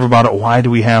secretive about it, why do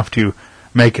we have to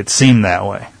make it seem that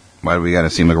way? Why do we got to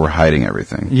seem like we're hiding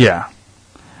everything? Yeah.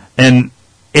 And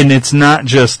it's not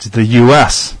just the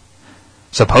U.S.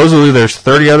 Supposedly there's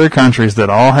 30 other countries that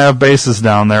all have bases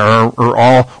down there or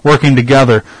all working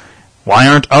together. Why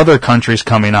aren't other countries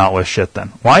coming out with shit then?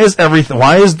 Why is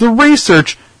the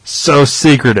research so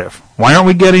secretive? Why aren't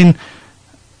we getting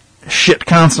shit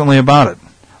constantly about it?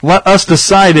 Let us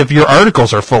decide if your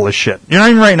articles are full of shit. You're not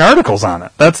even writing articles on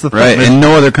it. That's the thing. Right, and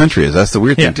no other country is. That's the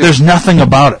weird thing, too. There's nothing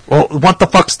about it. Well, what the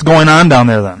fuck's going on down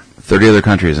there then? 30 other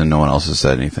countries and no one else has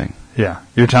said anything. Yeah.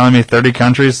 You're telling me 30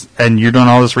 countries and you're doing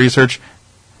all this research?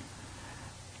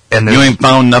 And you ain't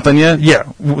found nothing yet?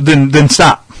 Yeah. Then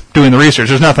stop doing the research.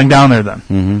 There's nothing down there then.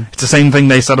 Mm-hmm. It's the same thing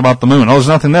they said about the moon. Oh, there's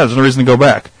nothing there. There's no reason to go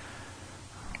back.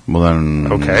 Well,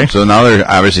 then... Okay. So now they're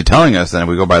obviously telling us, then if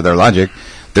we go by their logic,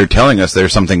 they're telling us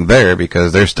there's something there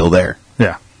because they're still there.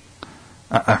 Yeah.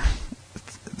 I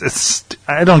just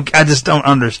don't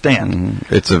understand.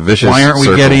 Mm-hmm. It's a vicious Why aren't we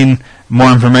circle. getting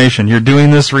more information? You're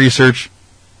doing this research.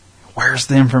 Where's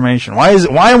the information?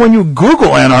 Why when you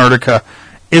Google Antarctica,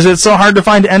 is it so hard to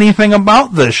find anything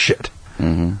about this shit?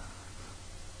 Mm-hmm.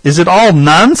 Is it all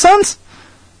nonsense?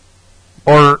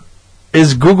 Or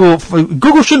is Google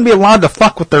shouldn't be allowed to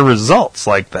fuck with their results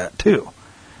like that too?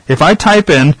 If I type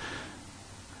in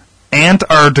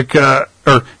Antarctica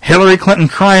or Hillary Clinton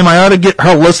crime, I ought to get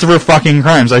her list of her fucking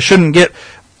crimes. I shouldn't get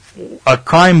a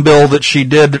crime bill that she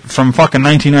did from fucking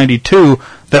 1992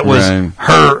 that was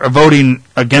her voting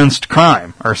against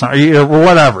crime or something, or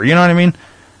whatever. You know what I mean?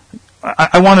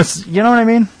 I want to, you know what I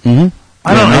mean? Mm-hmm.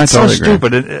 I don't know. It's totally so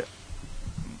stupid.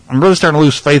 I'm really starting to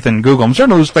lose faith in Google. I'm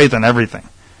starting to lose faith in everything.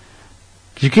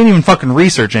 You can't even fucking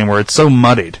research anymore. It's so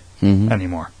muddied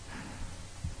anymore.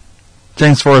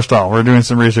 James Forrestal, we're doing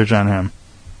some research on him.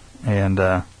 And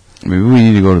maybe we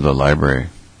need to go to the library.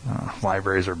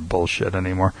 Libraries are bullshit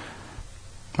anymore.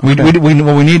 Okay. What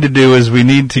we need to do is we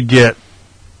need to get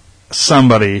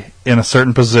somebody in a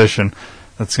certain position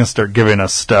that's going to start giving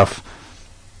us stuff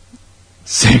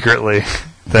secretly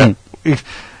that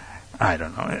I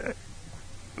don't know.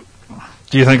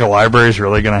 Do you think a library is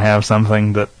really going to have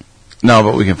something that... No,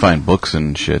 but we can find books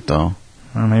and shit, though.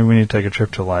 Well, maybe we need to take a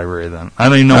trip to a library then. I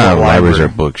don't even know what libraries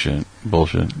library. are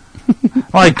bullshit.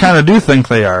 Well, I kind of do think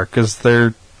they are, because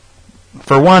they're...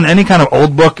 For one, any kind of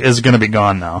old book is going to be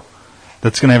gone now.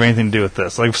 That's going to have anything to do with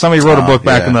this. Like, if somebody wrote a book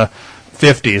back in the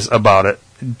 50s about it,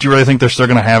 do you really think they're still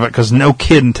going to have it? Because no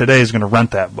kid in today is going to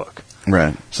rent that book.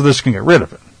 Right. So they're just going to get rid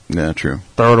of it. Yeah, true.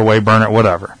 Throw it away, burn it,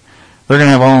 whatever. They're going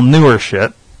to have all newer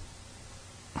shit.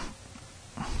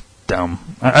 Dumb.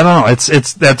 I don't know.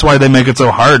 It's that's why they make it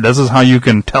so hard. This is how you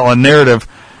can tell a narrative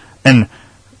and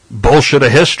bullshit a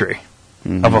history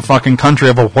of a fucking country,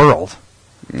 of a world.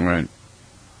 Right.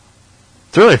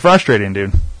 It's really frustrating,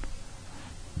 dude.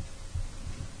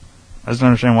 I just don't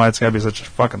understand why it's got to be such a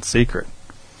fucking secret.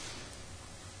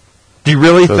 Do you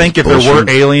really think if there were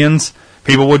aliens,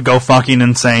 people would go fucking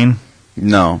insane?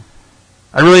 No.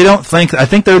 I really don't think. I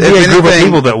think there would be a group of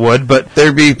people that would, but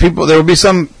there would be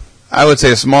some. I would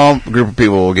say a small group of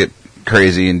people will get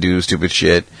crazy and do stupid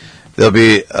shit. There'll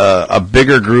be a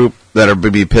bigger group that are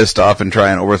be pissed off and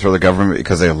try and overthrow the government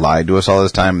because they lied to us all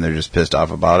this time and they're just pissed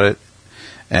off about it.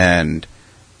 And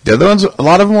the other ones, a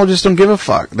lot of them will just don't give a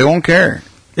fuck. They won't care.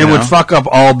 It would fuck up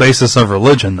all basis of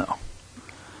religion, though.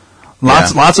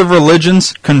 Lots of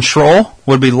religions' control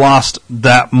would be lost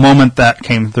that moment that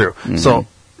came through. Mm-hmm. So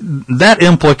that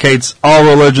implicates all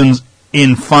religions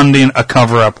in funding a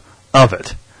cover-up of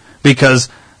it. Because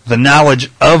the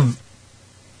knowledge of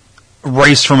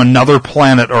race from another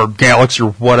planet or galaxy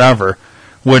or whatever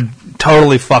would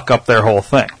totally fuck up their whole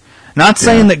thing. Not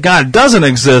saying that God doesn't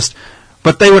exist,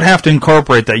 but they would have to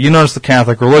incorporate that. You notice the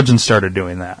Catholic religion started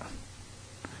doing that.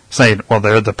 Saying, well,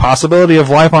 there's the possibility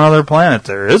of life on other planets.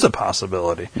 There is a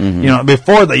possibility. Mm-hmm. You know,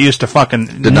 before they used to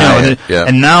fucking deny it. Yeah.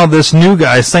 And now this new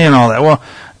guy is saying all that. Well,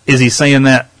 is he saying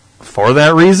that for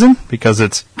that reason? Because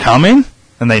it's coming?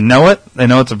 And they know it. They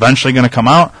know it's eventually going to come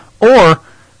out. Or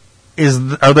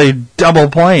are they double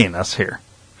playing us here?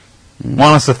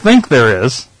 Want us to think there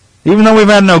is, even though we've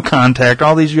had no contact.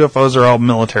 All these UFOs are all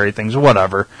military things,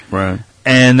 whatever. Right.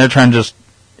 And they're trying to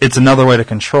it's another way to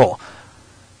control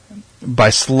by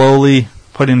slowly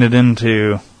putting it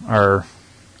into our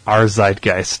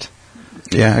zeitgeist.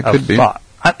 Yeah, it could be. How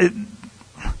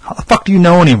the fuck do you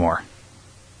know anymore?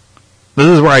 This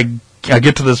is where I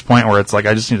get to this point where it's like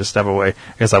I just need to step away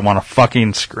because I want to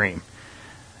fucking scream.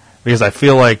 Because I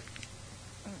feel like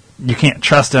you can't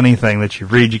trust anything that you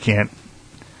read. You can't.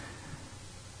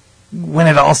 When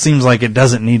it all seems like it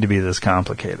doesn't need to be this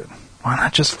complicated, why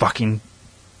not just fucking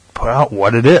put out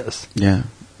what it is? Yeah.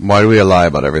 Why do we lie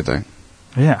about everything?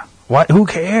 Yeah. Why? Who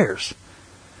cares?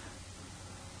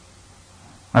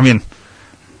 I mean,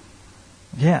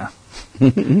 yeah.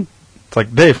 It's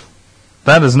like, Dave,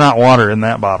 that is not water in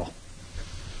that bottle.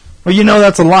 Well, you know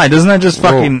that's a lie. Doesn't that just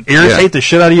fucking irritate the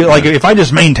shit out of you? Like, if I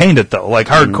just maintained it, though, like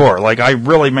hardcore, like I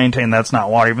really maintained that's not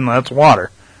water, even though that's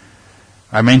water.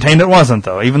 I maintained it wasn't,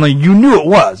 though, even though you knew it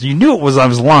was. You knew it was, I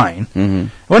was lying. Mm-hmm.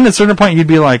 When at a certain point you'd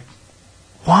be like,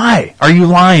 why are you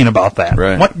lying about that?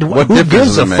 Right. What who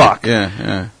gives a fuck?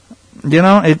 Yeah. You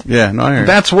know, I hear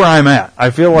that's where I'm at.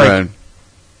 I feel like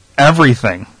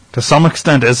everything, to some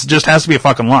extent, just has to be a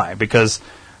fucking lie, because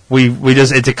we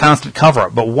just, it's a constant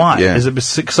cover-up. But why? Yeah. Is it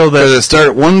so that... Because it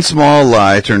started, one small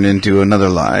lie turned into another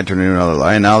lie,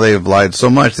 and now they've lied so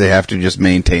much they have to just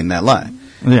maintain that lie.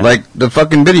 Yeah. Like the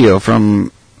fucking video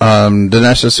from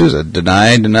Dinesh D'Souza.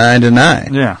 Deny.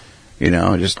 Yeah. You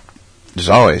know, just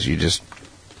always, you just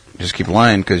keep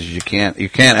lying, because you can't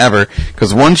ever,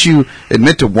 because once you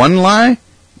admit to one lie,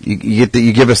 you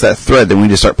give us that thread, then we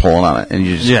just start pulling on it, and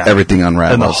everything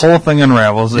unravels. And the whole thing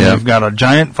unravels, and you've got a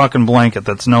giant fucking blanket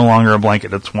that's no longer a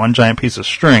blanket. It's one giant piece of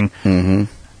string. Mm-hmm.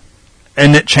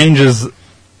 And it changes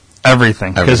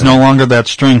everything, because no longer that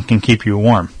string can keep you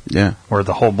warm. Yeah. Where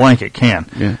the whole blanket can.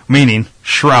 Yeah. Meaning,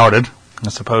 shrouded,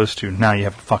 as opposed to now you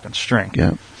have a fucking string.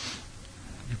 Yeah.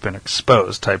 You've been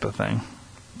exposed type of thing.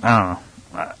 I don't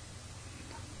know.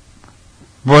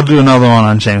 We'll do another one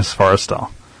on James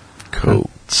Forrestal. Cool.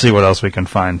 See what else we can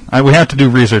find. We have to do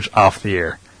research off the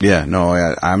air. Yeah, no,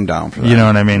 I'm down for that. You know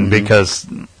what I mean? Mm-hmm. Because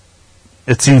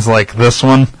it seems like this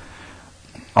one,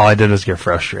 all I did was get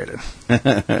frustrated.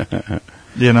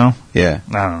 You know? Yeah.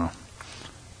 I don't know.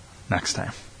 Next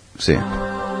time. See ya.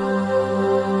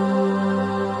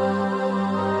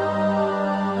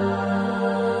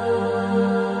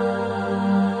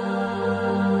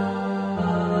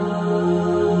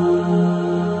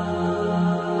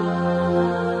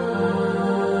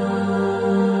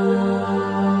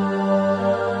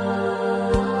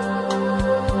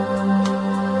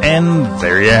 And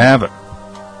there you have it.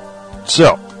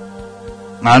 So,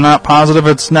 I'm not positive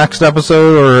it's next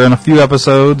episode or in a few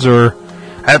episodes, or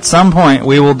at some point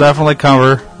we will definitely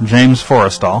cover James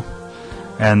Forrestal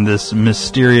and this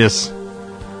mysterious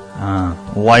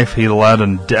life he led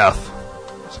and death.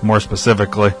 More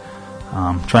specifically,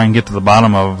 try and get to the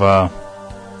bottom of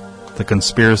the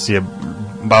conspiracy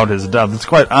about his death. It's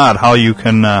quite odd how you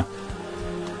can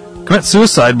commit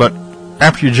suicide, but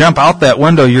after you jump out that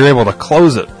window, you're able to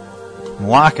close it,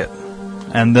 lock it,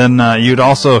 and then you'd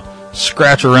also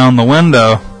scratch around the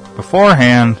window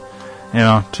beforehand,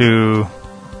 to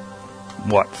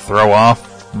throw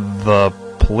off the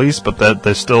police, but that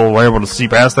they still were able to see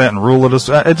past that and rule it as...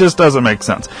 It just doesn't make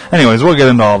sense. Anyways, we'll get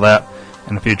into all that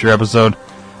in a future episode.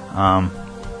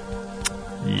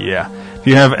 If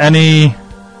you have any...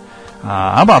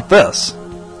 how about this?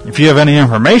 If you have any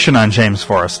information on James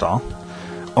Forrestal,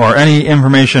 or any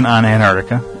information on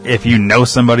Antarctica, if you know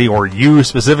somebody or you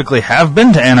specifically have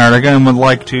been to Antarctica and would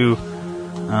like to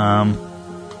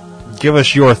give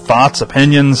us your thoughts,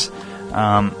 opinions,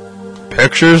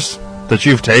 pictures that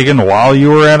you've taken while you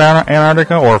were at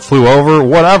Antarctica or flew over,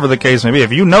 whatever the case may be,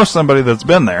 if you know somebody that's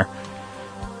been there,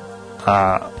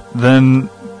 then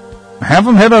have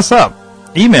them hit us up.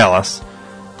 Email us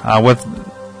with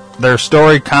their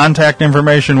story, contact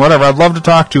information, whatever. I'd love to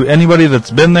talk to anybody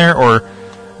that's been there or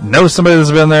know somebody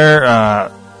that's been there,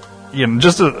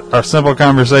 just a simple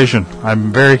conversation.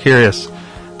 I'm very curious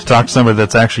to talk to somebody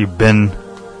that's actually been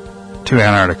to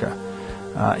Antarctica.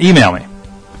 Email me,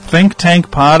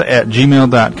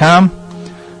 thinktankpod@gmail.com,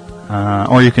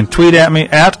 or you can tweet at me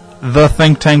at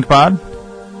 @thethinktankpod.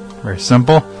 Very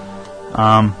simple.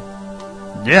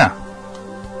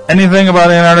 Anything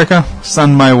about Antarctica,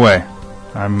 send my way.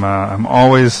 I'm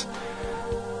always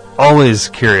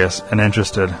curious and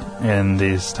interested in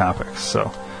these topics.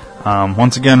 So,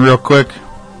 once again, real quick,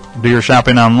 do your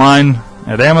shopping online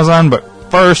at Amazon, but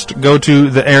first, go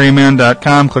to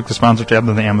theairyman.com, click the sponsor tab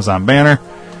on the Amazon banner.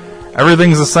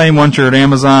 Everything's the same once you're at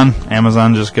Amazon.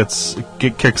 Amazon just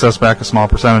kicks us back a small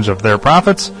percentage of their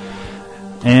profits,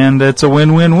 and it's a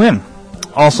win-win-win.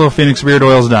 Also,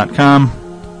 PhoenixBeardOils.com.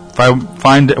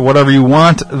 Find whatever you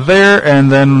want there, and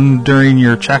then during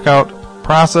your checkout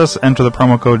process, enter the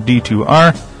promo code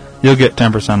D2R. You'll get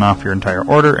 10% off your entire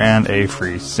order and a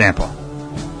free sample.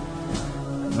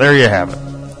 There you have it.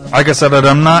 Like I said,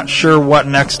 I'm not sure what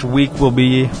next week will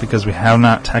be because we have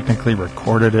not technically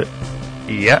recorded it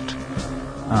yet.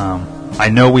 I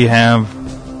know we have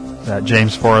that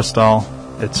James Forrestal.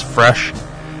 It's fresh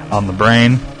on the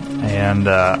brain, and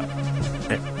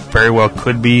it very well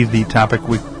could be the topic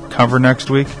we cover next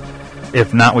week.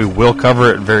 If not, we will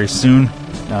cover it very soon.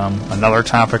 Another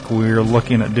topic we're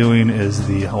looking at doing is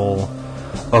the whole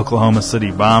Oklahoma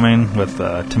City bombing with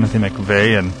Timothy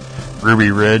McVeigh and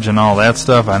Ruby Ridge and all that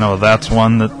stuff. I know that's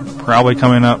one that probably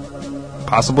coming up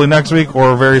possibly next week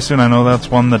or very soon. I know that's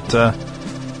one that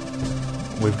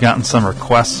we've gotten some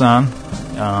requests on.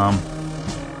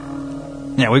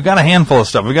 Yeah, we've got a handful of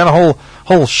stuff. We've got a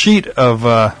whole sheet of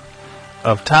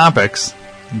topics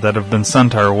that have been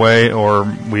sent our way or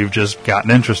we've just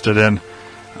gotten interested in.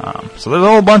 So there's a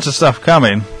whole bunch of stuff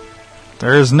coming.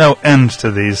 There is no end to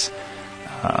these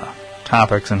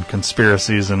topics and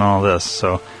conspiracies and all this.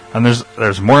 So, and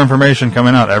there's more information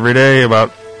coming out every day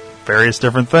about various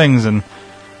different things, and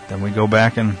then we go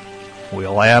back and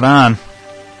we'll add on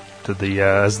to the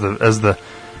as the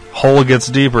hole gets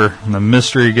deeper and the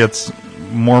mystery gets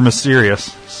more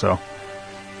mysterious. So,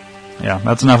 yeah,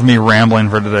 that's enough of me rambling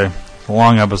for today. A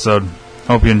long episode.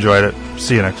 Hope you enjoyed it.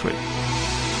 See you next week.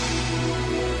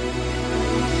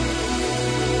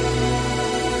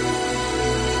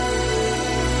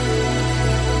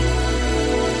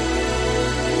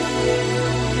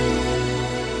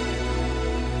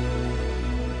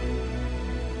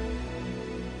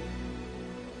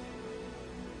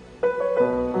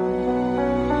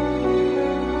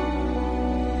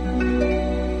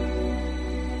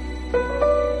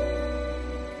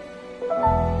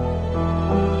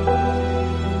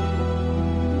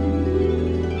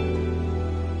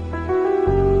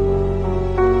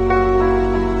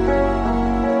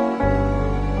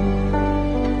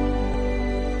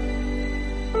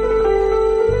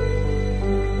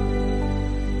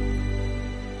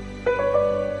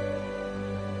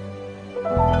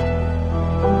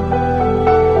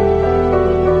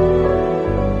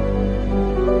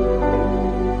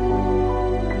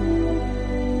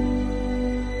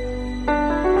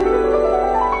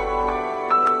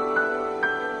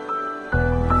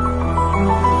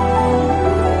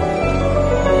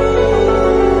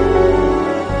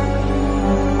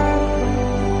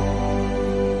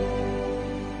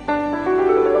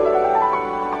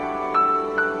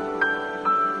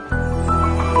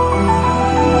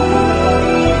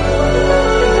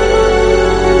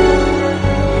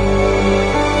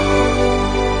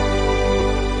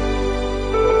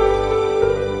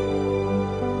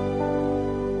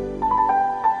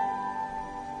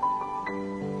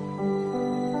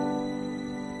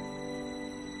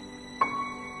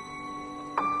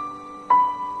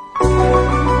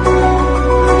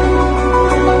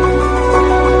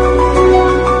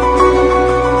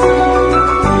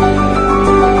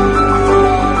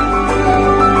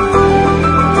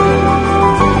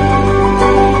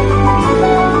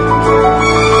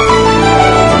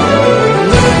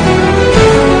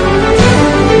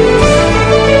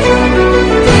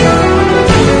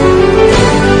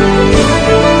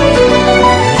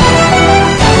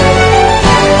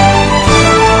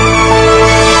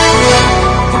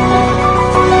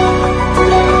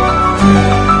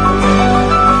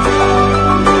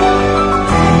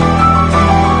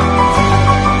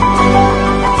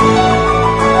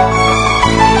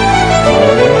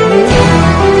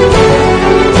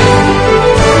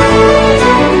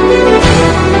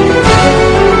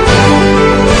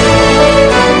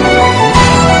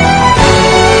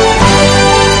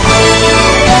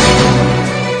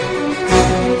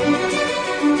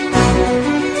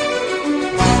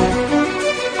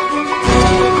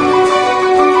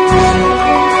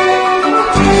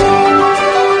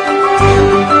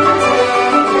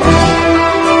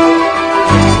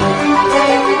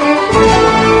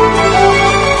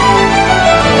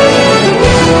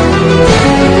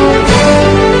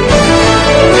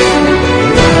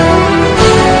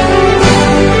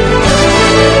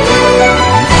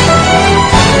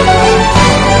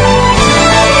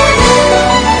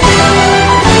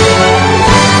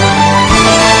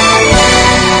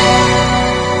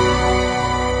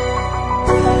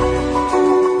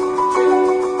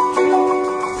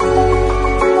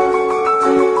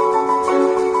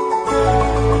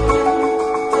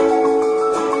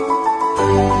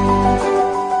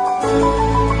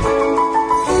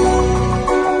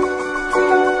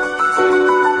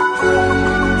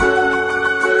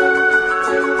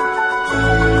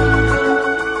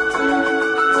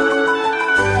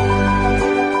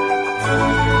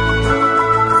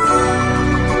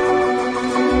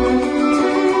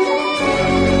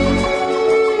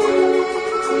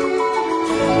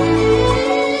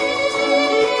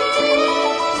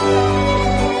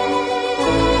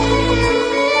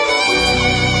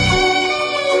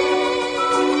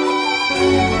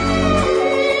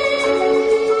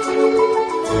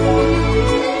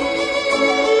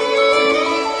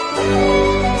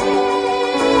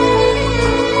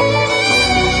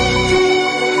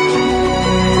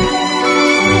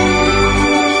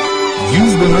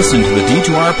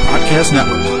 D2R Podcast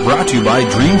Network, brought to you by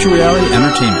Dream to Reality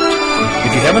Entertainment.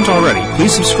 If you haven't already,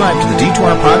 please subscribe to the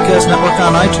D2R Podcast Network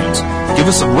on iTunes. Give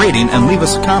us a rating and leave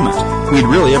us a comment. We'd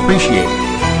really appreciate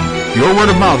it. Your word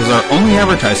of mouth is our only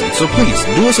advertising, so please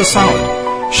do us a solid.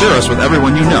 Share us with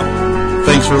everyone you know.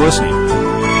 Thanks for listening.